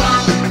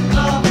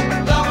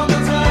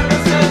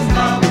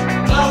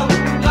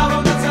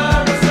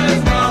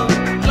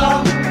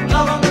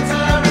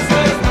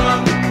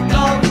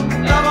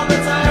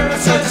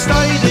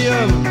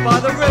 By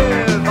the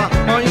river,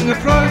 buying a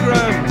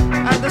program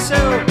and the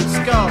silk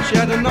scarf. She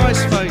had a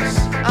nice face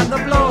and the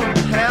blonde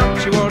hair.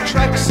 She wore a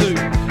tracksuit.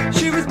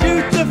 She was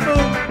beautiful.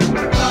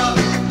 Love,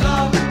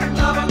 love,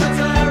 love on the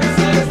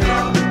terraces.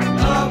 Love,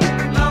 love,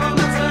 love on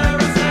the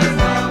terraces.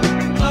 Love,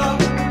 love,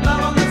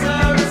 love on the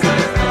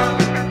terraces. Love,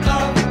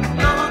 love,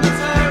 love on the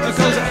terraces.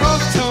 Because at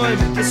half time,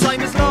 the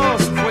same as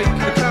last week,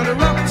 the crowd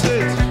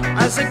erupted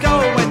as the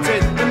goal went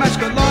in. The match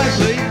got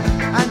lively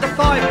and the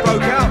fight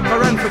broke out. I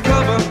ran for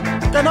cover.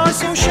 Then I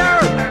saw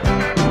Sharon.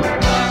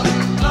 Love,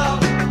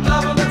 love,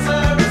 love on the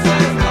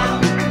terraces.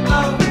 Love,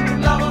 love,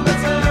 love on the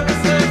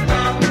terraces.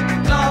 Love,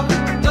 love,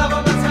 love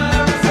on the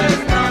terraces.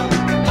 Love,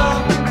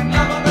 love,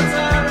 love on the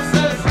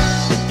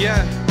terraces.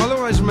 Yeah, I'll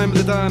always remember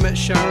the day I met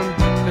Sharon.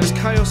 There was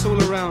chaos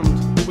all around.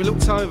 We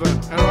looked over,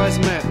 our eyes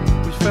met.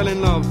 We fell in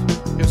love.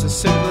 It was as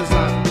simple as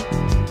that.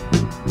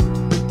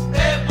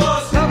 It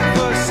was love at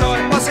first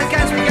sight. Once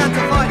again we began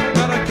to fight,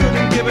 but I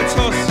couldn't give a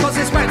toss. Cause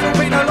this match will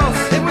be no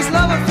loss. It was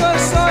love at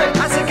first sight.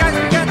 As the guys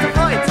began to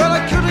fight, but I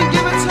couldn't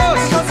give a toss.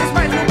 Because this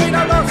match will be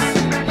no loss.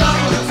 Love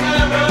on the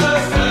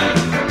terraces.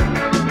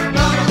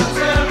 Love on the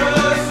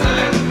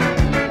terraces.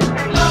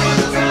 Love on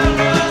the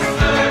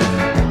terraces.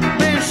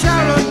 Me and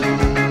Sharon.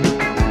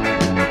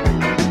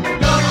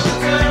 Love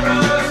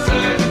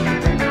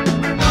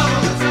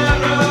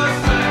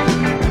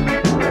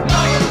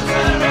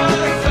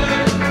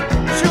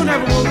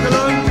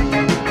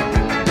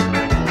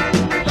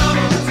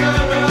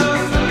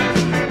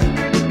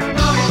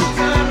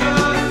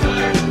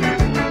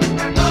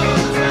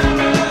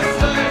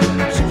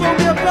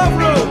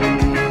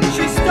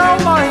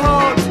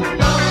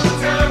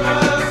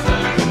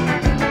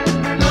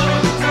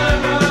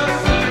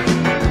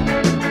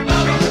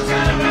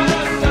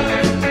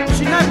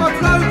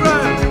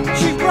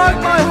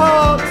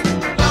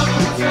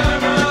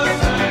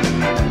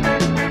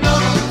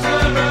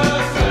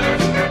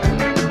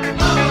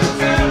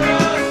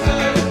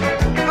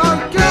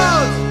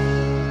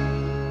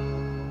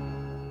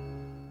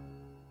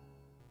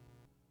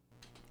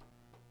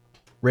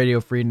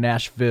Radio Free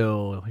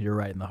Nashville. You're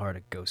right in the heart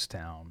of Ghost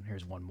Town.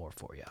 Here's one more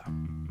for you.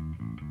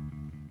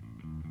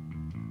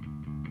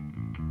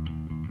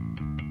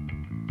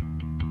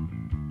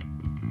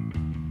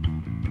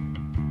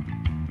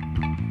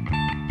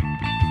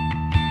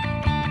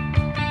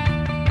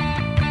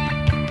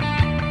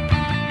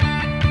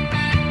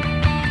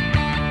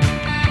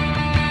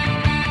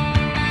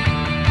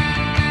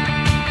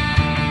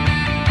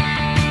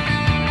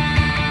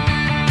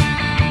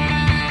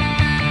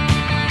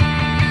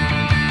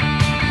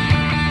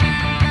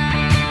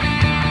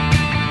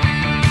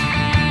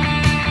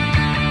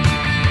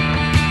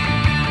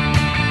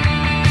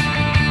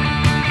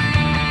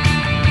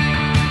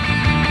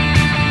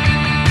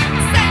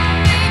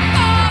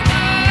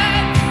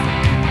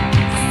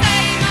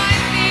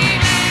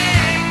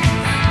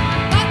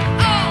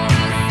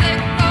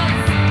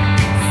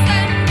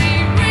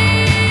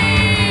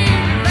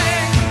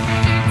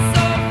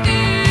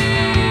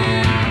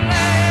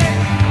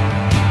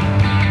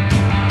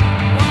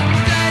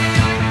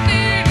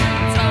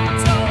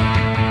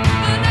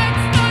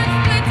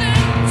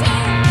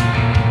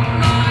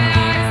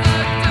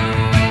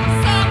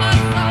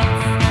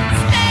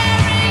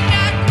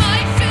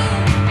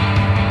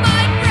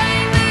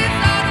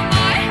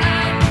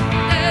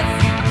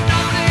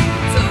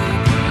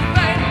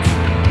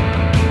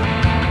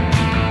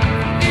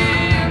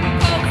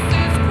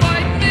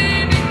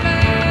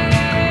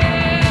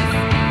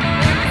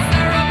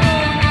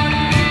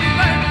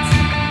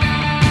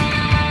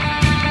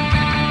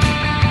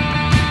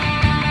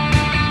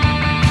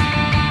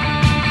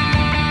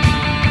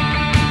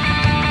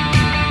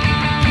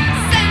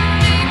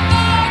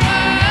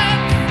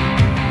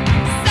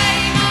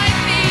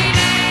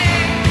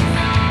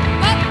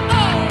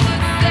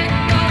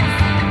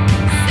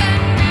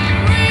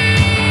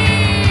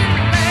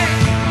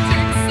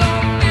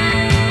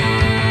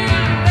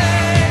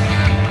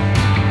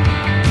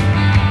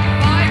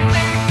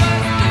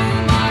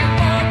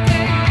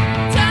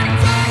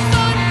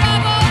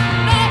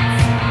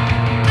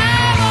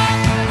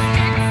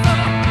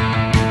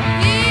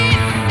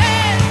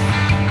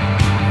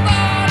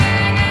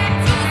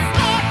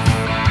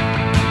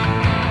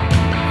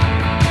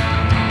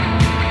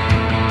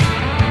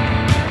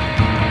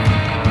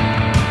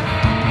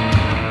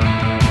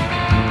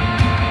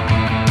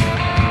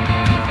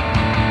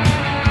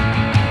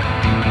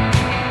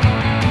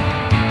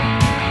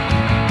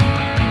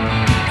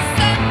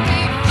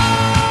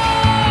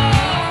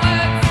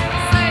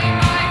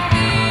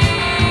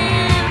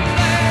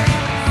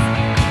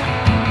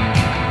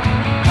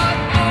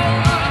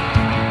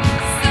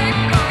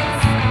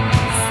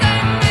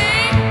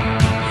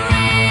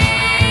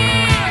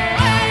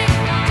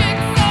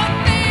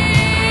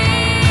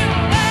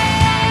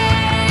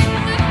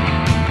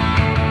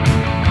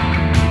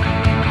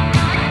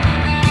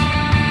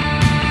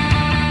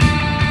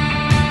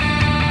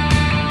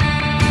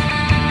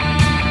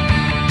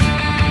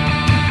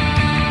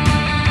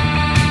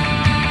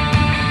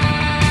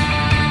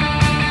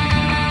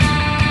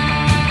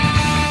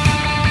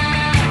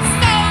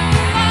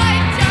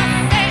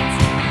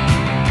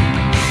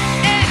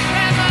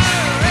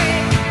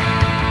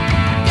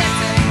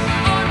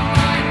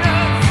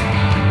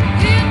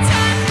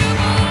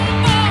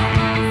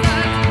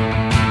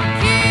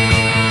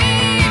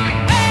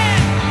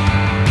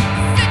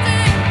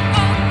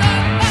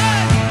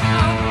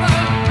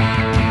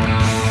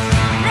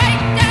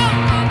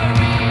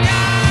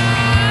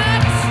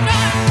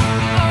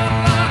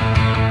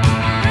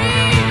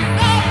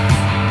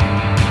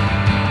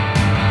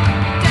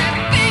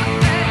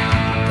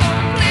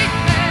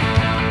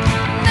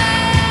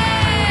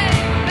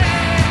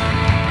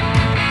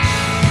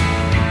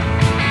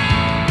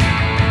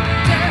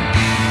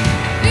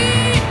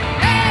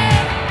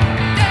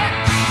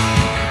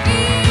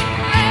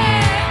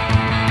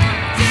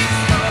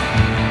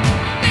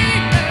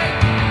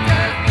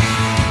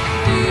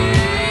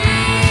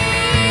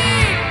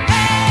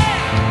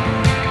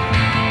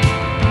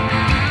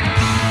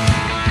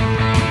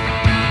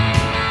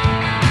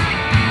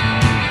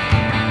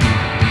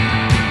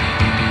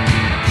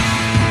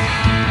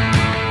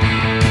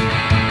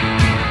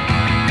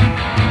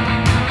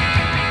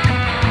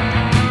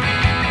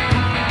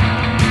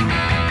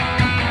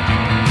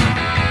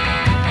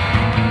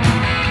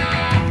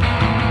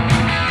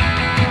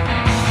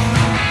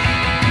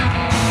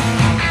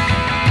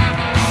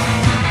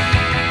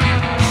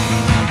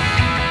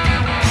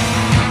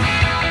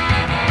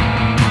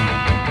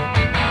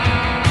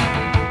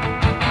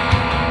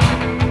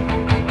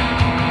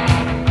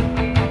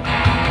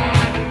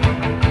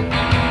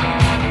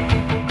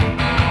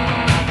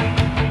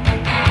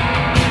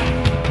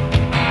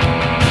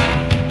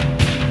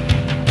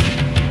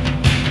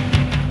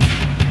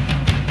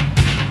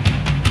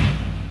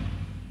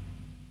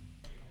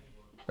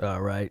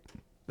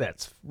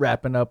 That's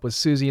wrapping up with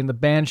Susie and the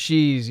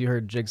Banshees. You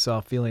heard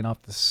Jigsaw feeling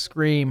off the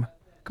Scream.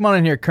 Come on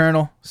in here,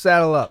 Colonel.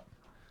 Saddle up.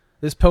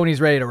 This pony's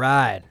ready to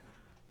ride.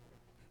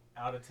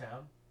 Out of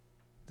town?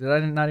 Did I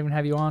not even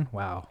have you on?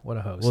 Wow, what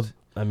a host. Well,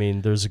 I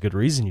mean, there's a good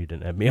reason you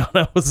didn't have me on.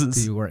 I wasn't.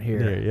 You weren't here.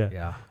 there, yeah.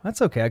 Yeah.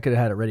 That's okay. I could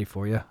have had it ready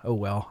for you. Oh,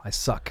 well. I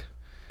suck.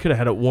 Could have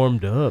had it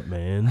warmed up,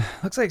 man.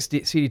 Looks like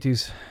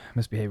CD2's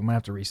misbehaving. Might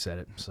have to reset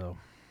it. So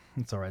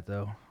it's all right,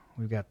 though.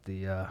 We've got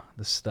the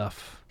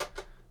stuff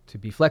to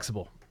be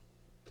flexible.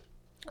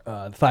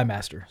 The Thigh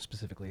Master,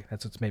 specifically.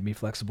 That's what's made me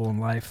flexible in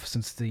life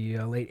since the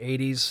late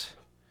 80s.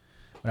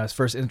 When I was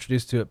first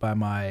introduced to it by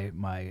my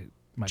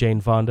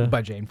Jane Fonda.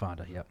 By Jane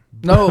Fonda, yep.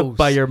 No.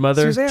 By your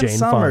mother, Suzanne Jane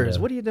Summers.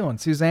 Fonda. What are you doing?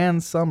 Suzanne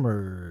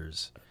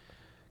Summers.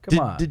 Come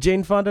on. Did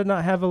Jane Fonda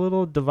not have a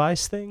little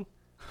device thing?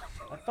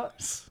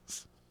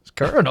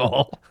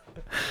 Colonel.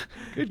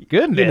 Good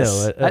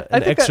goodness. You know, I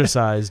an think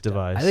exercise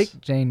device. I think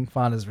Jane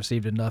Fonda's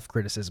received enough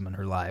criticism in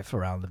her life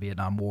around the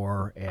Vietnam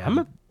War. And I'm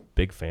a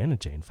big fan of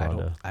Jane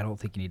Fonda. I don't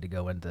think you need to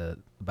go into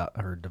about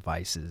her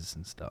devices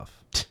and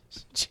stuff.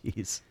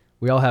 Jeez.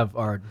 We all have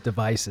our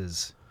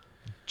devices.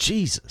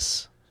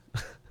 Jesus.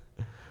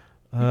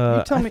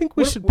 You tell I me, think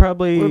we what- should what-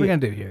 probably. What are we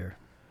going to do here?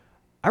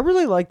 I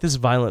really like this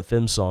Violent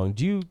Femmes song.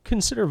 Do you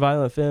consider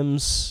Violent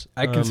Femmes?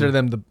 I consider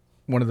them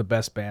one of the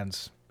best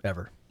bands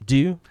ever. Do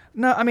you?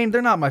 No, I mean,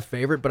 they're not my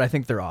favorite, but I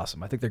think they're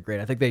awesome. I think they're great.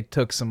 I think they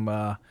took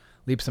some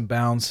leaps and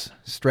bounds,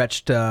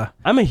 stretched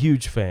I'm a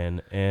huge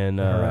fan, and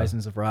the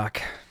horizons of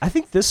rock. I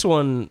think this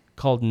one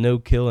called "No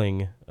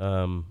Killing"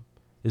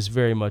 is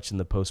very much in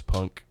the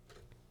post-punk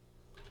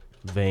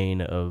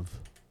vein of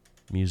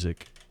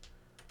music.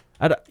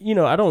 I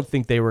don't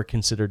think they were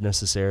considered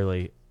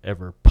necessarily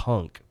ever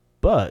punk,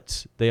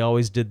 but they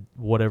always did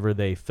whatever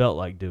they felt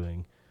like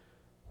doing,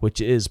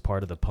 which is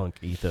part of the punk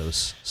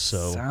ethos.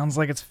 So Sounds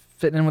like it's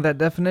fitting in with that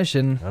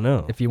definition. I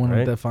know, If you want right?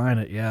 to define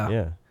it, yeah.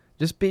 yeah.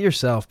 Just be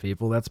yourself,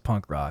 people. That's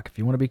punk rock. If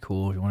you want to be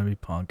cool, if you want to be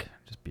punk,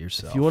 just be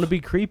yourself. If you want to be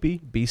creepy,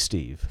 be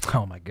Steve.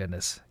 Oh my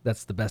goodness,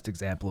 that's the best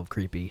example of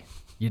creepy.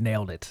 You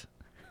nailed it.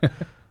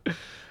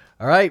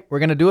 All right, we're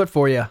gonna do it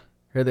for you.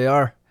 Here they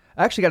are.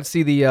 I actually got to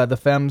see the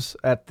Femmes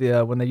at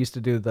the when they used to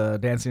do the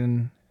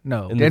dancing.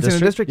 No, In the Dancing in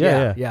the District. District? Yeah,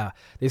 Yeah, yeah.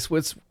 They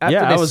switched.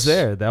 Yeah, I was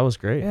there. That was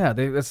great. Yeah,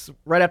 that's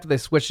right after they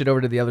switched it over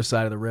to the other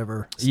side of the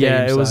river. Yeah,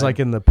 stadium it was side. like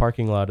in the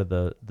parking lot of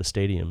the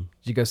stadium.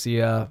 Did you go see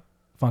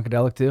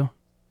Funkadelic too?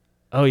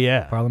 Oh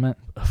yeah, Parliament.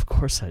 of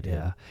course I did.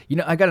 Yeah. You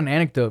know, I got an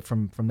anecdote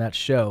from that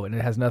show, and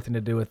it has nothing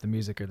to do with the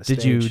music or the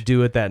Did stage. you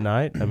do it that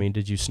night? I mean,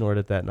 did you snort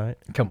it that night?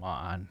 Come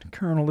on,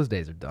 Colonel, his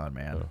days are done,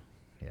 man. Oh.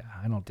 Yeah,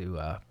 I don't do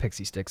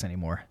pixie sticks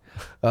anymore.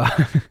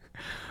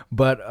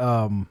 But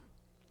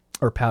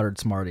or powdered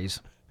Smarties.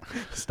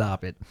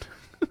 Stop it.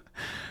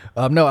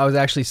 No, I was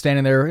actually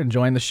standing there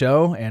enjoying the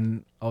show,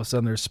 and all of a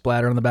sudden there's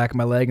splatter on the back of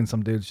my leg, and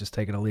some dude's just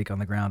taking a leak on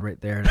the ground right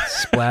there, and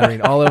it's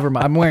splattering all over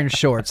my. I'm wearing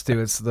shorts too.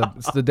 It's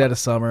the dead of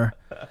summer.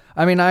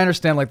 I mean, I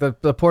understand like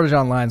the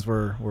Porta-John lines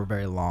were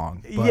very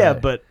long. But, Yeah,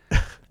 but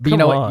you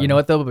know what? on. You know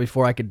what though? But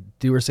before I could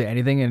do or say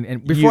anything,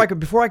 and before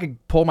I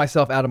could pull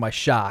myself out of my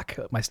shock,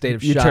 my state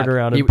of You shock, turned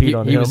around and he, peed he,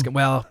 on he was him.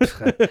 well.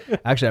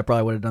 Actually, I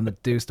probably would have done the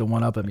deuce to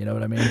one up him. You know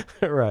what I mean?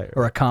 right.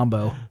 Or a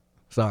combo.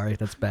 Sorry,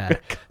 that's bad.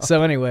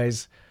 So,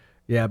 anyways,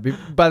 yeah.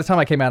 By the time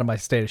I came out of my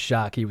state of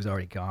shock, he was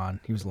already gone.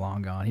 He was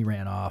long gone. He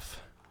ran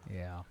off.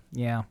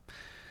 Yeah.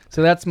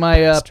 So that's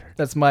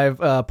my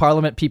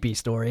Parliament pee-pee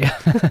story.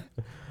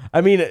 I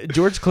mean,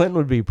 George Clinton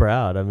would be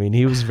proud. I mean,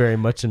 he was very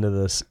much into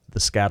the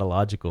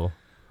scatological.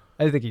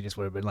 I think he just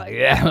would have been like,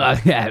 yeah.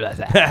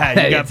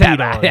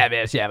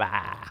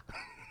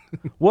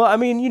 Well, I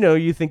mean,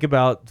 you think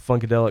about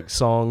Funkadelic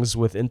songs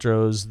with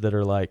intros that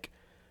are like,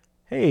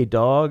 "Hey,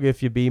 dog,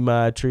 if you be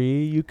my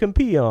tree, you can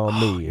pee on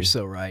me." You're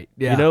so right.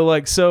 Yeah.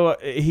 That's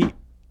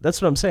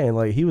what I'm saying.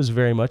 Like, he was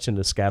very much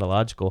into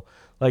scatological.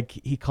 Like,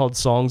 he called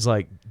songs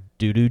like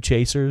 "Doo-doo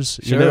Chasers."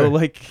 Sure.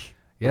 Like,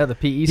 Yeah, the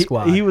PE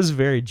squad. He was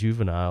very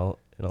juvenile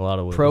in a lot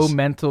of ways.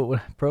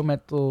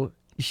 Pro-mental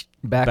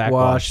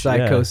backwash yeah.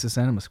 psychosis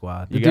enema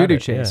squad. The You got Doo-doo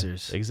it, yeah.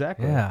 Chasers.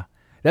 Exactly. Yeah.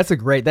 That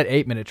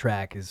 8-minute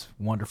track is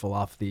wonderful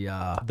off the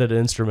The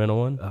instrumental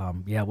one.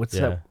 what's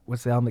Yeah.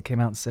 what's the album that came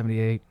out in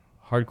 78?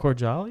 Hardcore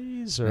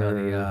Jollies,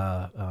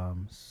 or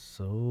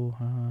So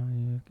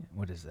High.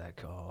 What is that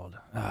called?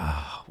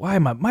 Why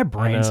am my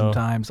brain know.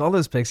 sometimes? All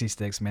those pixie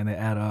sticks, man, they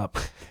add up.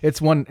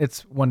 It's one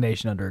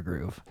nation under a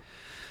groove.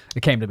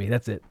 It came to me.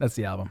 That's it. That's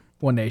the album.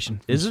 One Nation.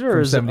 is it, from or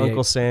is it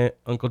 78.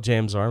 Uncle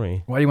Jam's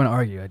Army? Why do you want to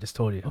argue? I just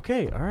told you.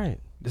 Okay, all right.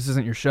 This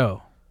isn't your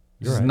show.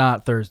 This You're is right.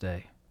 not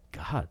Thursday.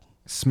 God,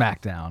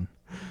 SmackDown.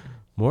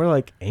 more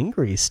like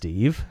angry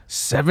Steve.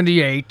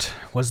 78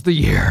 was the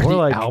year. More the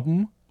like-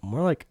 album.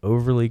 More like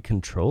overly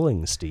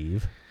controlling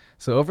Steve.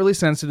 So overly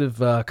sensitive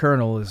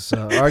Colonel is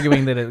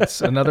arguing that it's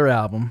another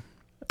album,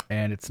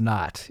 and it's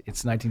not.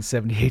 It's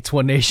 1978's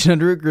One Nation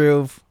Under a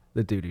Groove,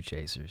 the Doo-Doo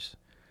Chasers.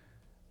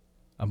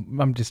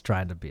 I'm just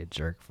trying to be a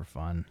jerk for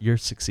fun. You're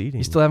succeeding.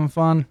 You still having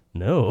fun?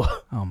 No,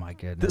 Oh my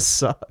goodness. this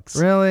sucks.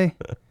 Really?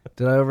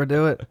 Did I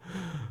overdo it?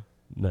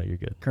 No, you're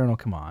good. Colonel,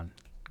 come on.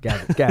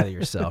 Gather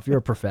yourself. You're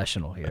a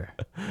professional here.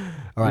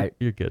 All right.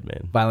 You're good,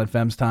 man. Violent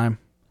Femmes time.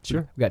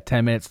 Sure. We got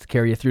 10 minutes to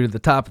carry you through to the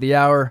top of the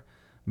hour.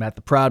 Matt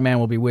the Proud Man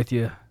will be with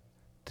you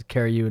to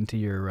carry you into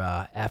your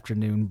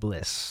afternoon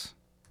bliss.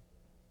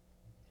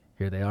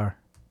 Here they are.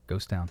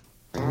 Ghost Town.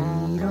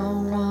 We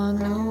don't want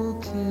no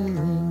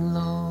killing,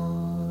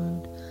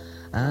 Lord.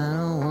 I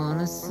don't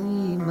wanna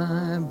see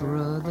my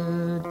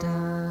brother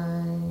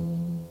die.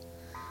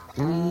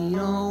 We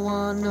don't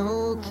want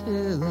no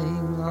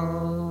killing,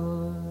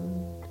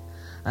 Lord.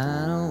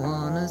 I don't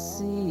wanna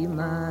see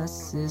my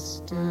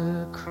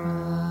sister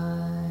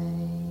cry.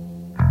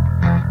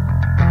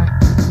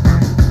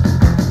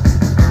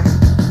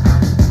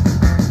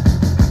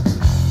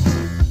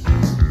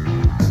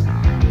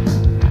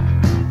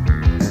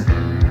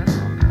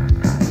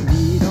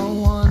 We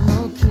don't want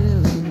no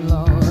killing,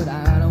 Lord.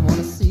 I don't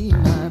wanna see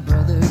my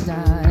brother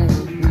die.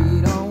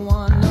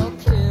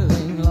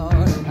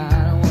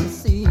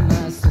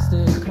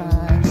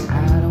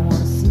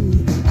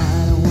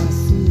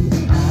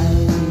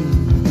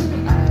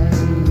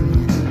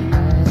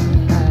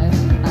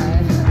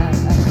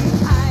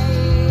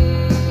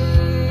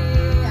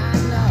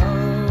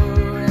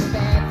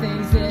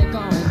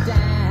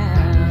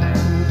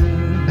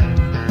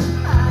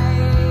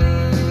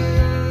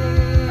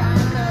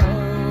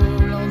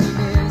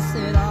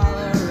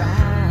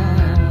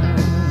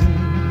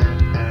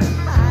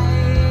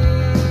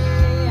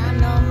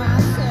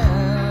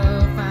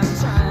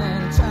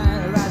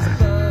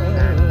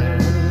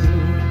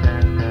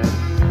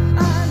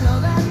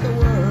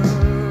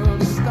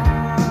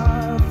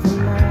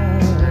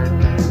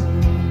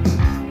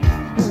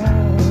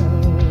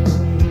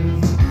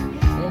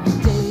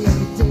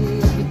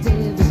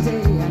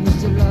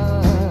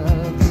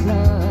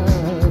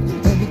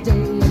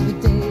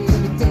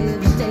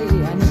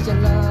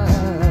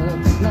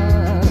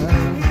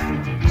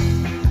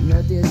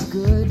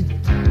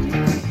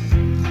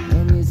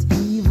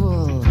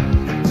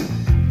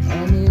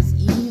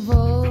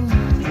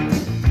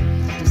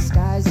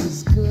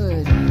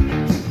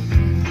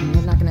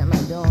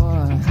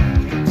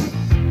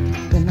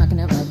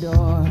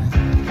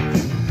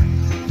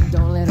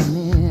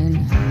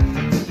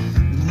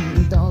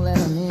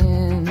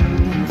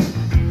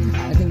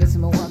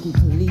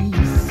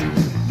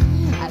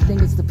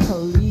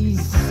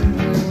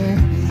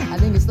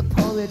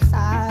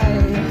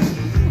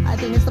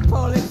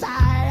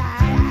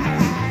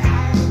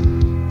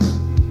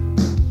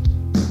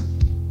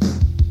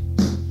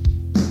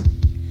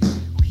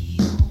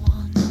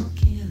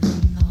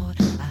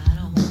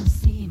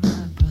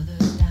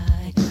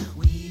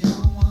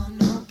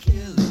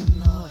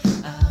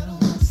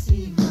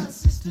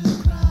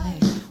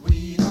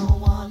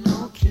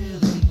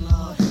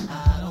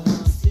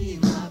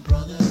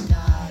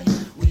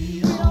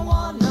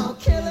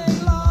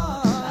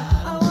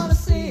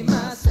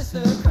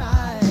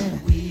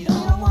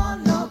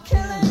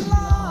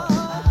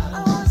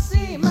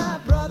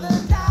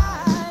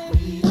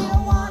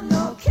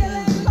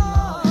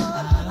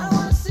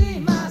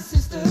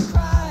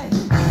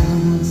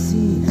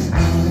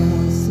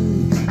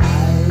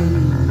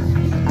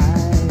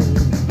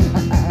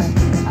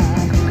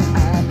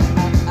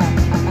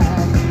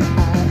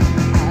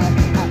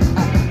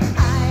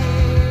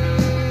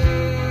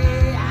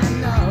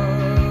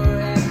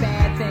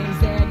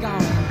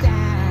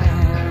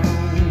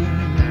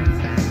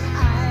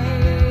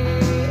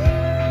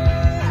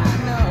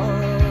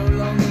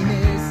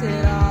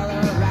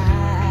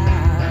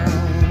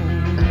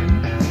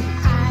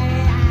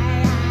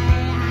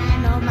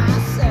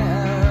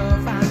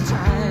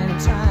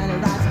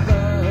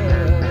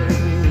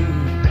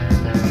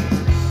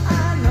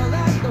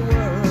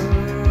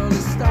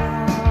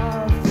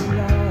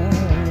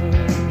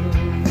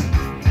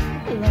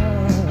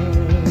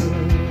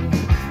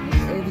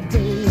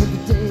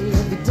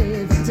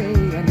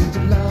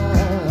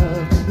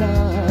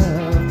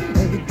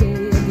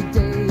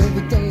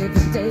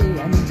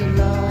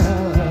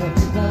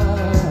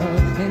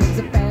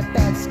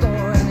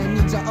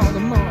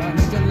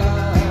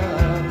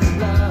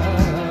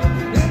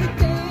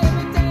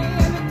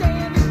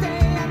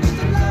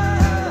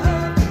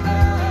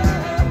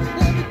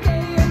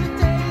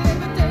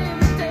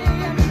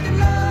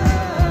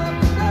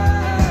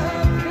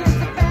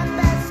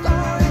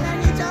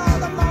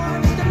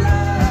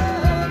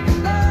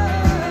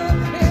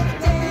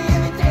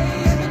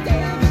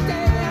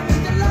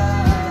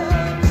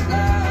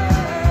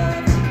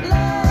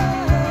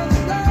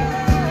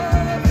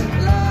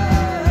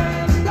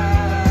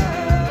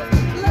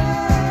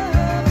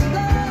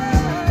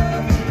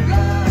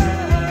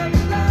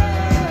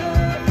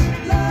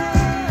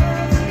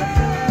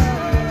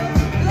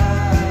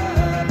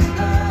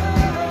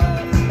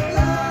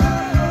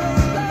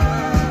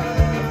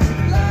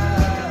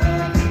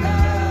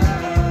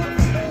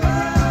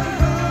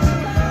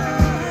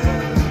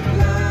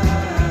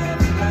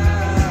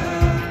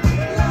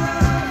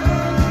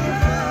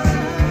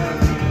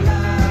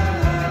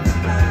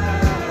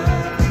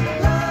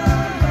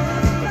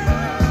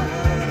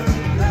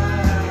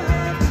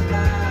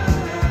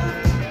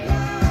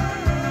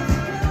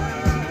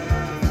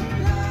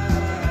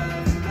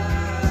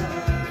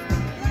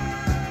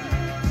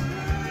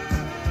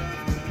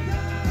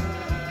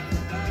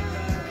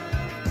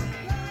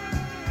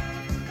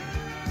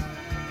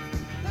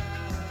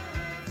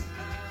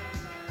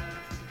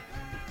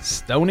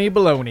 Stony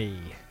Baloney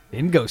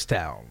in Ghost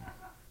Town.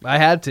 I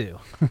had to.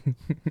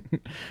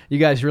 You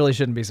guys really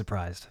shouldn't be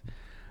surprised.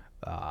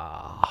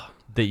 That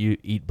you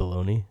eat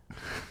bologna?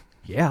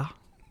 Yeah.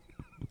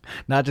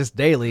 Not just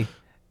daily,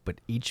 but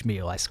each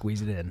meal I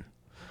squeeze it in.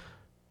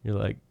 You're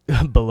like,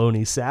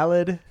 bologna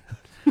salad?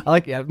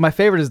 My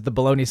favorite is the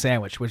bologna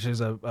sandwich, which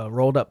is a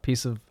rolled up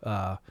piece of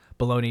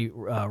bologna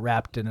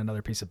wrapped in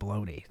another piece of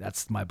bologna.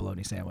 That's my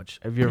bologna sandwich.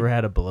 Have you ever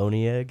had a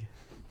bologna egg?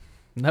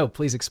 No,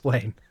 please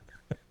explain.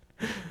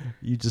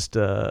 You just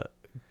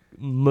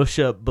mush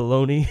up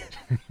bologna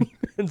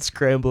and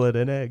scramble it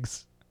in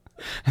eggs.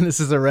 And this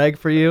is a reg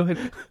for you?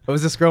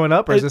 Was this growing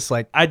up, or is this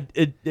like...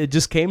 It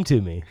just came to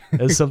me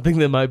as something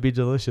that might be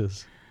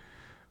delicious.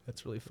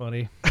 That's really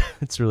funny.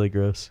 It's really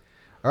gross.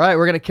 All right,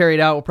 we're going to carry it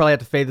out. We'll probably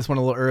have to fade this one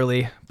a little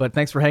early, but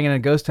thanks for hanging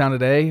in Ghost Town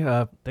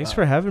today. Thanks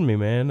for having me,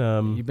 man.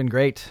 You've been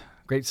great.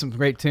 Some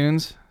great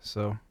tunes.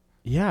 So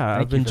yeah,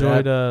 thank I've you for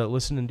enjoyed that.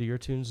 listening to your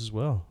tunes as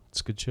well.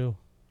 It's a good show.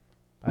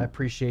 I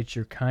appreciate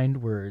your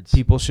kind words.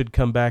 People should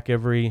come back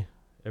every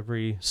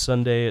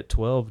Sunday at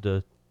 12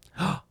 to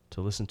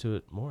listen to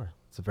it more.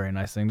 It's a very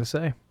nice thing to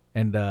say.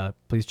 And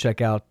please check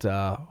out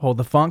Hold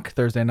the Funk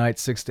Thursday night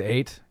 6 to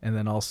 8, and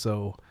then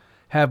also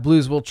Have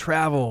Blues Will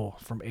Travel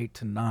from 8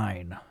 to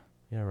 9.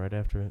 Yeah, right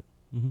after it.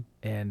 Mm-hmm.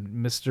 And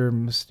Mr.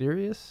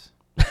 Mysterious?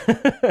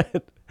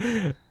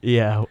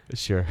 Yeah,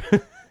 sure.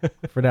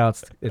 For now,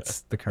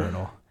 it's the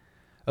Colonel.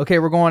 Okay,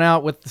 we're going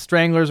out with the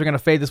Stranglers. We're going to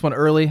fade this one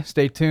early.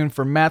 Stay tuned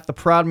for Matt the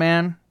Proud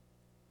Man,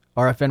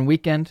 RFN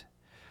Weekend.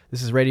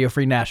 This is Radio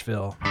Free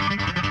Nashville.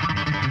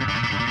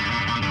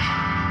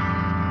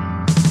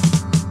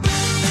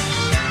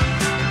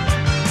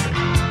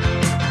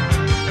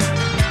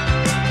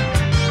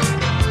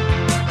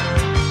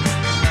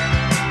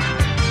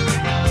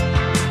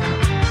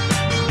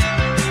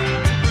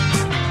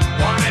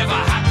 Whatever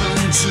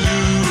happened to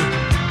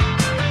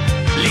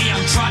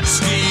Leon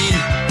Trotsky?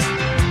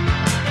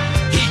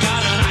 He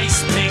got an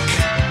ice pick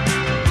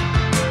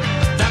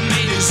that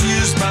made his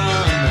ears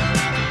burn.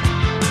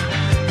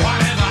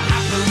 Whatever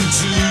happened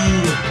to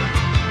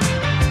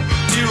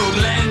dear old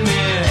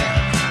Lenny,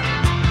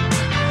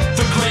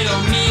 the great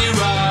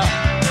O'Meara,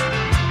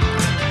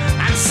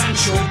 and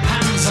Sancho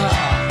Panza?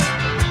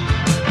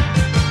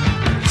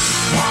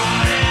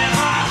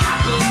 Whatever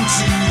happened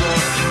to the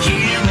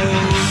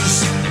heroes?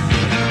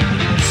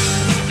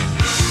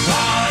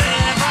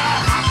 Whatever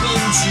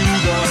happened to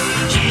the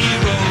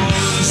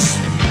heroes?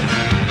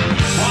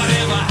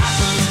 Whatever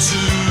happened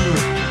to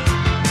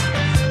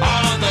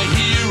all of the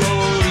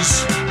heroes?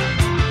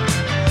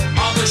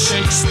 All the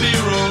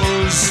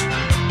Shakespeareos?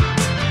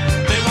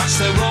 They watch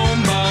their own